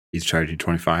 He's charging you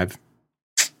 25.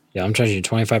 Yeah, I'm charging you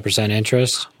 25%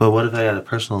 interest. But what if I got a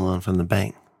personal loan from the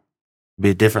bank?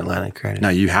 Be a different line of credit. No,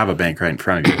 you have a bank right in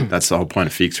front of you. That's the whole point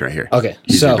of Feeks right here. Okay,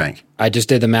 He's so your bank. I just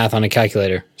did the math on a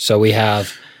calculator. So we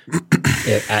have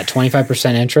at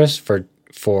 25% interest for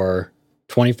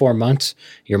 24 months,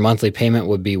 your monthly payment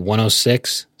would be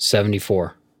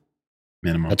 $106.74.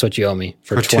 Minimum. That's what you owe me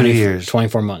For 2 years.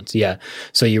 24 months. Yeah.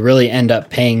 So you really end up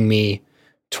paying me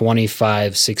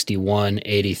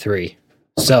 $25.61.83.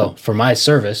 So for my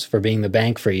service, for being the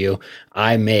bank for you,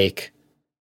 I make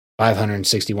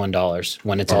 $561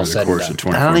 when it's all Over the said and course done. of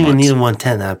 24 I don't even months. need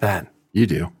 110 that bad. You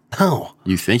do. No.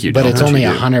 You think you But do. it's but only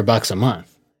you do. $100 a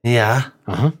month. Yeah.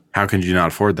 Uh-huh. How could you not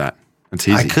afford that? It's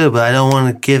easy. I could, but I don't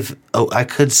want to give. Oh, I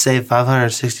could save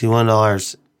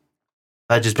 $561 if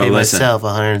I just But pay listen. myself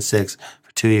 $106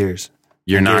 for 2 years.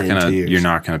 You're and not get it in 2 gonna. years. You're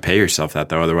not gonna pay yourself that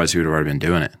though. Otherwise, you would have already been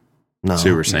doing it. No. See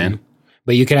what we're saying?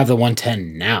 But you could have the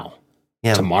 110 now,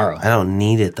 Yeah. tomorrow. I don't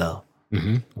need it though.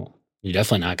 Well, you're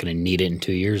definitely not going to need it in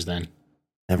 2 years then.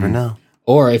 Never know.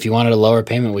 Or if you wanted a lower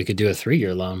payment, we could do a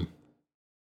 3-year loan.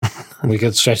 We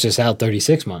could stretch this out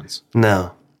 36 months.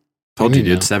 No. Told What do you, you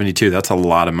mean, dude. 72. That's a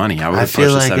lot of money. I would I have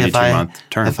feel pushed a like 72 month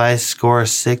term. if I score a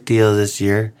sick deal this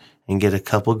year and get a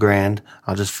couple grand,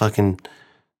 I'll just fucking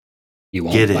You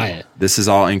won't Get it. buy it. This is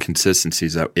all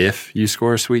inconsistencies though. If you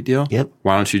score a sweet deal, Yep.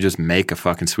 why don't you just make a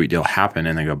fucking sweet deal happen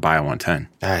and then go buy a 110?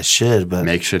 I should, but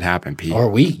Make shit happen, Pete.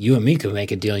 Or you and me could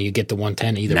make a deal and you get the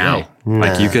 110 either now. way.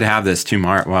 Like you Nah. could have this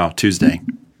tomorrow. Well, Tuesday.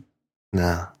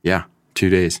 no. Yeah. 2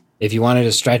 days. If you wanted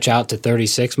to stretch out to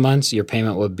 36 months, your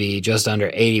payment would be just under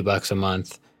 $80 a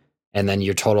month. And then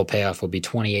your total payoff would be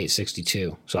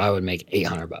 $28.62. So I would make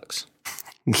 $800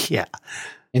 Yeah.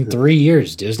 in 3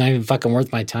 years, dude. It's not even fucking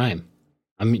worth my time.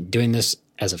 I'm doing this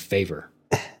as a favor.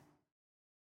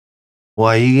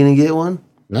 Why are you gonna get one?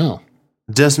 No.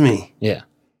 Just me. Yeah.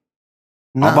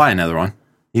 No. I'll buy another one.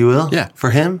 You will? Yeah.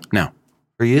 For him? No.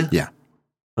 For you? Yeah.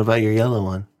 What about your yellow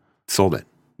one? Sold it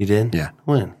You did? Yeah.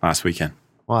 When? last weekend.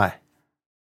 Why?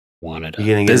 Wanted You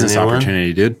to. gonna get Business a new one?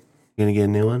 opportunity, dude. You gonna get a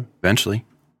new one? Eventually.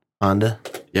 Honda?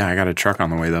 Yeah, I got a truck on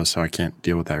the way though, so I can't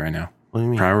deal with that right now. What do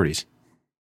you mean? Priorities.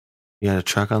 You got a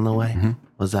truck on the way? Mhm.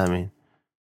 What does that mean?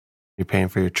 You're paying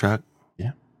for your truck?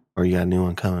 Yeah. Or you got a new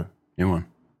one coming? New one.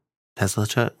 Tesla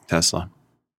truck? Tesla.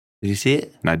 Did you see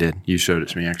it? And I did. You showed it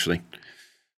to me actually.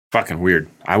 Fucking weird.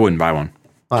 I wouldn't buy one.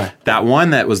 Why? That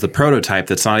one that was the prototype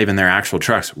that's not even their actual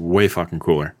truck's way fucking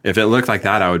cooler. If it looked like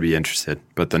that, I would be interested.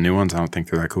 But the new ones, I don't think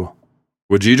they're that cool.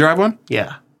 Would you drive one?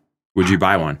 Yeah. Would you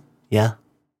buy one? Yeah.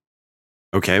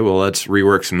 Okay, well, let's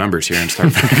rework some numbers here and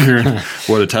start figuring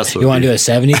what a Tesla You want to do would a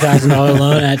 $70,000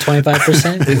 loan at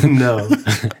 25%? No.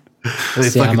 They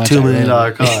See how fucking much $2 I million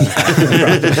really- car.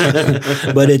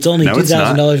 But it's only No, it's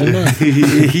not. $2,000 a month.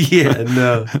 Yeah,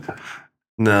 no.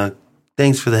 No.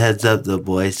 Thanks for the heads up though,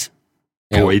 boys.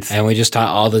 Yeah, Boys. and we just taught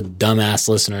all the dumbass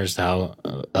listeners how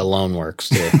a loan works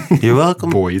too. You're welcome.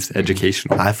 Boys,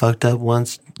 educational. I fucked up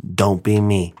once. Don't be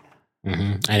me.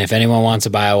 And if anyone wants to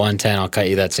buy a 110, I'll cut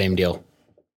you that same deal.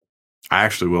 I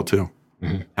actually will too.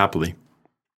 Mhm. Happily.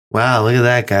 Wow, look at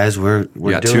that, guys. We're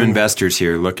We got doing, two investors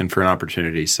here looking for an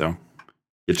opportunity. So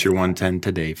get your 110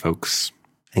 today, folks.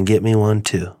 and get me one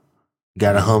too.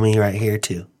 Got a homie right here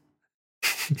too.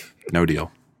 No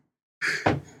deal.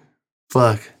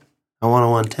 Fuck. I want a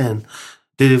 110.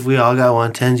 Dude, if we all got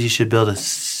 110s, you should build a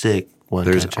sick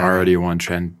 110. There's track. already a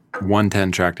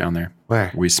 110 track down there.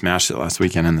 Where? We smashed it last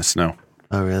weekend in the snow.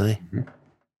 Oh, really? Mhm.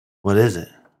 What is it?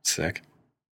 Sick.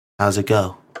 How's it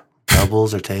go?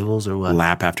 doubles or tables or what?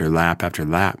 Lap after lap after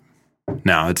lap.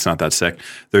 No, it's not that sick.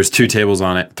 There's 3 tables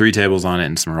on it,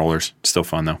 and some rollers. Still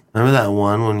fun though. Remember that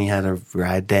one when you had a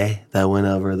ride day that went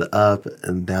over the up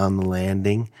and down the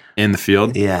landing? In the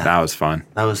field? Yeah. That was fun.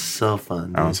 That was so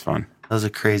fun. That was fun. That was a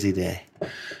crazy day.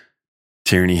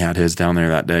 Tierney had his down there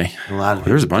that day. A lot of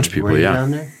There's a bunch of people, Were you yeah.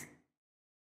 down there?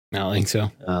 I don't think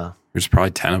so. There's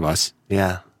probably 10 of us.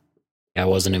 Yeah. I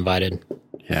wasn't invited.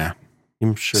 Yeah.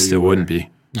 I'm sure Still you were. wouldn't be.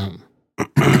 No.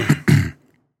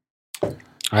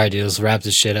 All right, dude. Let's wrap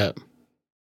this shit up. Do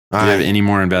All you have right. any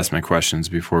more investment questions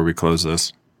before we close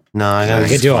this? No, I We got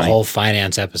could do a funny. whole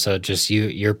finance episode, just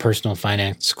your personal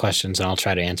finance questions, and I'll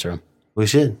try to answer them. We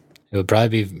should. It would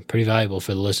probably be pretty valuable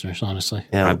for the listeners, honestly.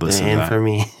 Yeah, I'd listen to and that. for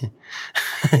me.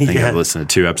 I think Yeah. I've listened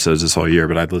to 2 episodes this whole year,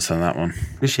 but I'd listen to that one.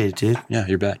 Appreciate it, dude. Yeah,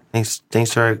 you're bet. Thanks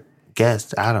to our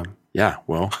guest, Adam. Yeah,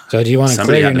 well, So, do you want to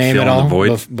Somebody clear your had to name fill at in the all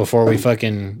void. before we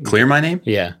fucking? clear my name?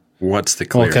 Yeah. What's the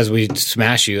Well, clear? because we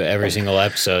smash you every single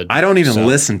episode. I don't even So-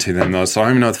 listen to them, though, so I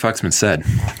don't even know what the fuck's been said.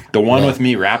 The one with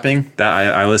me rapping, that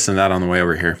I listened to that on the way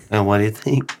over here. And what do you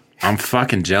think? I'm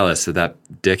fucking jealous that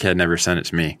dickhead never sent it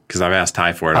to me because I've asked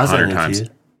Ty for it I'll 100 send it to times. you.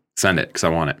 Send it because I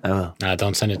want it. Oh, Nah,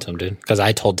 don't send it to him, dude. Because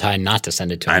I told Ty not to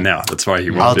send it to I him. know. That's why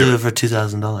you I'll won't do do it it. for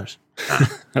 $2,000.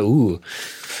 Ooh.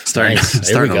 Starting, Nice. There we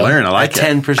starting to go. learn. I like At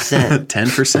it. 10%.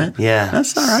 10%? Yeah.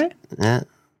 That's all right. Yeah.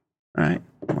 All right.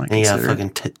 I might And you got consider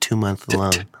fucking 2 month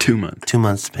loan. 2 months. 2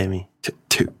 months to pay me.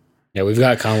 2. Yeah, we've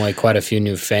got Conway quite a few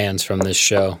new fans from this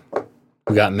show.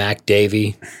 We got Mac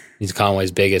Davey. He's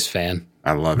Conway's biggest fan.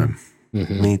 I love him.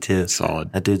 Me too.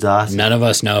 Solid. That dude's awesome. None of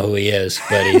us know who he is,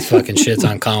 but he fucking shits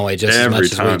on Conway just Every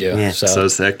as much time. as we do. Yeah. So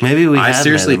sick. Maybe we I have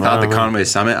seriously met him. I thought the don't know. Conway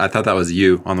Summit, I thought that was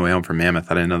you on the way home from Mammoth.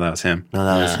 I didn't know that was him. No,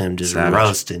 that was Nah. him just Savage.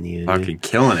 roasting you. Dude. Fucking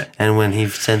killing it. And when he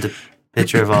sent a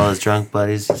picture of all his drunk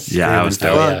buddies, Yeah, that was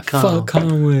screaming, dope. Yeah, Fuck fuck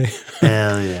Conway.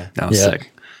 Hell yeah. That was Yeah.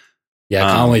 sick.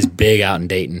 Yeah, Conway's big out in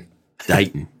Dayton.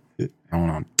 Dayton. Going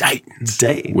on Dayton's.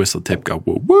 Dayton. Whistle tip go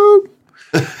whoop whoop.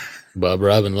 Bub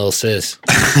Rub and Lil Sis.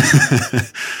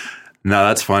 No,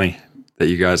 that's funny that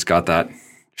you guys got that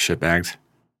shit bagged.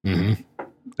 Mm-hmm.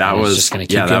 That It's was just gonna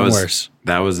keep that getting was worse.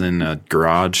 that was in a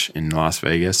garage in Las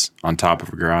Vegas on top of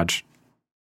a garage.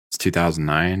 It's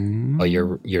 2009, Oh,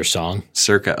 your song?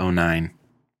 circa 09.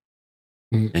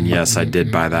 And yes, I did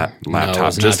buy that No, it laptop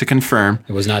was just not. to confirm.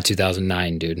 It was not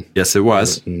 2009, dude. Yes, it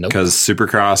was Nope. because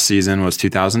Supercross season was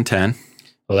 2010.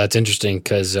 Well, that's interesting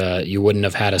because you wouldn't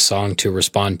have had a song to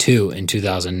respond to in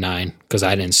 2009 because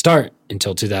I didn't start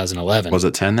until 2011. Was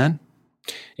it 10 then?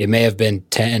 It may have been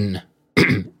 10,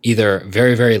 either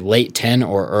very, very late 10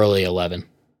 or early 11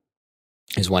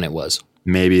 is when it was.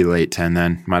 Maybe late 10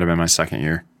 then. Might have been my second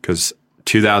year because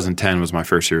 2010 was my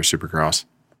first year of Supercross.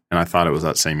 And I thought it was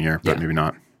that same year, but Yeah. maybe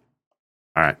not.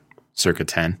 All right. Circa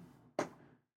 10.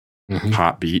 Mhm.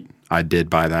 Hot beat. I did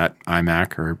buy that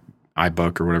iMac or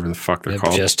iBook or whatever the fuck they're Yep,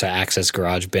 called. just to access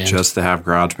GarageBand. Just to have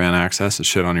GarageBand access to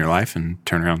shit on your life and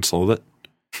turn around and sold it.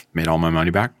 Made all my money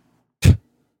back.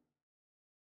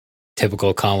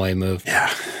 Typical Conway move. Yeah.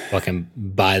 Fucking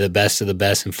buy the best of the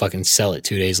best and fucking sell it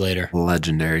 2 days later.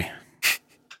 Legendary.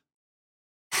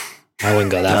 I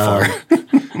wouldn't go that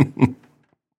far.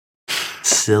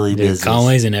 Silly Dude, business.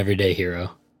 Conway's an everyday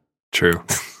hero. True.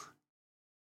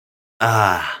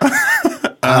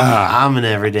 I'm an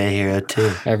everyday hero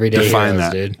too. Everyday Define heroes,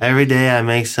 that. dude. Every day I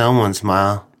make someone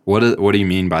smile. What do you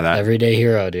mean by that? Everyday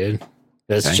hero, dude.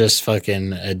 That's Okay. just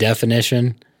fucking a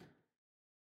definition.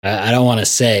 I don't want to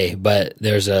say, but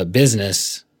there's a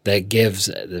business that gives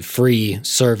the free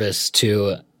service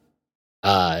to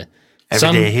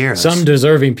Everyday heroes. some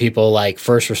deserving people like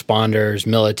first responders,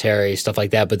 military, stuff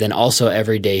like that, but then also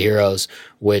everyday heroes,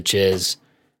 which is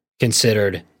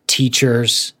considered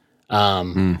teachers,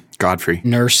 Godfrey.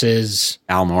 nurses,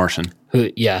 Al Morrison.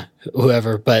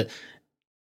 whoever. But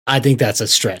I think that's a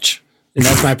stretch. And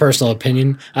that's my personal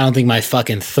opinion. I don't think my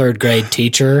fucking third grade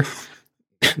teacher,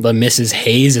 the Mrs.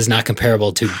 Hayes, is not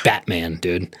comparable to Batman,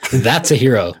 dude. That's a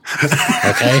hero.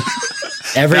 Okay?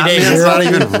 Everyday Batman's hero. not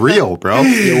even real, bro.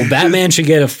 Well, Batman should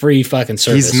get a free fucking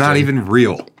service. He's not dude. even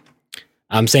real.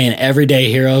 I'm saying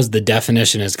everyday heroes, the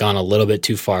definition has gone a little bit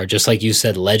too far. Just like you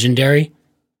said, legendary.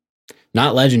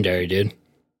 Not legendary, dude.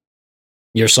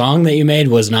 Your song that you made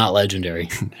was not legendary.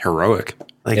 Heroic.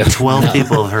 Like Yeah. 12 No.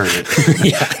 people have heard it.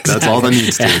 Yeah, That's all that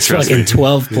needs to be, That's trust fucking me.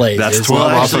 12 plays. That's dude. 12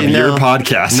 Well, off of actually, your no.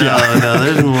 podcast. No, yeah. no,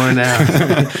 there's more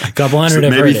now. Couple hundred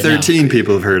have Maybe heard it now. 13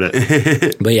 people have heard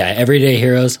it. But yeah, everyday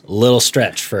heroes, little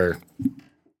stretch for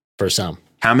some.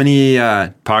 How many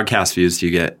podcast views do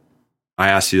you get? I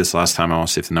asked you this last time. I want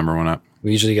to see if the number went up.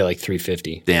 We usually get like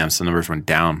 350. Damn, so the numbers went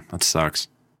down. That sucks.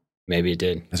 Maybe it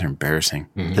did. You guys are embarrassing.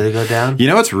 Did it go down? You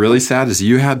know what's really sad is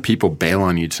you had people bail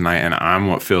on you tonight, and I'm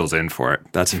what fills in for it.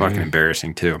 That's fucking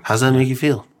embarrassing too. How's that make you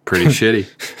feel? Pretty shitty.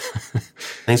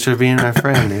 Thanks for being our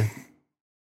friend, dude.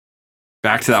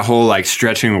 Back to that whole like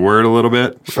stretching the word a little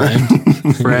bit. Friend.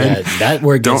 Friend. Yeah, that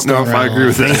word Don't gets know thrown if I around agree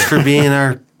with a lot. Thanks for being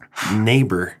our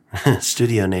neighbor,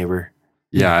 studio neighbor.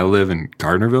 Yeah, I live in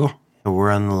Gardnerville.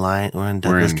 We're on the line. We're in We're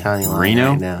Douglas in County line Reno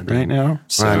right now. Dude. right now. We're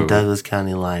So on Douglas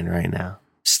County line right now.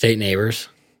 State neighbors.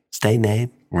 State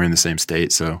name, we're in the same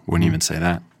state, so wouldn't even say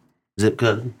that. zip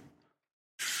code,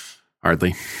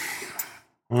 Hardly.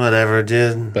 whatever,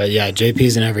 dude. But yeah,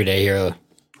 JP's an everyday hero.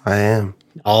 I am.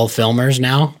 All filmers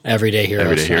now, everyday heroes.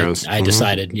 Everyday heroes. I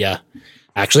decided, yeah.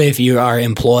 Actually, if you are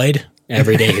employed,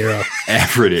 everyday hero.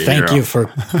 Everyday Thank hero. you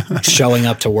for showing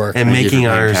up to work. And Thank you making for paying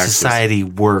our taxes. society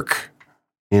work.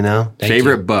 You know, Thank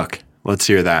Favorite you. book? Let's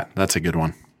hear that. That's a good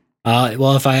one.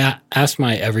 Well, if I asked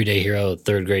my everyday hero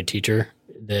third grade teacher,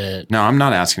 No, I'm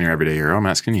not asking your everyday hero. I'm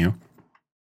asking you.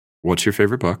 What's your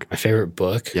favorite book? my favorite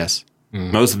book, Yes. All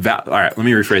right, let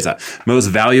me rephrase that. Most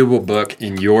valuable book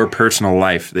in your personal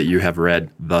life that you have read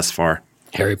thus far.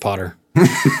 Harry Potter,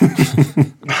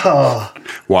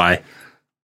 Why?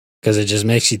 because it just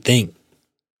makes you think.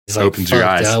 It's Opens your fuck,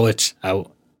 eyes. I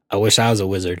wish I was a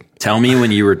wizard. Tell me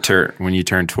when you were when you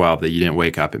turned 12 that you didn't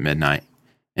wake up at midnight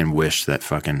and wish that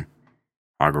fucking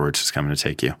Hogwarts is coming to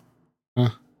take you.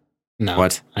 No,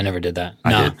 What? I never did that. I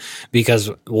No, did.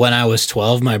 because when I was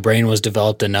 12, my brain was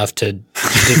developed enough to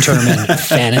determine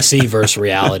fantasy versus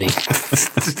reality.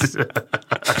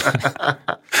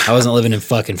 I wasn't living in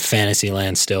fucking fantasy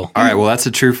land still. All right, well that's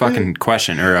a true fucking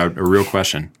question or a real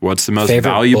question. What's the most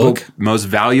Favorite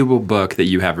valuable book that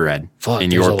you have read Fuck, in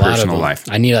there's a your lot of personal them. life?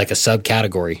 I need like a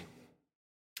subcategory.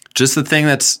 Just the thing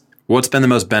what's been the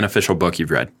most beneficial book you've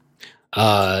read?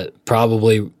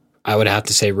 Probably I would have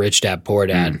to say Rich Dad Poor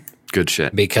Dad Good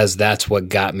shit. because that's what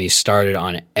got me started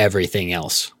on everything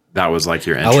else. That was like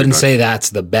your entry I wouldn't book. say that's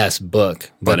the best book,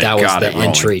 But but it that was got the it rolling.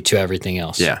 entry to everything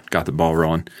else. Yeah, got the ball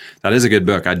rolling. That is a good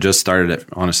book. I just started it,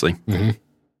 honestly. Mhm.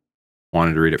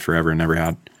 Wanted to read it forever and never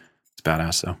had. It's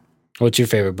badass, though. What's your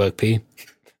favorite book, P?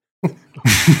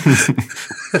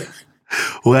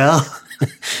 well,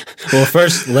 Well,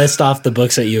 first list off the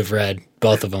books that you've read,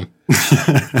 both of them.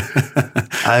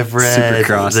 I've read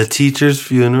Supercross. The Teacher's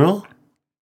Funeral,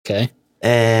 Okay.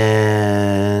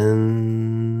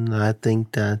 and I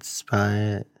think that's by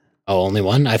it. Oh, only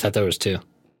one? I thought there was two.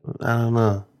 I don't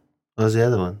know. What was the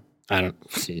other one? I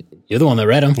don't see. You're the one that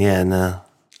read them. Yeah, no.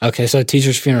 Okay, so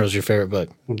Teacher's Funeral is your favorite book.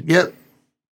 Yep.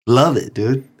 Love it,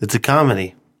 dude. It's a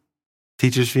comedy.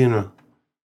 Teacher's Funeral.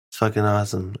 It's fucking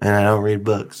awesome. And I don't read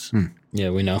books. Yeah,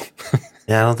 we know.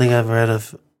 Yeah, I don't think I've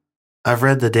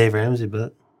read the Dave Ramsey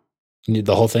book. You need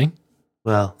the whole thing?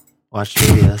 Well, watched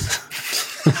videos.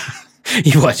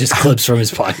 You watch his clips from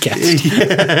his podcast.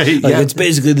 yeah, It's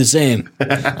basically the same.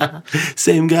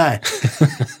 Same guy.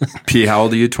 P, how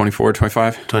old are you? 24,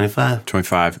 25? 25.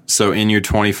 25. So in your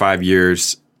 25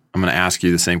 years, I'm going to ask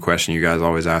you the same question you guys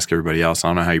always ask everybody else. I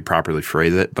don't know how you properly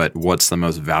phrase it, but what's the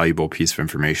most valuable piece of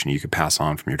information you could pass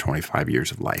on from your 25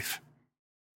 years of life?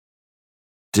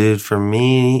 Dude, for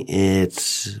me,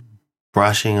 it's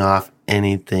brushing off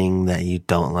anything that you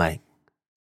don't like.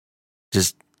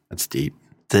 Just That's deep.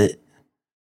 that,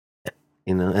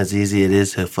 as easy it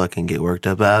is to fucking get worked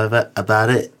up about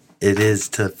it, it is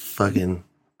to fucking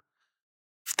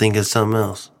think of something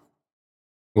else.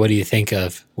 What do you think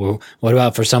of? Well, what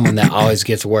about for someone that always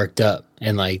gets worked up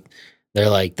and like they're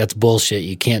like, that's bullshit.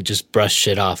 You can't just brush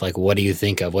shit off. Like, what do you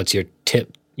think of? What's your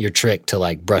tip, your trick to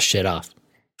like brush shit off?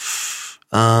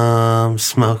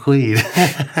 Smoke weed.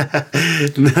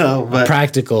 No, but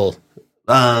Practical.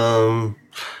 I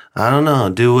don't know.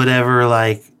 Do whatever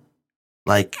like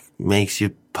makes you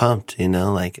pumped,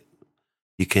 like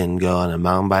you can go on a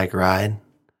mountain bike ride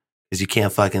because you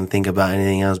can't fucking think about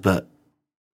anything else but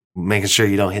making sure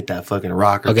you don't hit that fucking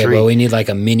rock or Okay, tree. well, we need like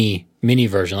a mini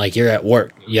version. Like you're at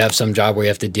work, you have some job where you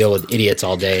have to deal with idiots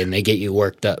all day, and they get you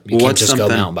worked up. You can't What's just go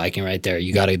something- mountain biking right there.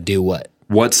 You got to do what?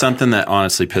 What's something that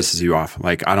honestly pisses you off?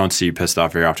 Like, I don't see you pissed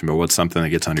off very often, but what's something that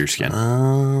gets under your skin?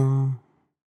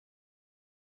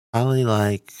 Probably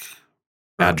like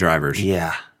Bad drivers.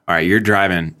 yeah. All right, you're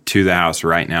driving to the house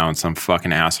right now, and some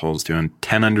fucking asshole's doing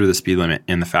 10 under the speed limit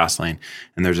in the fast lane,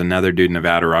 and there's another dude in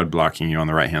Nevada road blocking you on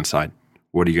the right-hand side.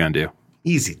 What are you going to do?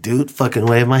 Easy, dude. Fucking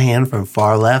wave my hand from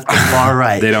far left to far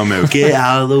right. They don't move. Get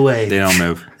out of the way. They don't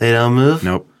move. They don't move?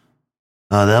 Nope.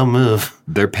 Oh, they'll move.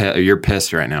 You're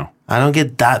pissed right now. I don't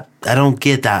get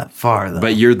that far though.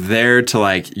 But you're there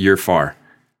to you're far.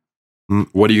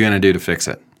 What are you going to do to fix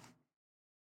it?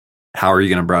 How are you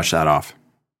going to brush that off?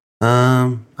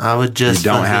 I would just.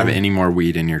 You don't have any more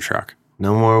weed in your truck.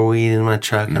 No more weed in my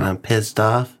truck, and I'm pissed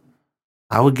off.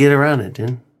 I would get around it,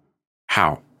 dude.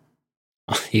 How?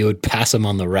 He would pass him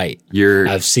on the right. You're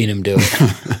I've seen him do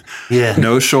it. Yeah.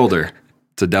 no shoulder.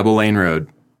 It's a double lane road.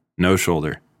 No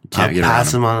shoulder. You can't I'll get around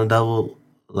pass him. him on a double,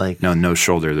 like. No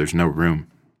shoulder. There's no room.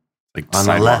 Like On the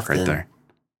sidewalk left, right then. there.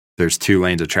 There's 2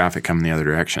 lanes of traffic coming the other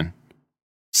direction.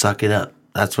 Suck it up.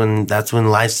 That's when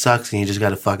life sucks and you just got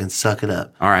to fucking suck it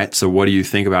up. All right. So what do you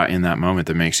think about in that moment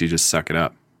that makes you just suck it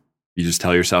up? You just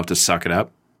tell yourself to suck it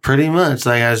up? Pretty much.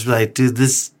 Like, I was like, dude,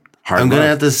 Hard I'm going to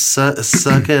love. have to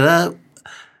suck it up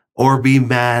or be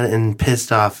mad and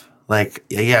pissed off. Like,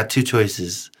 you got 2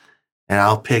 choices. And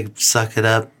I'll pick suck it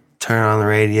up, turn on the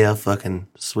radio, fucking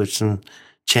switch some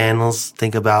channels,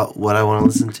 think about what I want to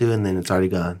listen to, and then it's already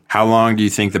gone. How long do you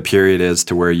think the period is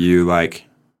to where you like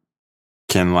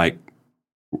can like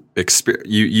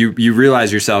you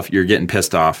realize yourself you're getting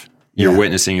pissed off. You're Yeah.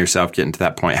 witnessing yourself getting to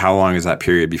that point. How long is that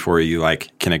period before you like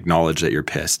can acknowledge that you're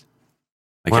pissed?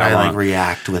 Like When how I long? like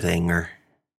react with anger.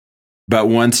 But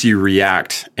once you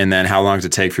react, and then how long does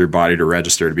it take for your body to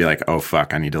register to be like, oh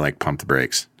fuck, I need to like pump the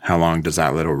brakes? How long does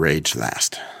that little rage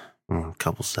last? A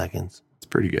couple seconds. It's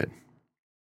pretty good.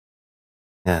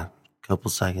 Yeah, couple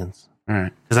seconds. All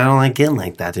right. Because I don't like getting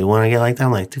like that, dude. When I get like that,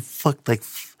 I'm like, dude, fuck. Like,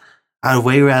 I'd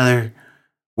way rather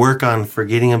work on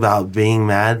forgetting about being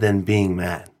mad than being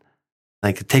mad.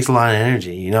 Like, it takes a lot of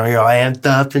energy. You know, you're all amped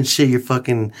up and shit. You're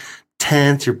fucking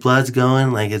tense. Your blood's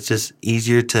going. Like, it's just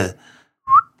easier to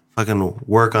fucking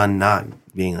work on not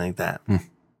being like that.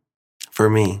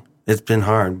 For me, it's been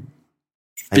hard.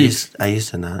 I used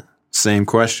to not. Same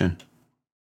question.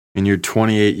 In your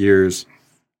 28 years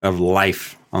of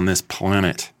life on this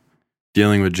planet,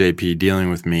 dealing with JP, dealing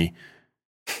with me.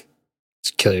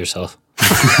 Just kill yourself.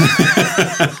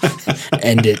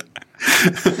 End it.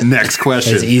 Next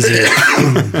question. It's easier.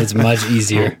 It's much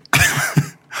easier.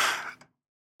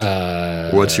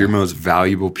 What's your most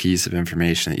valuable piece of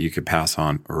information that you could pass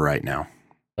on right now?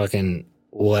 Fucking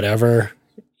whatever.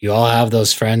 You all have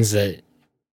those friends that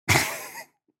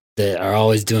are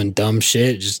always doing dumb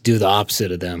shit. Just do the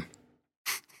opposite of them.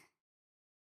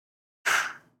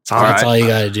 That's all you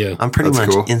got to do. I'm pretty That's much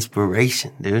cool.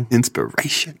 inspiration, dude.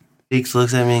 Inspiration. Deeks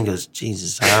looks at me and goes,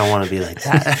 Jesus, I don't want to be like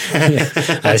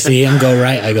that. I see him go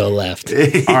right, I go left.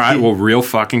 All right. Well, real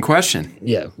fucking question.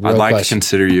 Yeah. I'd like to question.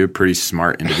 consider you a pretty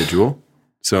smart individual.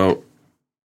 So,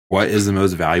 what is the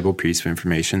most valuable piece of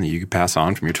information that you could pass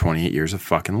on from your 28 years of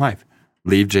fucking life?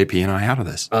 Leave JP and I out of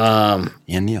this. And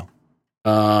Neil.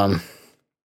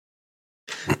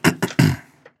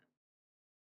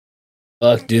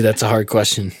 Fuck, dude, that's a hard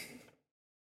question.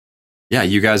 Yeah,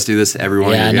 you guys do this to every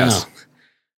one Yeah, I of your know. guests.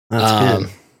 That's good.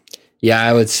 Yeah,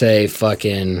 I would say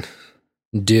fucking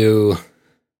don't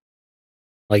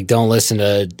listen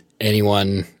to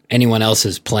anyone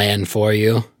else's plan for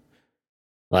you.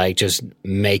 Like, just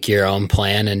make your own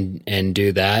plan and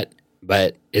do that.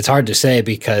 But it's hard to say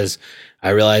because I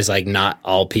realize like not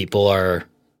all people are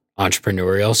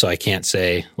entrepreneurial, so I can't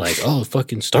say like, oh,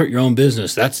 fucking start your own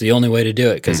business. That's the only way to do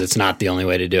it, because it's not the only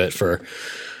way to do it for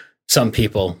some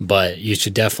people. But you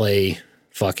should definitely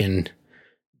fucking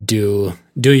do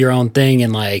your own thing,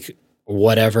 and like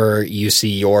whatever you see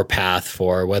your path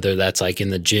for, whether that's like in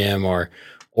the gym or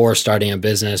starting a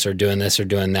business or doing this or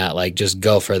doing that, like just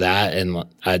go for that. And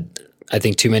I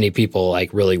think too many people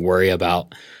like really worry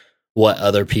about what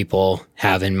other people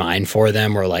have in mind for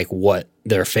them, or like what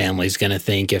their family's going to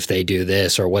think if they do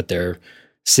this, or what their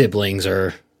siblings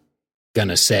are going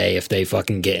to say if they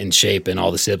fucking get in shape and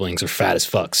all the siblings are fat as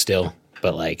fuck still.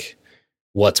 But like,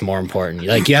 what's more important?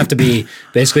 Like, you have to be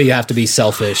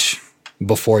selfish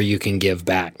before you can give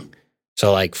back.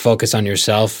 So like, focus on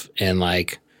yourself and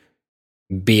like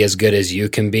be as good as you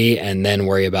can be, and then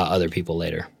worry about other people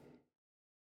later.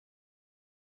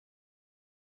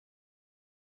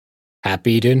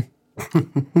 Happy, dude?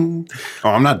 Oh,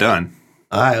 I'm not done.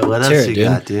 All right, what Let's hear else it, you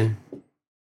got, dude?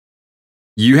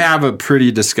 You have a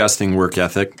pretty disgusting work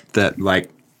ethic that, like,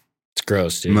 It's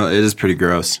gross, dude. it is pretty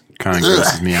gross. Kind of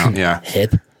grosses me out. Yeah.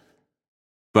 Hip.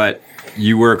 But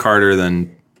you work harder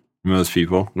than most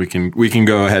people. We can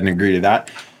go ahead and agree to that.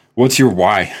 What's your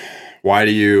why? Why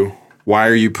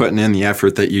are you putting in the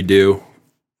effort that you do?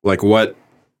 Like,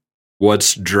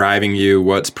 what's driving you?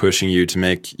 What's pushing you to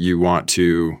make you want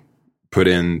to put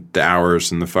in the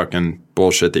hours and the fucking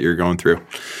bullshit that you're going through?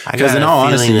 Because in all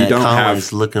honesty, you don't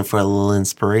Conway's looking for a little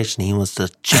inspiration. He wants to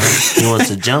jump. He wants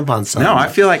to jump on something. No, I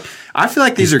feel like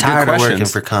these are good tired of working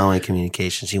questions. for Conway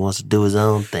Communications. He wants to do his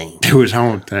own thing. Do his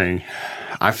own thing.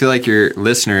 I feel like your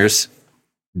listeners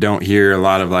don't hear a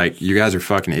lot of like, you guys are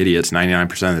fucking idiots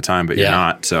 99% of the time, but you're Yeah.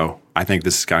 not. So I think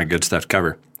this is kind of good stuff to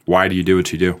cover. Why do you do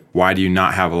what you do? Why do you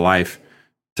not have a life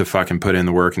to fucking put in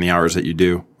the work and the hours that you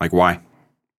do? Like, why?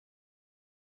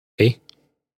 Hey?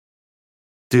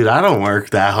 Dude, I don't work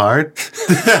that hard.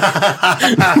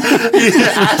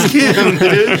 Ask him,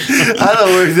 dude. I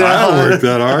don't work that hard.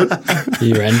 that hard.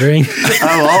 You rendering?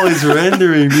 I'm always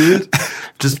rendering, dude.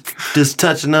 Just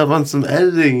touching up on some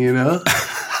editing, you know?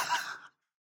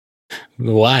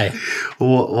 Why?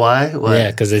 Why? What?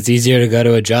 Yeah, because it's easier to go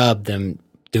to a job than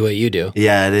do what you do.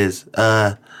 Yeah, it is.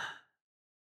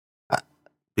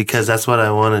 Because that's what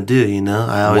I want to do, you know?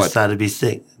 I always What? thought it'd be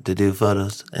sick to do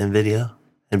photos and video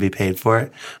and be paid for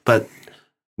it. But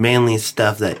mainly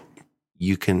stuff that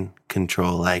you can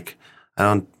control. Like,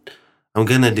 I'm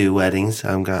going to do weddings.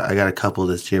 I got a couple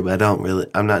this year, but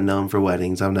I'm not known for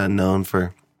weddings. I'm not known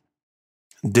for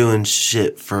doing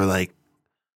shit for like,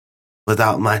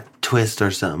 without my twist or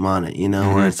something on it, you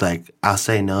know, where it's like, I'll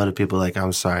say no to people like,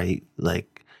 I'm sorry.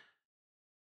 Like,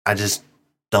 I just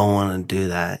don't want to do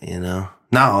that, you know?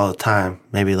 Not all the time,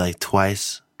 maybe like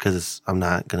twice, because I'm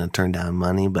not going to turn down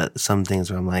money, but some things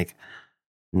where I'm like,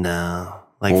 no.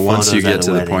 Like, Well, once you photos at get a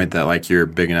to the wedding. point that like you're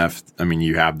big enough, I mean,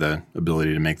 you have the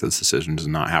ability to make those decisions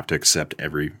and not have to accept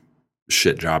every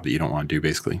shit job that you don't want to do,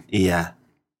 basically. Yeah.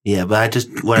 Yeah, but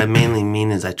what I mainly mean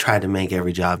is I try to make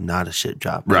every job not a shit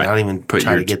job. Like, Right. I don't even Put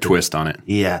try your to get twist on it.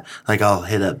 Yeah, like I'll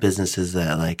hit up businesses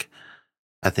that like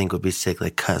I think would be sick,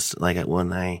 like like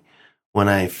when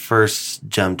I first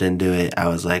jumped into it, I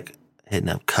was like hitting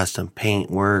up custom paint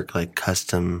work, like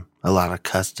a lot of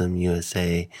custom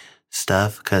USA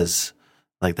stuff, because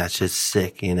like that's just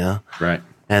sick, you know. Right.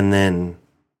 And then,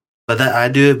 but I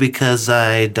do it because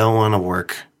I don't want to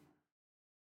work.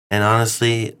 And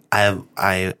honestly,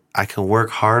 I can work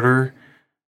harder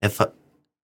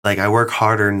I work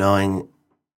harder knowing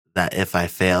that if I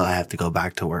fail, I have to go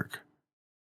back to work,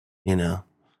 you know,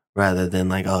 rather than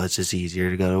like, oh, it's just easier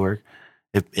to go to work.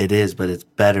 It is, but it's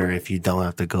better if you don't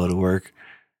have to go to work,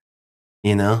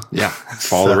 you know? Yeah.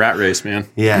 Follow the rat race, man.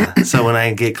 Yeah. So when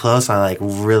I get close, I like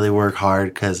really work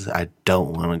hard because I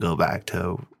don't want to go back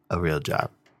to a real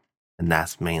job. And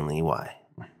that's mainly why.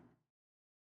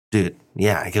 Dude,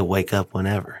 yeah, I could wake up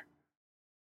whenever.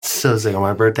 So sick. On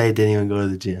my birthday, didn't even go to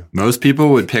the gym. Most people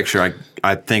would picture,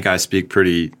 I think I speak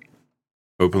pretty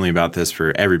openly about this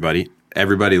for everybody.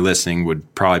 Everybody listening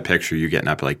would probably picture you getting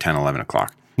up at like 10, 11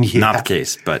 o'clock. Yeah. Not the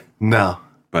case, but No.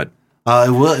 It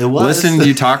It was. listen to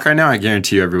you talk right now, I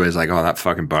guarantee you everybody's like, oh, that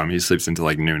fucking bum. He sleeps until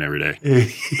like noon every day.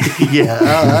 Yeah,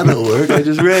 I don't work. I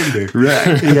just render.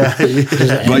 Right. Yeah.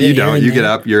 But you Here don't. and You get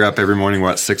there. up. You're up every morning,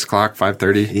 what, 6 o'clock,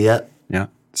 5:30? Yep. Yeah. At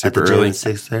Super the gym early. at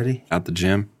 6:30. At the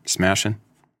gym, smashing.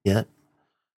 Yep.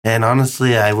 And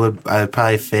honestly, I would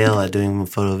probably fail at doing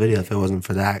photo video if it wasn't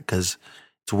for that, because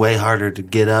it's way harder to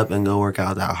get up and go work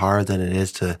out that hard than it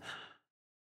is to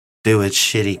do a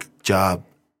shitty job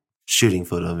shooting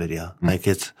photo video. Like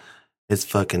it's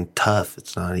fucking tough.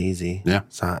 It's not easy. Yeah.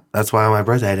 It's not. That's why on my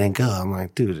birthday I didn't go. I'm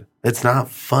like, dude, it's not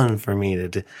fun for me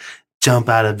to jump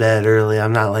out of bed early.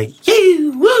 I'm not like, yee,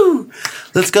 woo,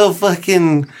 let's go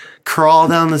fucking crawl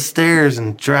down the stairs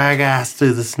and drag ass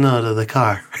through the snow to the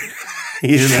car.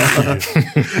 You know?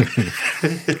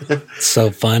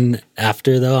 So fun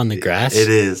after, though, on the grass. It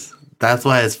is. That's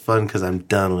why it's fun, because I'm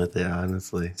done with it,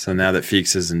 honestly. So now that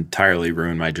Feeks has entirely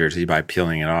ruined my jersey by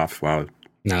peeling it off. Wow.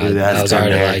 No, Dude, I that's was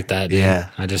already kinda- like that. Dude. yeah.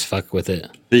 I just fuck with it.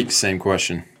 Feeks, same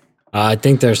question. I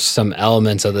think there's some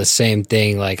elements of the same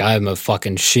thing. Like, I'm a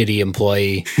fucking shitty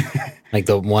employee, like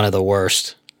one of the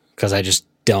worst, because I just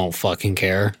don't fucking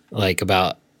care, like,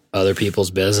 about other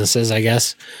people's businesses, I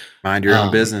guess. Mind your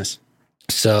own business.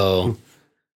 So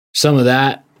some of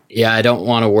that, yeah, I don't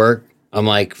want to work. I'm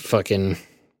like fucking,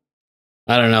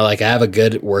 I don't know, like I have a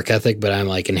good work ethic, but I'm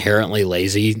like inherently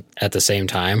lazy at the same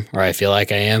time, or I feel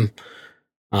like I am.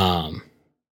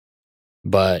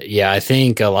 But yeah, I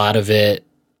think a lot of it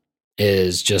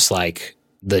is just like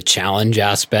the challenge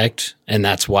aspect. And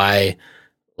that's why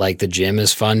like the gym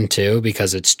is fun too,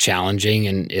 because it's challenging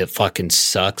and it fucking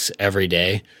sucks every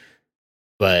day.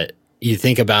 But you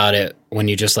think about it when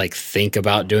you just like think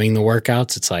about doing the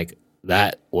workouts, it's like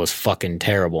that was fucking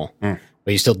terrible.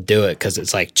 But you still do it because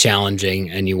it's like challenging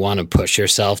and you want to push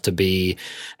yourself to be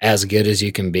as good as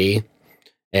you can be.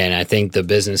 And I think the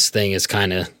business thing is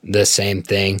kind of the same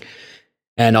thing.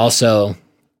 And also,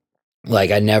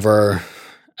 like, I never,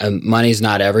 money's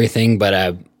not everything,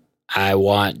 but I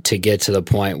want to get to the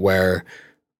point where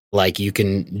like you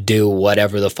can do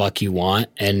whatever the fuck you want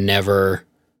and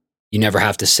you never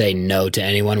have to say no to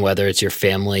anyone, whether it's your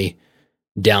family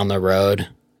down the road,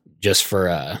 just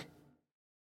for,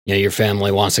 you know, your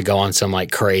family wants to go on some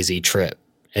like crazy trip,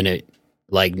 and it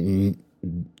like the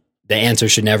answer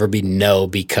should never be no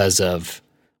because of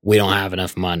we don't have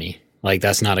enough money. Like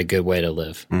that's not a good way to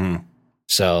live. Mhm.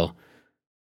 So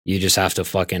you just have to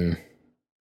fucking.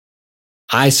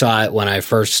 I saw it when I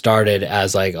first started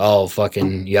as like, oh,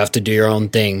 fucking, you have to do your own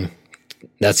thing.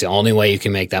 That's the only way you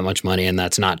can make that much money. And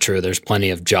that's not true. There's plenty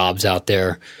of jobs out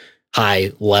there,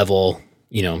 high level,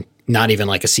 you know, not even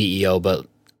like a CEO, but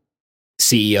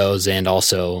CEOs and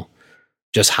also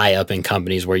just high up in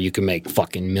companies where you can make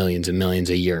fucking millions and millions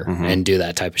a year and do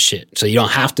that type of shit. So you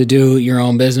don't have to do your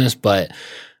own business, but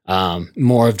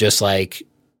more of just like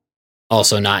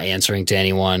also not answering to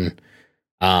anyone.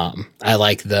 I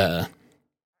like the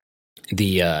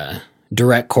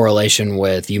direct correlation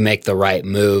with you make the right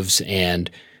moves and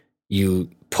you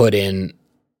put in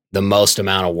the most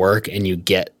amount of work and you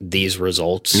get these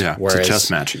results. Yeah, whereas, it's a chess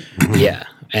matching. yeah.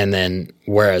 And then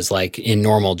whereas like in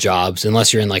normal jobs,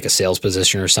 unless you're in like a sales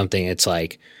position or something, it's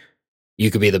like you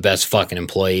could be the best fucking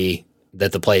employee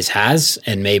that the place has.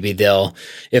 And maybe they'll,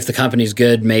 if the company's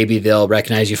good, maybe they'll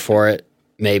recognize you for it.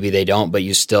 Maybe they don't, but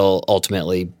you still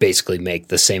ultimately basically make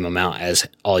the same amount as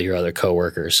all your other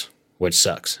coworkers, which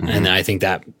sucks. And I think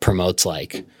that promotes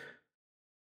like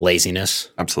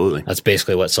laziness. Absolutely. That's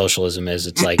basically what socialism is.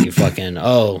 It's like you fucking,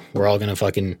 oh, we're all going to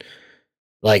fucking,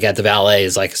 like at the valet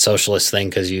is like a socialist thing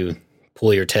because you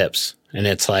pull your tips. And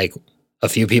it's like a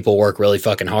few people work really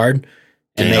fucking hard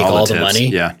and Gain make all the tips. money.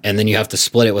 Yeah. And then you have to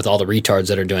split it with all the retards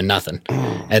that are doing nothing.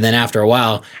 And then after a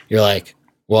while, you're like,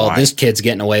 well, Why? this kid's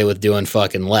getting away with doing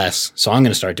fucking less, so I'm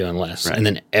going to start doing less. Right. And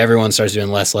then everyone starts doing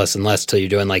less, less, and less till you're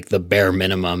doing like the bare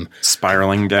minimum.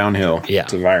 Spiraling downhill. Yeah.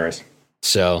 It's a virus.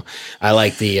 So I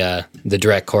like the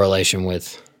direct correlation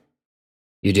with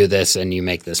you do this and you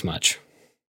make this much.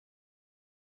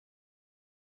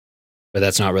 But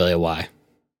that's not really a why.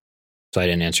 So I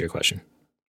didn't answer your question.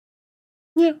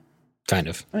 Yeah. Kind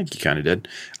of. I think you kind of did.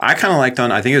 I kind of liked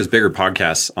on, I think it was Bigger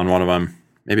Podcasts on one of them.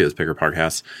 Maybe it was Bigger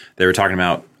Podcasts. They were talking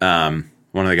about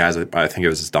one of the guys, I think it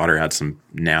was his daughter, had some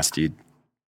nasty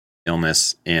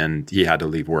illness and he had to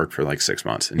leave work for like 6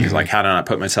 months. And he's like, how did I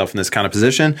put myself in this kind of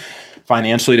position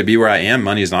financially to be where I am?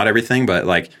 Money is not everything, but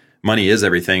like money is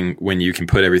everything when you can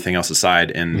put everything else aside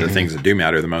and the things that do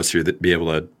matter the most, you're be able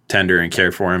to tender and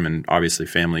care for him. And obviously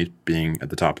family being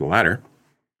at the top of the ladder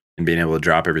and being able to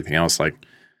drop everything else. Like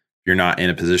if you're not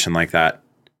in a position like that,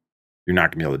 you're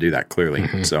not gonna be able to do that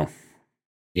clearly. So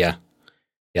Yeah.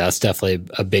 Yeah, that's definitely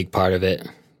a big part of it.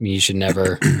 You should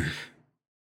never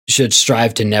should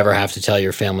strive to never have to tell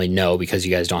your family no because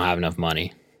you guys don't have enough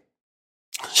money.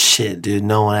 Shit, dude.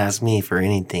 No one asked me for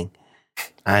anything.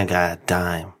 I ain't got a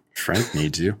dime. Frank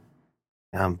needs you.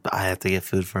 I have to get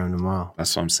food for him tomorrow.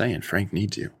 That's what I'm saying. Frank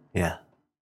needs you. Yeah.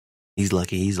 He's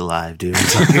lucky he's alive, dude.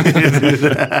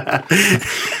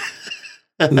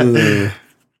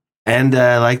 And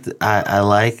I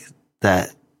like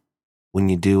that when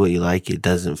you do what you like, it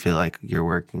doesn't feel like you're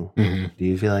working. Do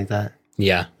you feel like that?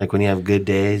 Yeah. Like when you have good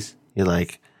days, you're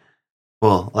like,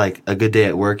 well, like a good day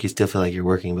at work, you still feel like you're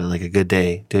working, but like a good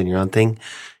day doing your own thing,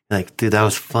 you're like, dude, that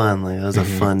was fun. Like, that was a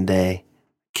fun day.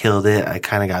 Killed it. I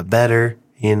kind of got better,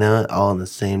 you know, all in the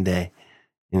same day.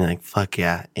 And you're like, fuck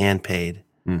yeah, and paid.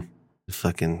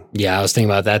 Fucking. Yeah, I was thinking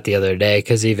about that the other day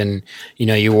because even, you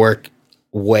know, you work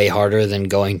way harder than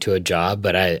going to a job,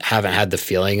 but I haven't had the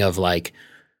feeling of like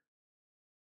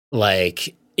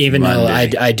even though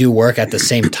I do work at the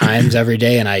same times every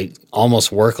day and I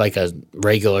almost work like a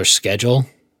regular schedule,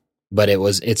 but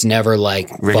it's never like,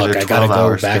 Regular fuck, I gotta go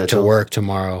 12-hour back to schedule. work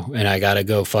tomorrow and I gotta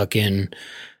go fucking,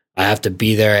 I have to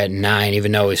be there at 9,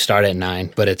 even though we start at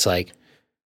 9, but it's like,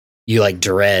 you like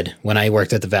dread when I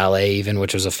worked at the valet, even,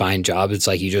 which was a fine job. It's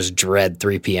like you just dread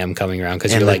 3 p.m. coming around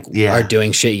because And you're like, like, yeah. are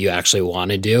doing shit you actually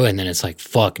want to do. And then it's like,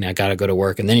 fuck, now I got to go to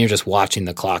work. And then you're just watching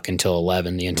the clock until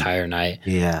 11 the entire night.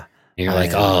 Yeah. And you're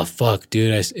like, oh, fuck,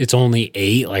 dude, it's only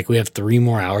 8. Like we have 3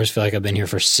 more hours. I feel like I've been here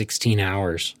for 16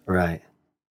 hours. Right.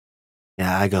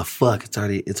 Yeah, I go, fuck, it's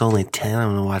only 10. I'm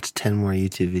going to watch 10 more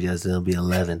YouTube videos and it'll be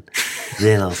 11.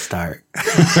 Then I'll start.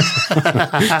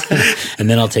 And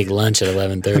then I'll take lunch at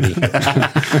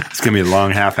 11:30. It's going to be a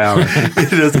long half hour.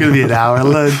 It's going to be an hour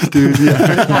lunch, dude.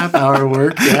 Yeah. Half hour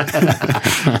work.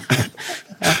 Yeah.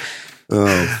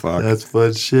 Oh, fuck. That's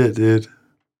fun shit, dude.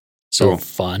 So Cool.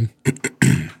 fun.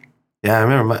 Yeah, I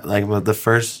remember the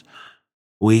first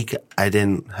week I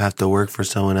didn't have to work for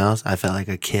someone else. I felt like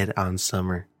a kid on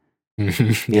summer. You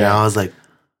know, I was like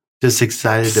just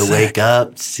excited to wake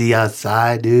up, see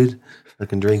outside, dude. I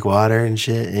can drink water and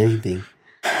shit, anything.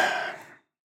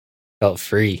 Felt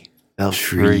free. Felt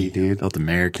free, dude. Felt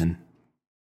American.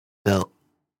 Felt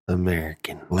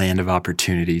American. Land of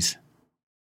opportunities.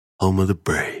 Home of the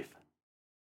brave.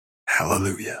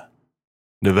 Hallelujah.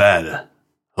 Nevada.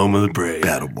 Home of the brave.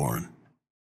 Battleborn.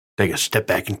 Take a step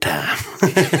back in time.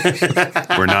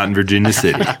 We're not in Virginia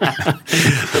City.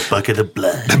 The bucket of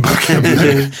blood.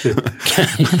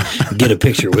 Get a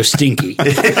picture with Stinky.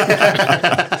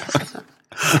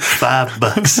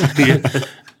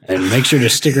 $5. And make sure to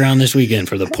stick around this weekend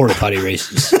for the porta potty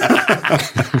races.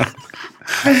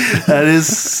 That is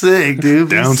sick, dude.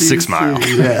 Down 6 miles.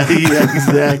 Yeah,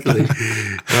 exactly.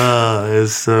 Oh,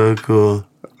 it's so cool.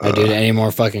 Hey, dude, any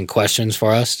more fucking questions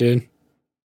for us, dude?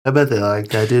 I bet they like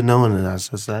that, dude. No one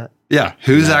asked us that. Yeah.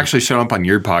 Who's actually shown up on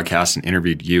your podcast and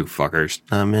interviewed you, fuckers?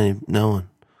 Not many. No one.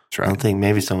 That's I don't think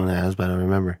maybe someone has, but I don't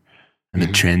remember. I'm the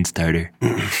trend starter.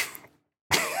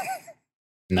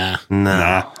 Nah.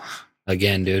 No.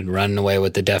 Again, dude, running away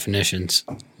with the definitions.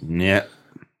 Yeah.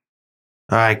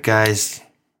 All right, guys.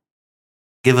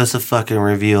 Give us a fucking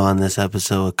review on this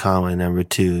episode of Conway number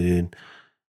 2, dude.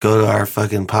 Go to our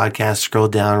fucking podcast, scroll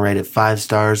down, rate it 5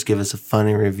 stars, give us a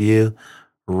funny review,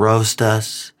 roast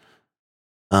us.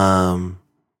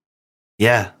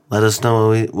 Yeah, let us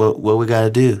know what we got to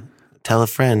do. Tell a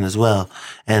friend as well.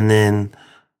 And then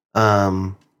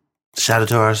shout out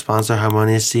to our sponsor,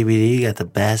 Harmonious CBD. Got the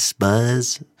best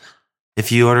buzz.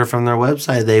 If you order from their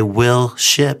website, they will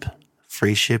ship.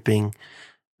 Free shipping.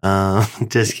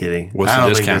 Just kidding. What's I the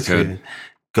don't think discount that's code? free.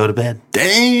 Go to bed.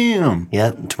 Damn.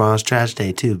 Yep. Tomorrow's trash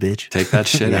day too, bitch. Take that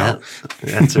shit out.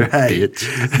 That's right.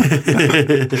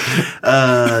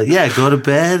 Yeah, go to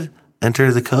bed.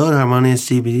 Enter the code Harmonious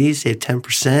CBD. Save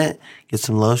 10%. Get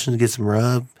some lotions. Get some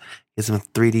rub. Get some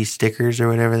 3D stickers or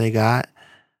whatever they got.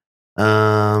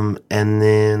 And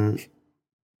then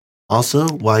also,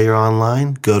 while you're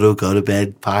online, go to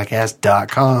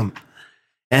gotobedpodcast.com.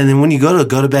 And then when you go to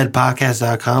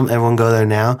gotobedpodcast.com, everyone go there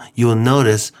now, you will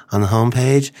notice on the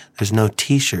homepage, there's no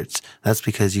t-shirts. That's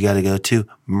because you got to go to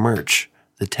merch,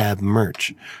 the tab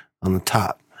merch on the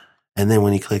top. And then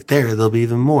when you click there, there'll be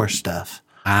even more stuff.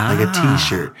 Like a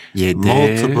t-shirt. You do?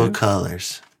 Multiple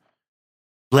colors.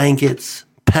 Blankets,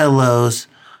 pillows.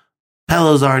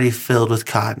 Pillows already filled with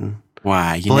cotton.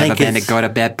 Why? You never been to Go to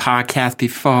Bed podcast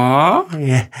before?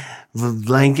 Yeah.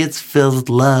 Blankets filled with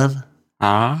love.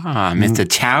 Ah, Mr.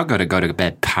 Chow Go to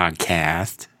Bed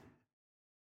podcast.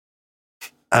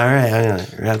 All right, I'm going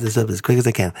to wrap this up as quick as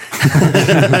I can.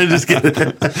 I'm just kidding.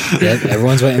 Yep,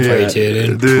 everyone's waiting for you too,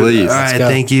 dude. Please. All right, go.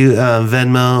 thank you.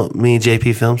 Venmo, me,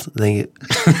 JP Films. Thank you.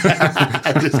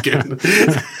 I'm just kidding.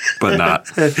 But not.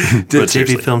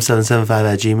 JP Films 775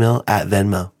 at Gmail at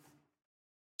Venmo.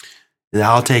 And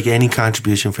I'll take any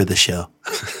contribution for the show.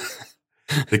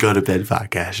 The Go to Bed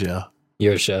podcast show.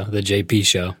 Your show, the JP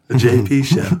show. The JP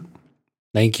show.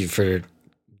 Thank you for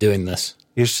doing this.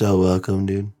 You're so welcome,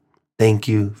 dude. Thank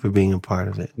you for being a part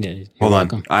of it. Yeah, you're Hold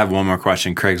welcome. on. I have one more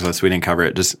question. Craigslist. We didn't cover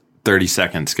it. Just 30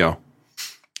 seconds. Go.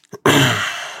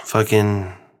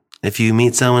 Fucking, if you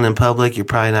meet someone in public, you're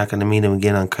probably not going to meet them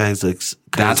again on Craigslist.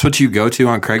 That's what you go to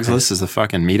on Craigslist is the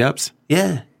fucking meetups?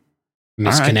 Yeah.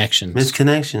 Misconnections.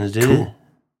 Misconnections, dude. Cool.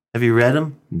 Have you read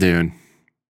them? Dude,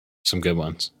 Some good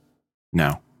ones.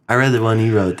 no. I read the one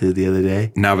you wrote, dude, the other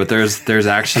day. No, but there's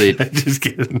actually, Just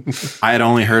kidding. I had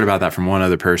only heard about that from one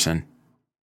other person.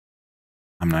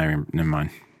 I'm not even, never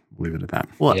mind. Leave it at that.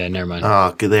 What? Yeah, never mind.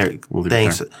 Oh, good. There. We'll leave it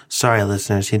Thanks. there. Sorry,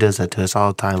 listeners. He does that to us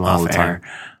all the time. All Off the air. time.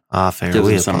 Off air. Gives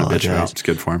We him something to bitch about. apologize. It's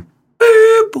good for him.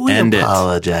 Boop, we End it.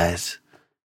 apologize.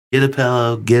 Get a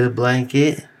pillow. Get a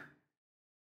blanket.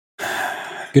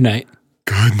 Good night.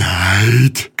 Good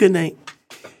night. Good night.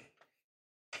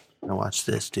 Now watch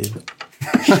this, dude.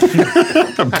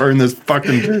 Burn this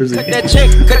fucking jersey. Cut that check,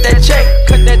 cut that check,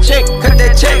 cut that check, cut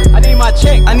that check. I need my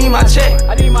check, I need my check,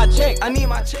 I need my check, I need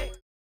my check.